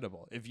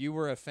incredible. If you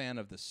were a fan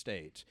of The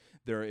State,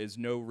 there is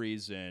no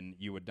reason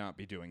you would not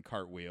be doing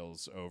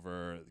cartwheels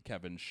over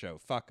Kevin's show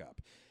Fuck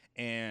Up.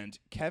 And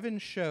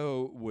Kevin's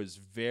show was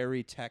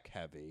very tech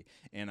heavy,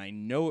 and I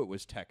know it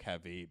was tech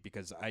heavy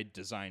because I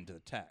designed the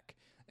tech,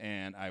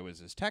 and I was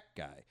his tech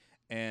guy.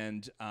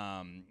 And,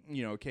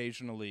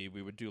 occasionally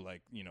we would do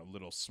like,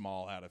 little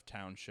small out of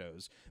town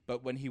shows.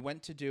 But when he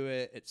went to do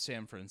it at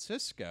San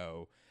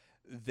Francisco,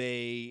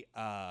 they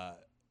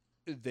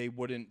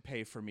wouldn't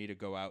pay for me to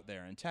go out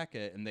there and tech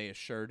it, and they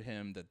assured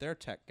him that their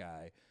tech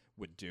guy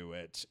would do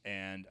it,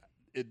 and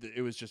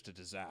it was just a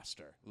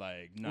disaster.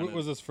 Like,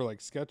 was this for like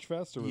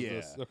Sketchfest, or was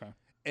this okay?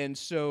 And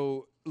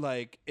so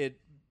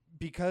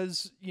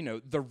because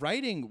the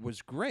writing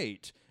was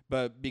great,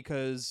 but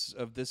because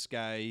of this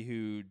guy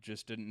who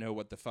just didn't know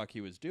what the fuck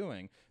he was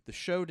doing, the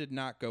show did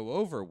not go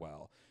over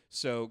well.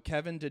 So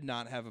Kevin did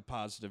not have a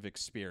positive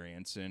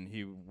experience, and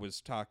he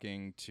was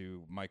talking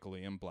to Michael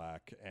Ian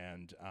Black,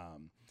 and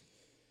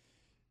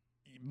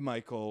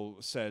Michael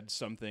said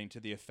something to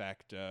the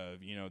effect of,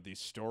 these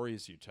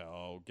stories you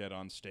tell, get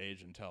on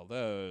stage and tell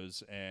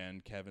those.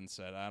 And Kevin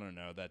said, I don't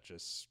know, that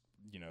just,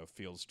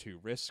 feels too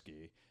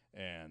risky.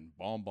 And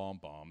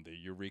the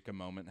eureka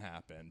moment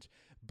happened.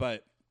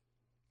 But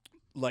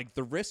like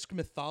the Risk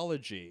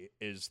mythology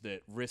is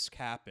that Risk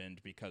happened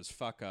because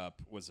Fuck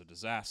Up was a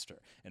disaster.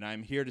 And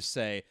I'm here to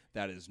say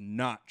that is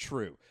not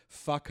true.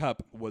 Fuck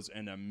Up was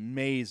an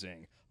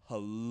amazing,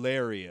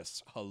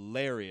 hilarious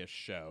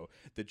show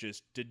that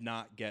just did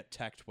not get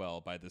teched well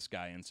by this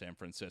guy in San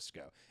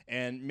Francisco.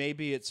 And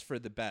maybe it's for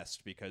the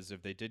best, because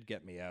if they did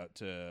get me out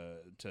to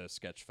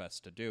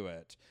Sketchfest to do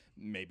it,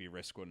 maybe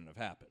Risk wouldn't have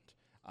happened.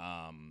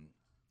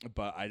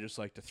 But I just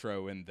like to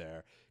throw in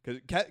there,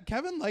 because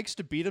Kevin likes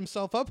to beat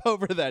himself up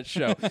over that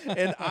show.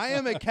 And I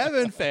am a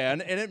Kevin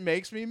fan, and it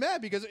makes me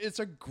mad because it's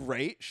a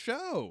great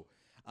show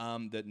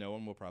that no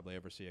one will probably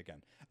ever see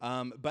again.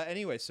 But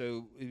anyway,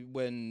 so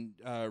when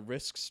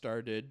Risk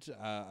started,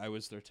 I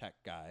was their tech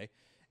guy.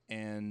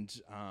 And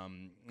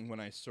when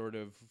I sort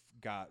of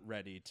got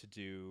ready to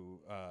do,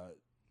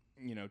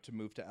 to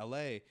move to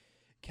LA,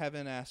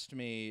 Kevin asked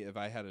me if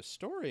I had a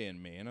story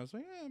in me. And I was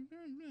like,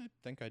 I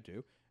think I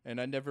do. And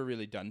I'd never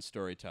really done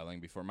storytelling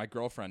before. My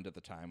girlfriend at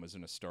the time was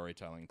in a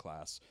storytelling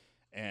class,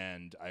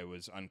 and I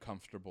was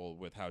uncomfortable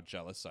with how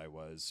jealous I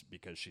was,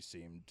 because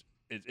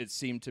it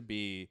seemed to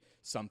be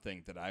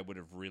something that I would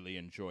have really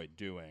enjoyed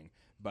doing.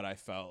 But I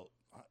felt,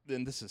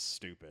 and this is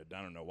stupid,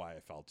 I don't know why I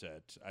felt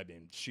it. I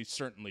mean, she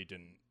certainly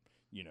didn't,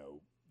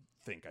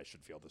 think I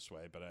should feel this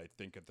way, but I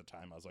think at the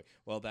time I was like,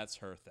 well, that's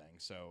her thing,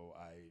 so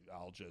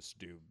I'll just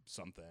do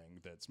something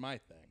that's my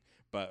thing.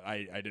 But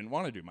I didn't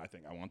want to do my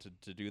thing. I wanted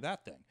to do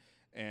that thing.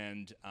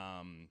 And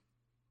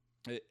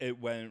it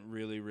went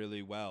really,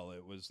 really well.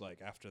 It was like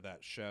after that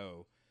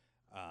show,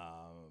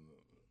 I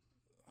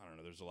don't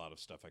know, there's a lot of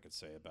stuff I could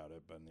say about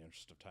it, but in the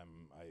interest of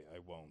time, I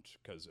won't,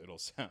 because it'll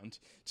sound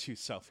too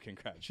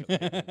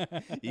self-congratulating,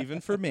 even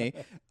for me.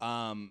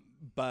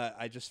 But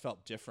I just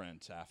felt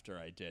different after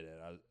I did it.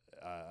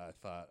 I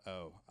thought,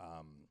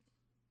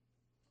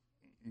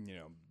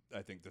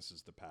 I think this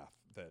is the path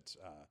that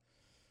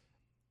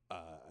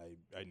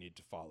I need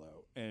to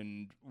follow.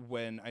 And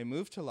when I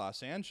moved to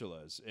Los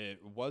Angeles,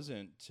 it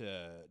wasn't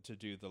to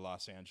do the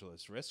Los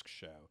Angeles Risk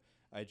show.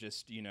 I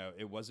just,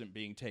 it wasn't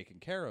being taken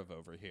care of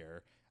over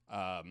here,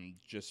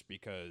 just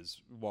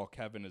because while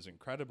Kevin is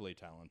incredibly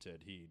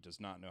talented, he does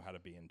not know how to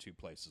be in two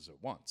places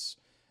at once.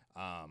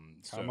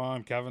 Come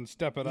on, Kevin,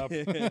 step it up.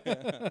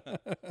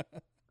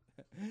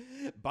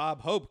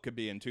 Bob Hope could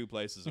be in two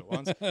places at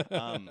once.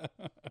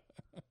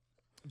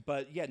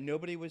 But yeah,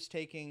 nobody was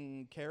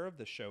taking care of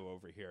the show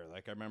over here.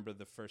 Like, I remember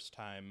the first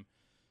time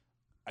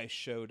I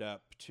showed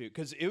up to,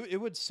 because it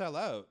would sell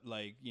out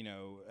like,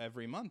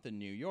 every month in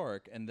New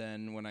York. And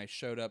then when I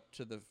showed up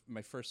to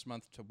my first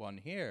month to one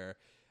here,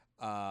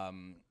 I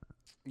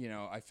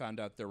found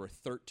out there were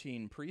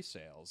 13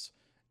 pre-sales,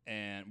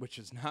 and which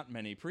is not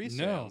many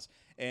pre-sales.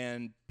 No.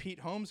 And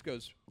Pete Holmes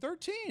goes,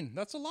 13,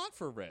 that's a lot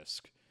for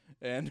Risk.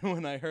 And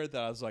when I heard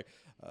that, I was like,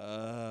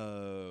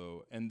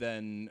 oh. And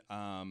then,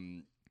 by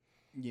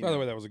the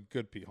way, that was a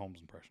good Pete Holmes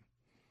impression.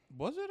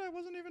 Was it? I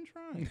wasn't even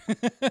trying.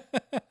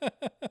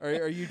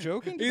 Are you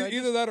joking?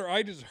 Either that or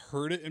I just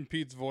heard it in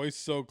Pete's voice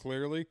so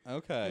clearly.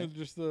 Okay. It's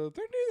just 13,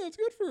 that's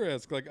good for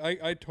Risk. Like,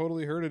 I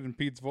totally heard it in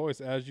Pete's voice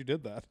as you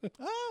did that.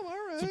 Oh,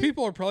 all right. So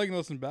people are probably going to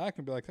listen back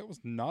and be like, that was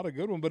not a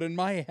good one. But in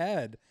my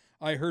head,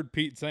 I heard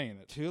Pete saying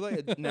it. Too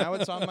late. Now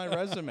it's on my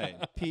resume.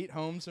 Pete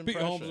Holmes impression.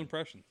 Pete Holmes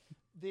impression.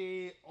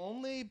 The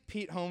only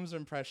Pete Holmes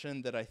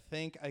impression that I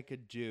think I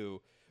could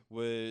do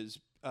was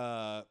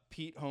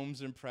Pete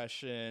Holmes'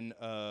 impression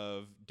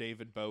of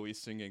David Bowie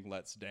singing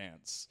Let's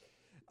Dance.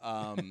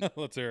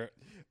 Let's hear it.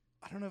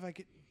 I don't know if I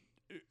could.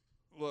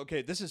 Well,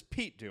 okay, this is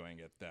Pete doing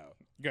it, though.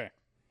 Okay.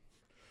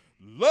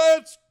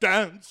 Let's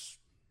dance.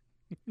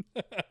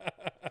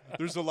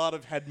 There's a lot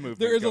of head movement.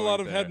 There is a lot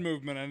of head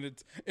movement,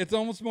 and it's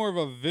almost more of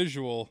a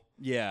visual.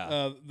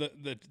 Yeah.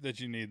 That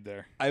you need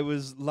there. I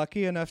was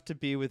lucky enough to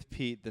be with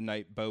Pete the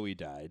night Bowie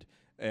died,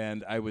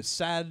 and I was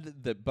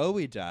sad that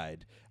Bowie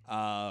died.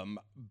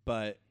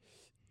 But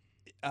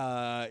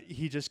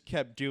he just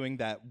kept doing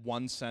that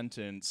one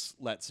sentence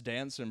Let's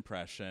Dance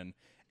impression,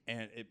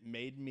 and it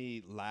made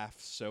me laugh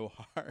so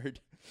hard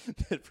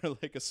that for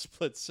like a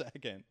split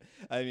second,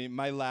 I mean,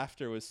 my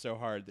laughter was so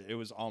hard that it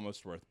was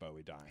almost worth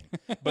Bowie dying.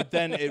 But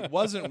then it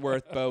wasn't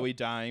worth Bowie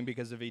dying,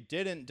 because if he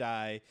didn't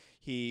die,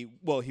 he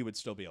would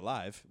still be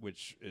alive,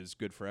 which is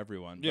good for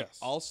everyone. Yes.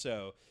 But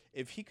also,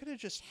 if he could have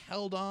just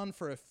held on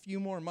for a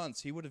few more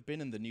months, he would have been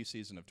in the new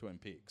season of Twin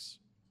Peaks.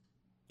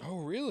 Oh,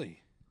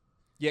 really?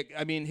 Yeah,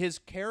 I mean, his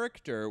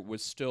character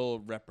was still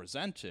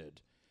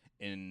represented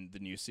in the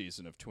new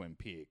season of Twin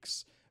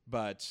Peaks,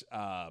 but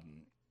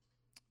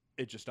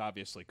it just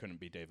obviously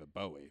couldn't be David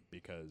Bowie,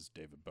 because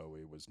David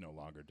Bowie was no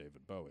longer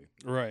David Bowie.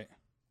 Right.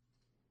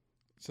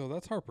 So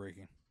that's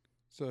heartbreaking.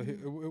 So it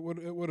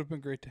would have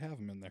been great to have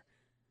him in there.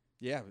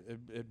 Yeah,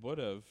 it would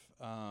have.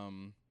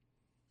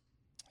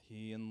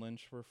 He and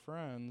Lynch were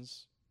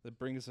friends. That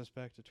brings us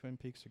back to Twin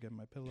Peaks again,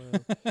 my pillow.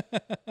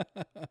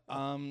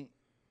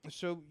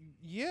 So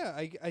yeah,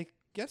 I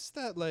guess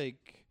that,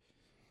 like,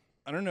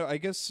 I don't know. I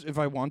guess if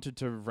I wanted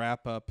to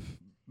wrap up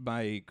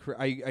my,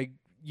 I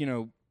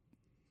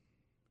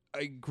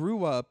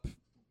grew up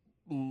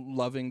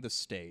loving The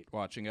State,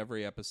 watching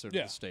every episode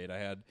of The State. I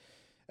had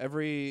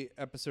every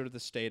episode of The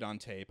State on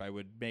tape. I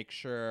would make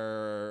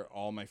sure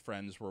all my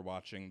friends were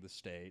watching The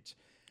State,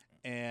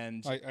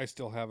 and I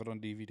still have it on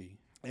DVD.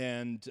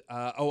 And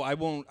I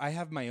won't. I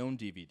have my own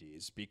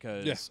DVDs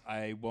because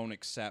I won't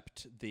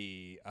accept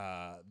the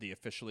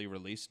officially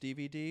released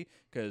DVD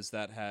because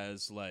that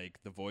has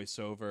like the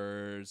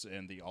voiceovers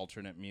and the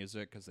alternate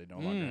music because they no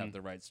longer have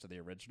the rights to the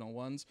original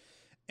ones,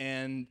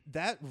 and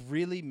that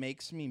really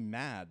makes me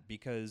mad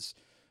because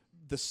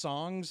the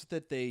songs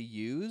that they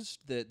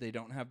used that they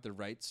don't have the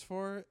rights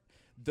for,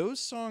 those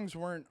songs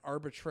weren't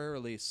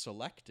arbitrarily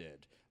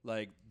selected.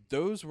 Like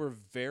those were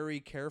very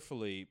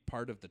carefully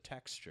part of the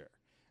texture.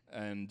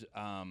 And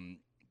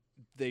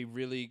they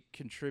really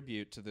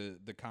contribute to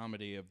the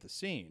comedy of the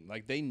scene.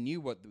 Like they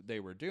knew what they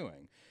were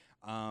doing.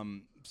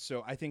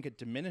 So I think it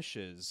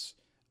diminishes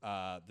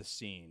the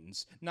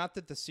scenes. Not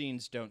that the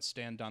scenes don't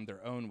stand on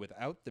their own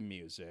without the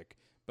music,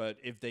 but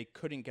if they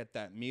couldn't get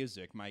that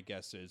music, my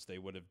guess is they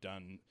would have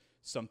done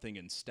something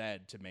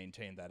instead to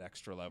maintain that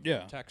extra level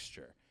of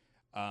texture.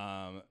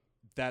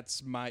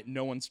 That's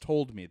no one's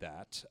told me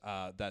that.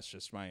 That's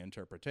just my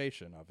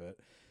interpretation of it.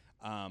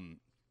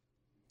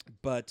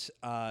 But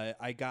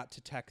I got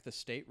to tech the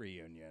State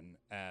reunion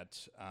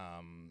at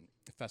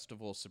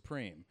Festival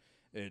Supreme.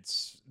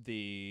 It's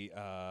the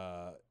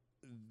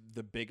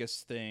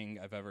biggest thing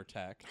I've ever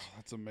teched. Oh,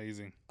 that's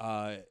amazing.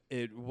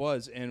 It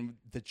was, and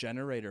the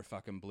generator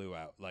fucking blew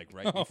out like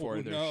right before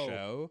their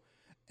show,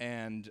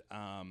 and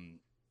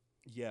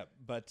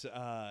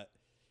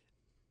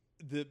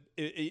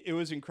it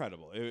was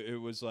incredible. It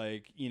was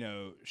like,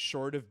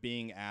 short of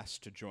being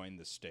asked to join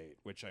the State,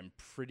 which I'm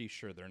pretty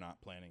sure they're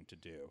not planning to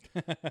do.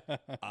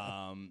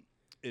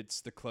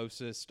 It's the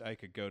closest I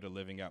could go to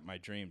living out my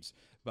dreams.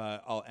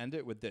 But I'll end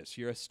it with this.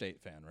 You're a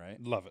State fan,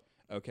 right? Love it.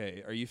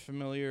 Okay. Are you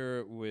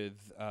familiar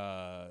with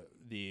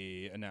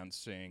the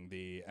announcing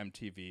the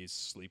MTV's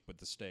Sleep with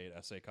the State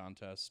essay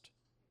contest?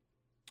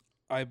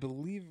 I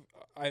believe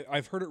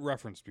I've heard it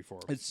referenced before.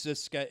 It's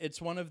just it's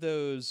one of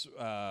those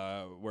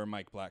where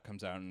Mike Black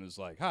comes out and is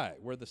like, "Hi,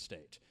 we're the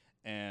State,"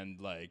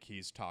 and like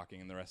he's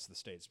talking, and the rest of the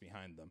State's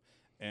behind them,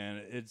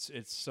 and it's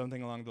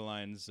something along the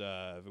lines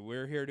of,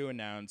 "We're here to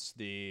announce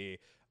the."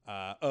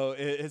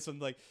 It's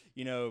something like,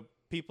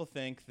 people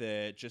think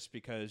that just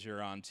because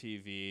you're on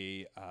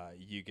TV,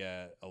 you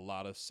get a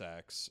lot of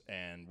sex,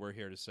 and we're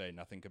here to say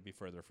nothing could be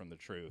further from the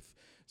truth.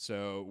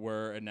 So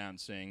we're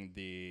announcing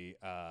the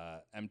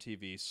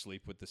MTV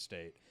Sleep with the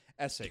State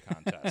essay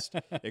contest,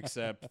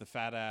 except the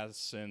fat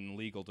ass and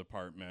legal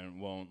department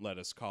won't let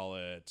us call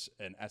it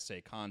an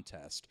essay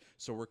contest.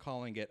 So we're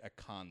calling it a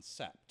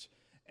concept.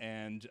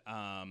 And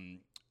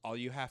all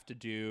you have to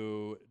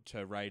do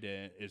to write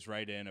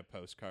in a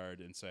postcard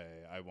and say,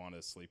 I want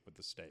to sleep with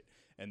the State.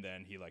 And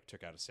then he like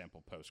took out a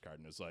sample postcard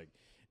and was like,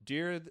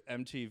 "Dear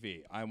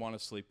MTV, I want to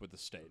sleep with the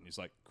State." And he's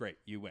like, "Great,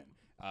 you win."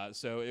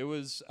 So it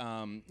was,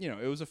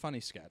 it was a funny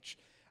sketch.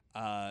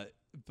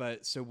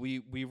 But so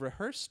we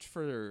rehearsed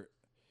for,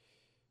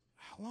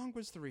 how long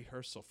was the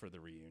rehearsal for the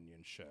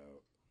reunion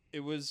show? It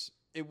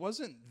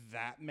wasn't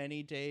that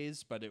many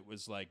days, but it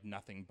was like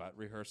nothing but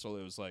rehearsal.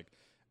 It was like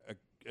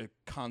a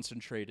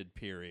concentrated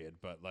period,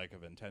 but like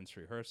of intense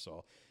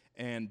rehearsal.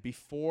 And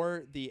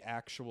before the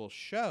actual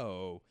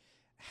show,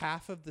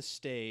 half of the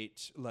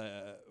State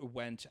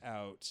went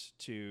out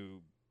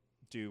to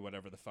do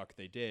whatever the fuck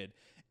they did,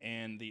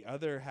 and the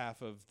other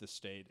half of the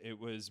State, it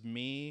was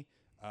me,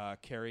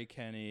 Carrie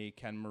Kenny,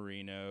 Ken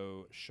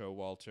Marino,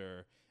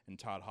 Showalter, and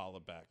Todd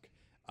Hollebeck.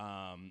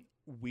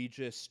 We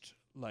just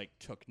like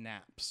took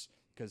naps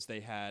because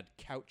they had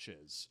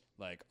couches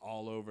like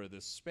all over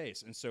this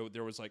space, and so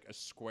there was like a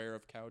square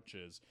of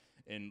couches,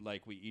 and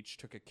like we each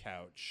took a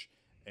couch,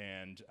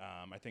 and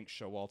I think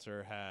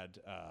Showalter had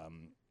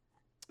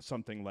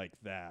something like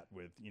that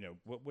with,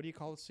 what do you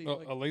call a seat?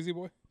 A lazy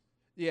boy?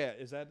 Yeah,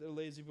 is that a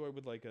lazy boy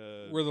with like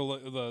a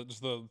where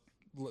just the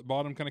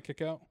bottom kind of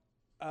kick out?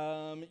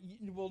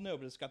 Well, no,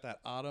 but it's got that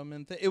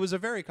ottoman thing. It was a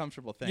very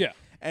comfortable thing. Yeah.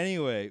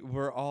 Anyway,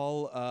 we're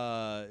all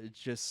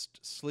just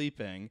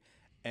sleeping,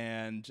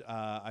 and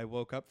I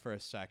woke up for a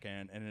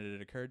second, and it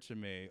had occurred to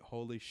me,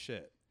 holy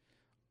shit,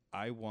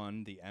 I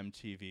won the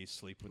MTV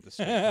Sleep with the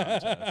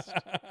State contest.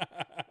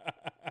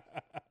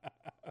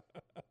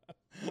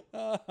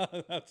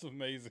 That's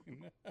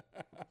amazing.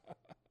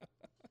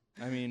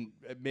 I mean,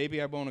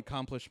 maybe I won't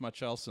accomplish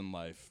much else in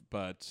life,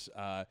 but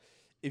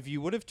if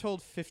you would have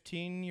told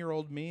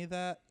 15-year-old me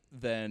that,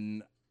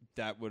 then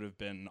that would have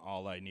been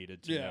all I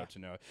needed to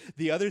know.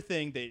 The other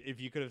thing that if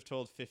you could have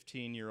told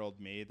 15-year-old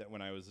me that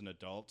when I was an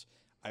adult,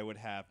 I would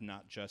have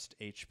not just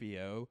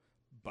HBO,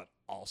 but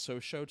also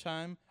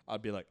Showtime,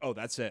 I'd be like, oh,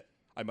 that's it.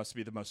 I must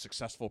be the most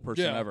successful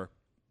person ever.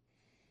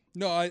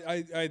 No,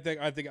 I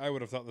think I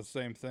would have thought the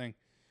same thing.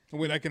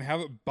 Wait, I can have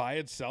it by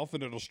itself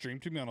and it'll stream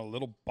to me on a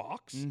little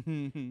box?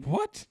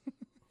 What?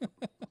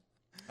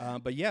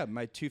 But yeah,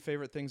 my two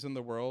favorite things in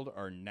the world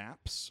are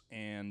naps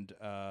and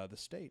the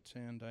state.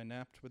 And I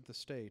napped with the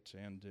state,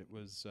 and it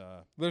was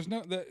There's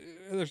no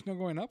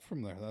going up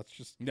from there. That's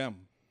just no,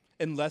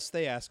 unless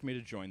they ask me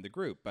to join the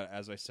group. But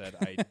as I said,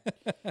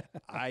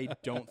 I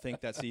don't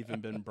think that's even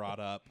been brought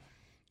up.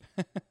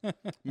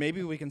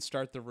 Maybe we can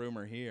start the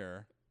rumor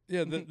here.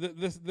 yeah.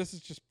 This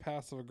is just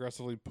passive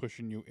aggressively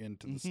pushing you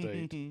into the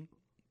state.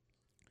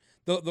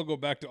 They'll go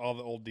back to all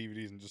the old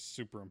DVDs and just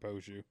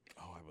superimpose you.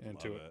 Oh, I would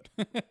into love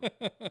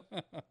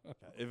it.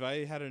 If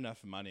I had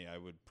enough money, I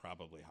would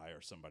probably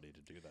hire somebody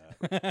to do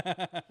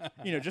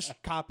that. Just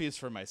copies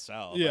for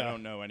myself. Yeah. I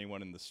don't know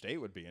anyone in the state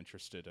would be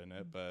interested in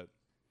it, but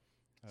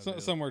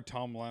Somewhere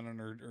Tom Lennon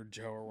or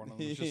Joe or one of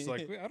them is just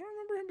like, "Wait, I don't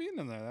remember him being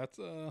in there. That's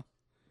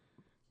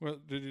well,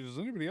 does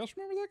anybody else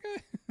remember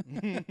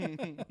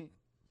that guy?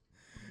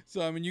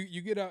 So I mean,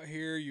 you get out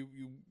here, you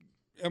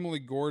Emily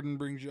Gordon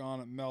brings you on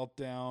at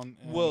Meltdown.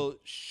 Well,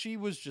 she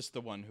was just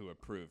the one who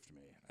approved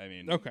me. I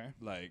mean, Okay.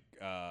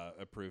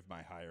 Approved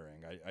my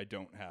hiring. I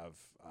don't have,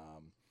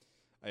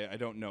 I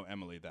don't know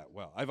Emily that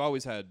well. I've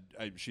always had,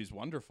 she's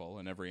wonderful,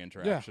 and every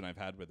interaction I've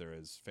had with her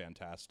is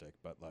fantastic.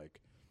 But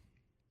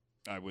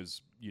I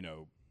was,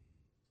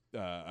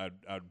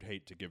 I'd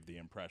hate to give the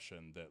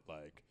impression that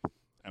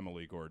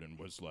Emily Gordon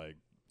was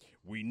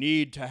we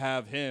need to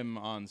have him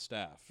on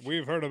staff.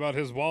 We've heard about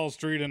his Wall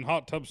Street and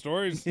hot tub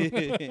stories.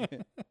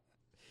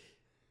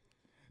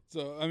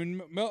 So I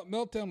mean,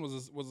 Meltdown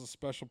was a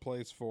special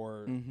place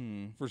for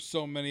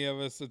so many of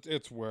us.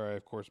 It's where I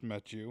of course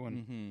met you,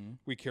 and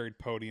we carried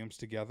podiums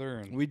together.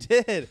 And We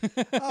did.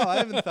 Oh, I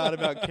haven't thought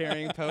about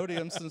carrying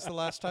podiums since the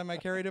last time I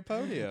carried a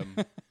podium.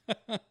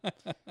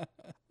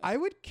 I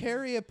would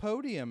carry a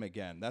podium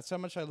again. That's how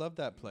much I love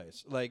that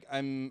place.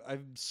 I'm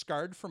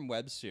scarred from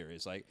web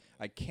series.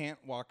 I can't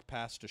walk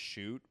past a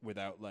shoot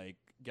without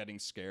getting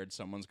scared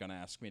someone's going to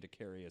ask me to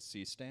carry a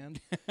C-stand.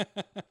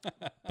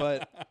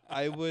 But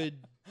I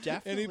would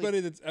definitely... Anybody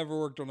that's ever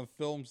worked on a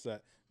film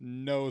set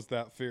knows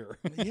that fear.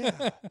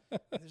 Yeah.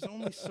 There's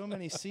only so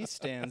many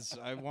C-stands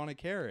I want to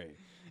carry.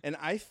 And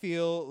I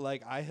feel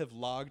like I have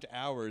logged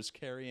hours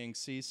carrying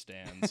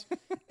C-stands,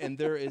 and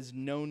there is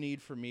no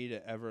need for me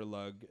to ever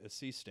lug a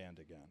C-stand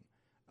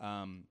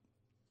again.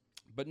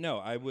 But no,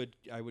 I would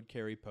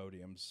carry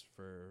podiums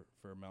for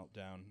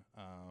Meltdown.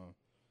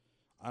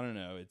 I don't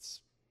know. It's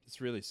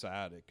really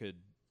sad. It could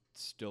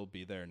still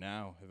be there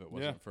now if it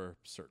wasn't for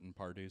certain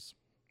parties.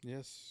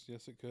 Yes,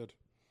 it could.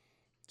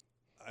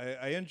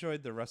 I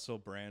enjoyed the Russell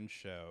Brand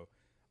show.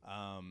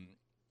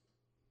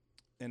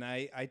 And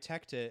I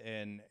teched it,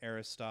 and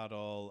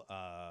Aristotle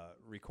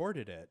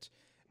recorded it.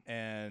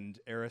 And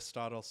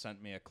Aristotle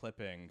sent me a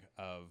clipping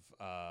of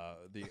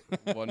the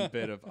one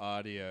bit of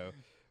audio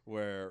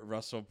where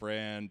Russell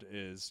Brand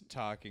is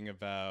talking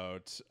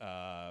about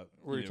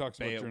where he talks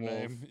about your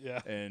Beowulf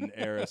name, and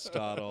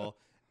Aristotle,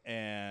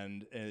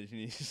 and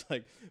he's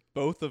like,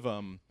 both of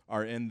them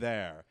are in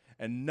there,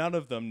 and none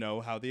of them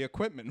know how the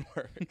equipment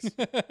works.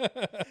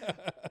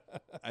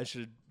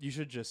 You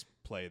should just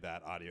play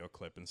that audio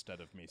clip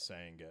instead of me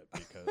saying it,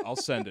 because I'll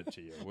send it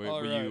to you.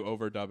 Will you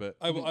overdub it?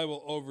 I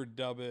will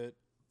overdub it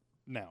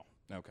now.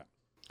 Okay.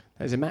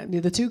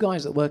 The two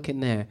guys that work in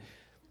there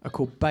are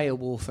called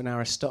Beowulf and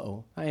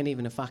Aristotle. That ain't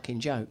even a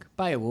fucking joke.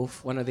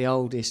 Beowulf, one of the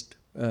oldest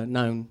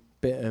known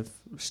bit of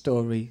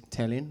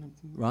storytelling,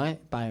 right?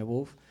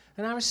 Beowulf.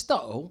 And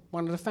Aristotle,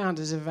 one of the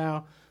founders of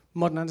our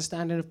modern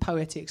understanding of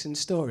poetics and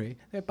story.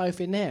 They're both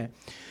in there.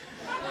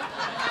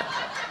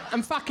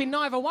 And fucking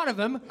neither one of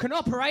them can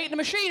operate the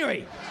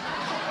machinery.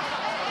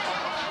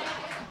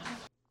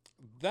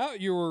 That,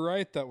 you were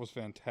right. That was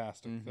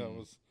fantastic. That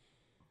was...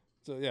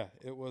 So, yeah,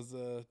 it was...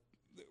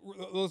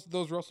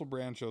 those Russell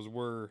Brand shows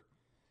were...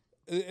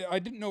 I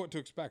didn't know what to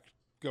expect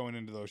going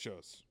into those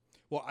shows.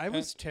 Well, I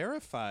was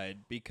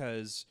terrified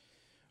because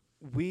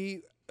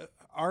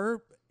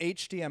our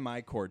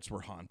HDMI cords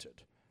were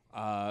haunted.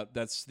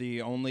 That's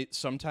the only...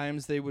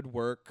 Sometimes they would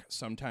work,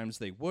 sometimes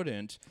they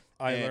wouldn't.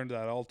 I learned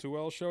that all too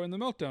well showing the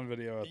Meltdown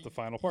video at the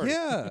final party.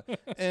 Yeah,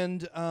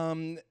 and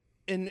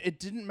it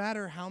didn't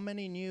matter how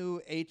many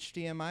new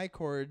HDMI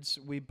cords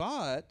we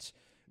bought,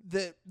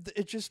 that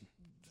it just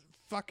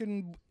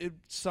it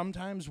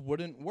sometimes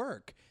wouldn't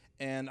work.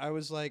 And I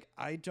was like,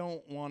 I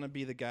don't want to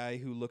be the guy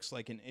who looks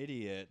like an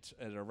idiot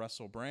at a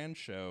Russell Brand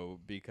show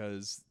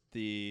because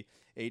the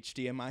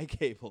HDMI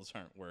cables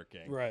aren't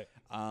working. Right.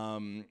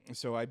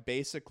 So I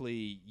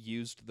basically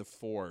used the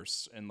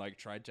Force and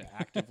tried to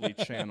actively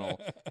channel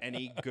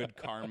any good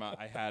karma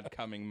I had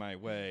coming my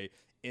way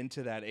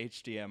into that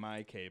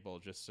HDMI cable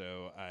just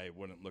so I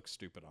wouldn't look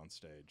stupid on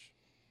stage.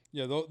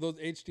 Yeah, those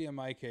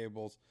HDMI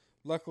cables,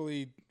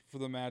 luckily for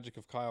the magic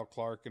of Kyle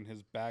Clark and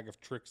his bag of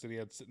tricks that he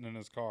had sitting in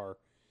his car,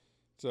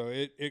 so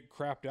it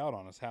crapped out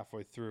on us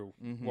halfway through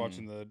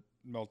watching the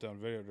Meltdown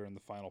video during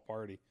the final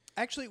party.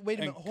 Actually, wait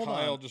a minute, hold on.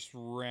 Kyle just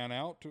ran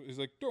out. He's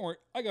like, don't worry,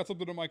 I got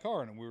something in my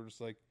car. And we were just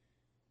like,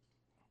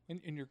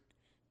 in your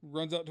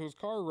runs out to his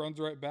car, runs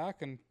right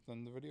back, and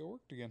then the video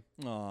worked again.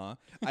 Aw.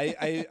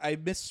 I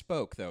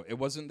misspoke, though. It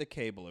wasn't the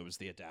cable. It was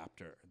the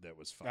adapter that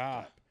was fucked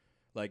up.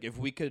 Like, if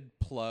we could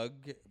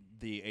plug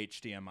the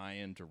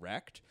HDMI in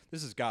direct,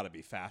 this has got to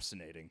be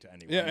fascinating to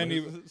anyone. Yeah,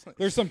 and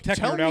there's some tech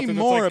Tell nerd out me there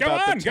more that's like,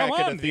 about the come tech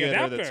on, in the theater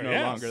adapter, that's no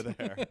yes. longer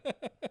there.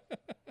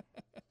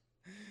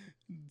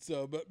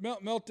 So, but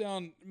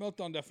Meltdown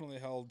definitely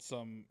held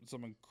some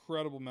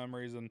incredible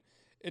memories, and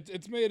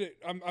it's made it.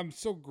 I'm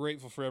so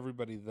grateful for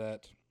everybody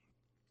that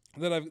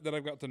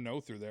I've got to know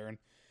through there, and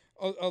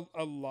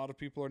a lot of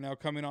people are now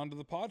coming onto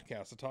the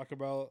podcast to talk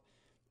about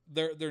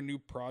their new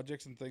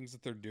projects and things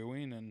that they're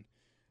doing, and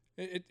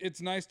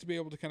it's nice to be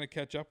able to kind of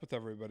catch up with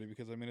everybody,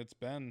 because I mean it's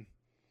been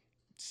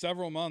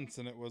several months,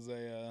 and it was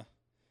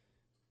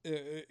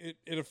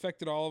it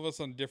affected all of us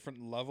on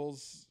different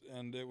levels,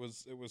 and it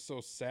was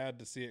so sad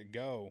to see it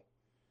go.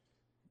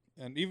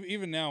 And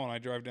even now when I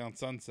drive down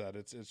Sunset,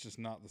 it's just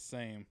not the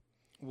same.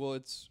 Well,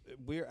 it's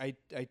weird. I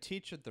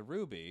teach at the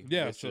Ruby,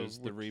 which is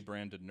the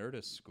rebranded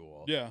Nerdist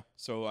school. Yeah.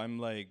 So I'm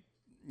like,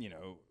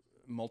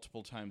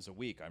 multiple times a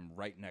week, I'm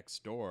right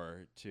next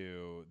door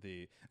to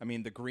the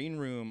green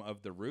room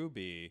of the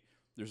Ruby.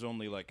 There's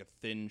only like a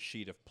thin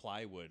sheet of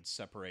plywood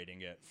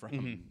separating it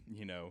from,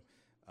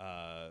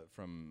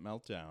 from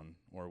Meltdown,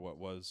 or what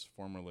was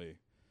formerly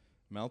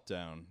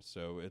Meltdown.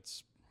 So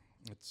it's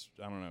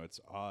I don't know, it's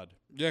odd.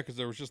 Yeah, because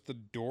there was just the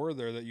door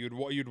there that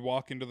you'd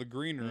walk into the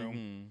green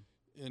room.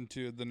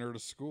 Into the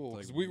Nerdist school.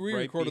 Like we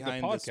right recorded the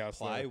behind podcast. This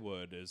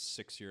plywood is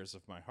 6 years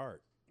of my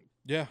heart.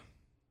 Yeah.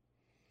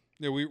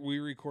 Yeah, we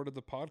recorded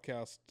the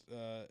podcast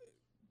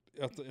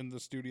in the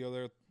studio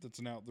there that's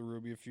now at the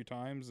Ruby a few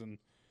times, and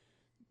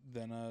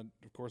then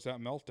of course at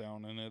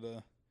Meltdown, and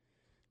it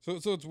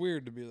so it's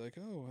weird to be like,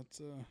 oh,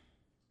 it's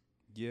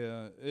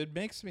Yeah, it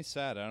makes me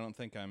sad. I don't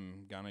think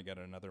I'm gonna get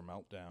another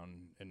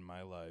Meltdown in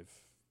my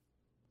life,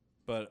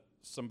 but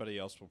somebody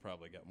else will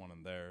probably get one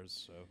in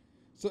theirs.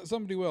 So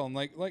somebody will, and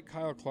like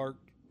Kyle Clark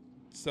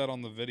said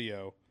on the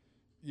video,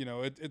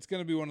 it's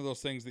going to be one of those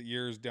things that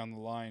years down the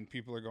line,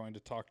 people are going to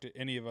talk to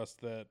any of us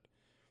that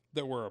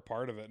were a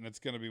part of it, and it's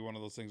going to be one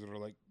of those things that are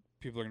like,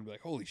 people are going to be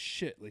like, holy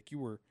shit, like you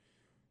were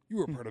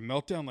part of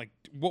Meltdown, like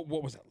what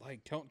was that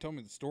like? Tell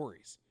me the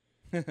stories.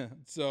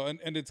 So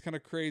and it's kind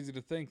of crazy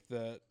to think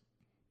that,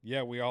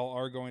 yeah, we all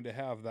are going to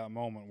have that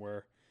moment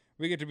where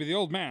we get to be the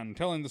old man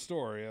telling the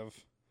story of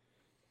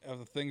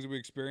the things we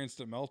experienced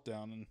at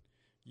Meltdown, and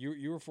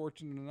you were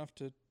fortunate enough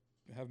to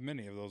have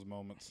many of those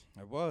moments.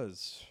 I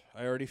was.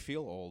 I already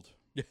feel old.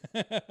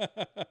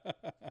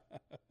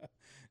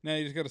 Now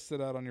you just got to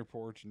sit out on your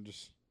porch and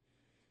just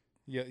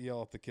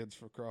yell at the kids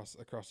across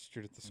the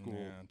street at the school.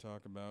 Yeah,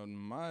 talk about in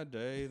my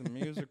day the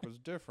music was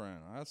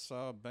different. I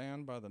saw a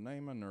band by the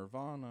name of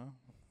Nirvana,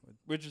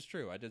 which is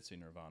true. I did see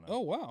Nirvana. Oh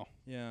wow!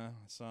 Yeah,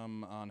 I saw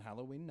them on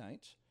Halloween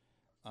night.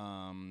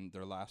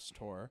 Their last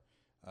tour.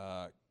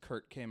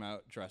 Kurt came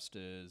out dressed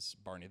as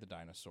Barney the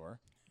dinosaur,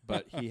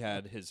 but he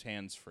had his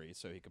hands free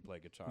so he could play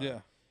guitar.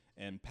 Yeah.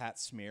 And Pat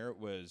Smear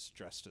was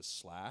dressed as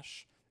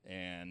Slash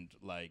and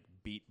like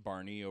beat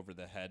Barney over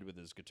the head with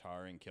his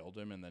guitar and killed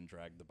him, and then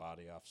dragged the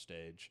body off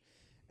stage.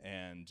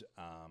 And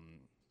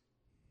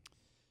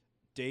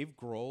Dave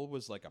Grohl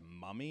was like a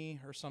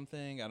mummy or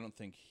something. I don't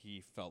think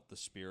he felt the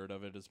spirit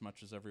of it as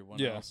much as everyone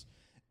else.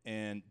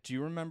 And do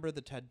you remember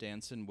the Ted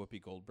Danson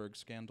Whoopi Goldberg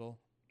scandal?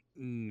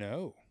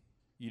 No.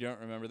 You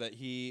don't remember that?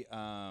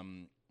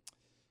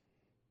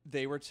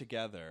 They were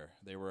together.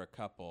 They were a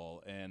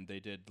couple, and they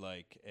did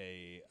like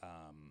a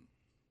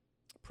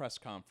press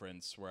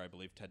conference where I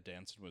believe Ted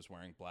Danson was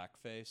wearing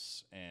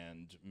blackface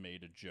and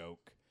made a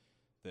joke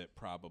that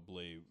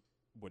probably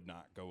would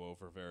not go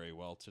over very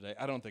well today.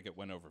 I don't think it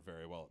went over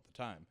very well at the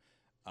time.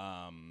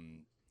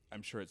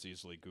 I'm sure it's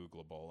easily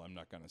Googleable. I'm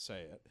not going to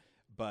say it.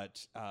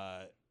 But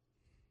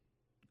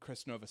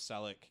Chris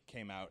Novoselic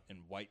came out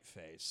in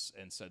whiteface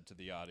and said to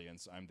the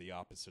audience, "I'm the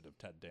opposite of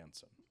Ted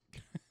Danson."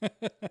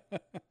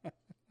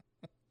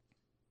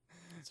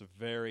 It's a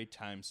very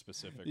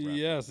time-specific reference.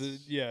 Yes,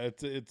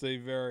 it's a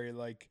very,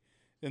 like,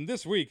 in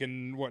this week,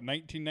 in,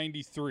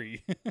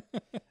 1993.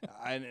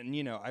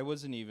 And I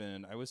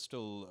was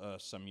still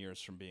some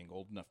years from being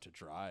old enough to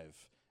drive,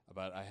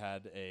 but I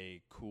had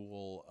a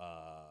cool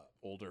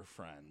older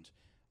friend,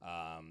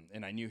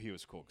 and I knew he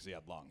was cool because he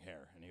had long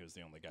hair, and he was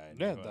the only guy I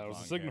knew who had that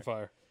was a long hair.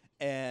 signifier.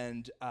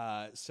 And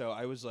so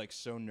I was like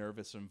so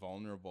nervous and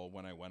vulnerable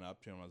when I went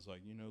up to him. I was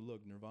like,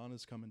 look,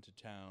 Nirvana's coming to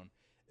town.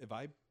 If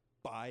I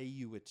buy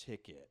you a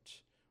ticket,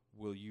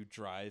 will you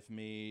drive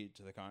me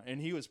to the con?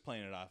 And he was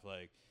playing it off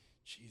like,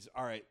 geez,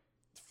 all right,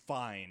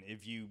 fine.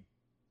 If you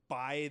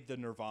buy the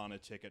Nirvana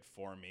ticket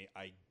for me,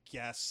 I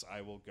guess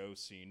I will go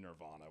see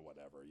Nirvana,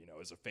 whatever,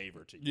 as a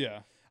favor to you. Yeah.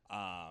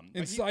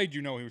 Inside,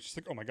 he was just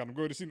like, oh my God, I'm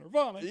going to see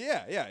Nirvana.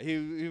 Yeah.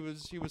 He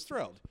was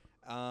thrilled.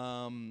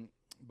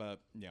 But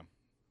yeah.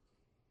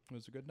 It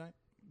was a good night.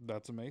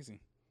 That's amazing.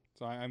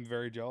 So I'm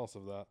very jealous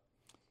of that.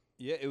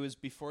 Yeah, it was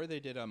before they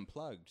did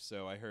Unplugged,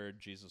 so I heard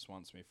Jesus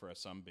Wants Me for a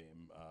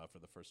Sunbeam for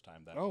the first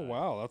time that night. Oh,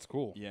 wow, that's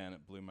cool. Yeah, and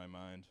it blew my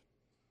mind.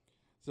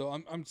 So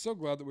I'm so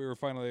glad that we were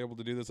finally able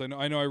to do this. I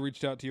know I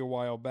reached out to you a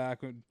while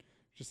back, and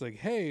just like,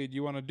 hey, do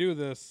you want to do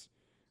this?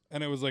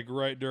 And it was like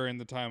right during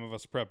the time of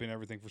us prepping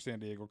everything for San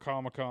Diego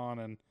Comic-Con,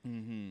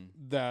 and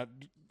that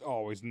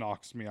always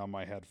knocks me on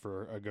my head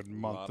for a good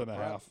month and a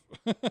half.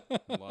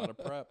 A lot of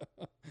prep.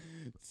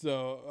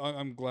 So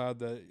I'm glad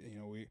that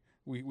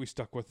we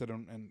stuck with it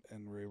and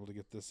were able to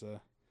get this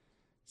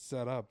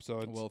set up.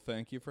 So Well,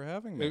 thank you for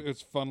having me.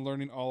 it's fun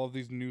learning all of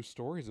these new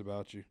stories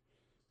about you.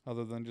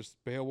 Other than just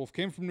Beowulf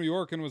came from New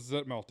York and was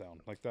at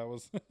Meltdown. Like that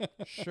was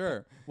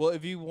Sure. Well,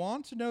 if you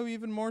want to know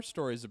even more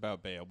stories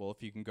about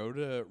Beowulf, you can go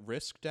to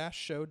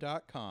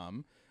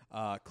risk-show.com,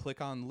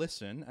 click on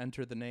listen,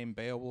 enter the name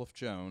Beowulf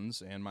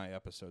Jones, and my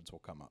episodes will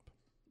come up.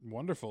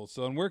 wonderful.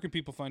 So, and where can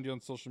people find you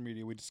on social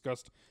media? We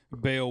discussed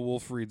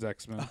Beowulf reads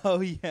X-Men.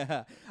 Oh,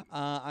 yeah.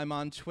 I'm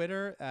on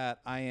Twitter at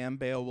I am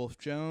Beowulf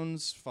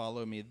Jones.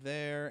 Follow me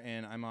there.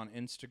 And I'm on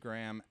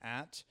Instagram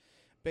at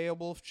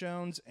Beowulf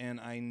Jones, and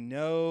I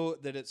know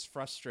that it's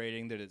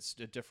frustrating that it's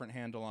a different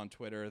handle on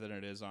Twitter than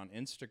it is on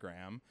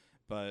Instagram,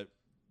 but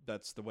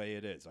that's the way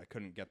it is. I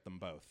couldn't get them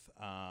both.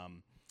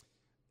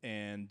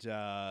 And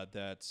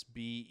that's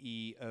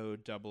BEOWULF,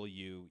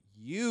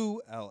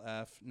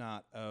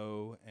 not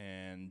O,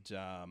 and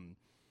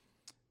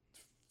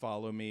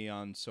follow me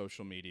on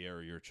social media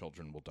or your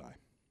children will die.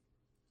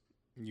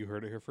 You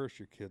heard it here first.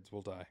 Your kids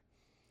will die.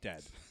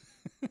 Dead.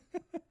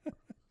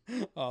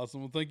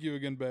 Awesome. Well, thank you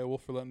again,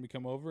 Beowulf, for letting me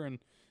come over and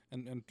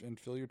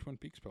fill your Twin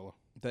Peaks pillow.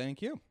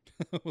 Thank you.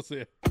 We'll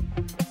see you.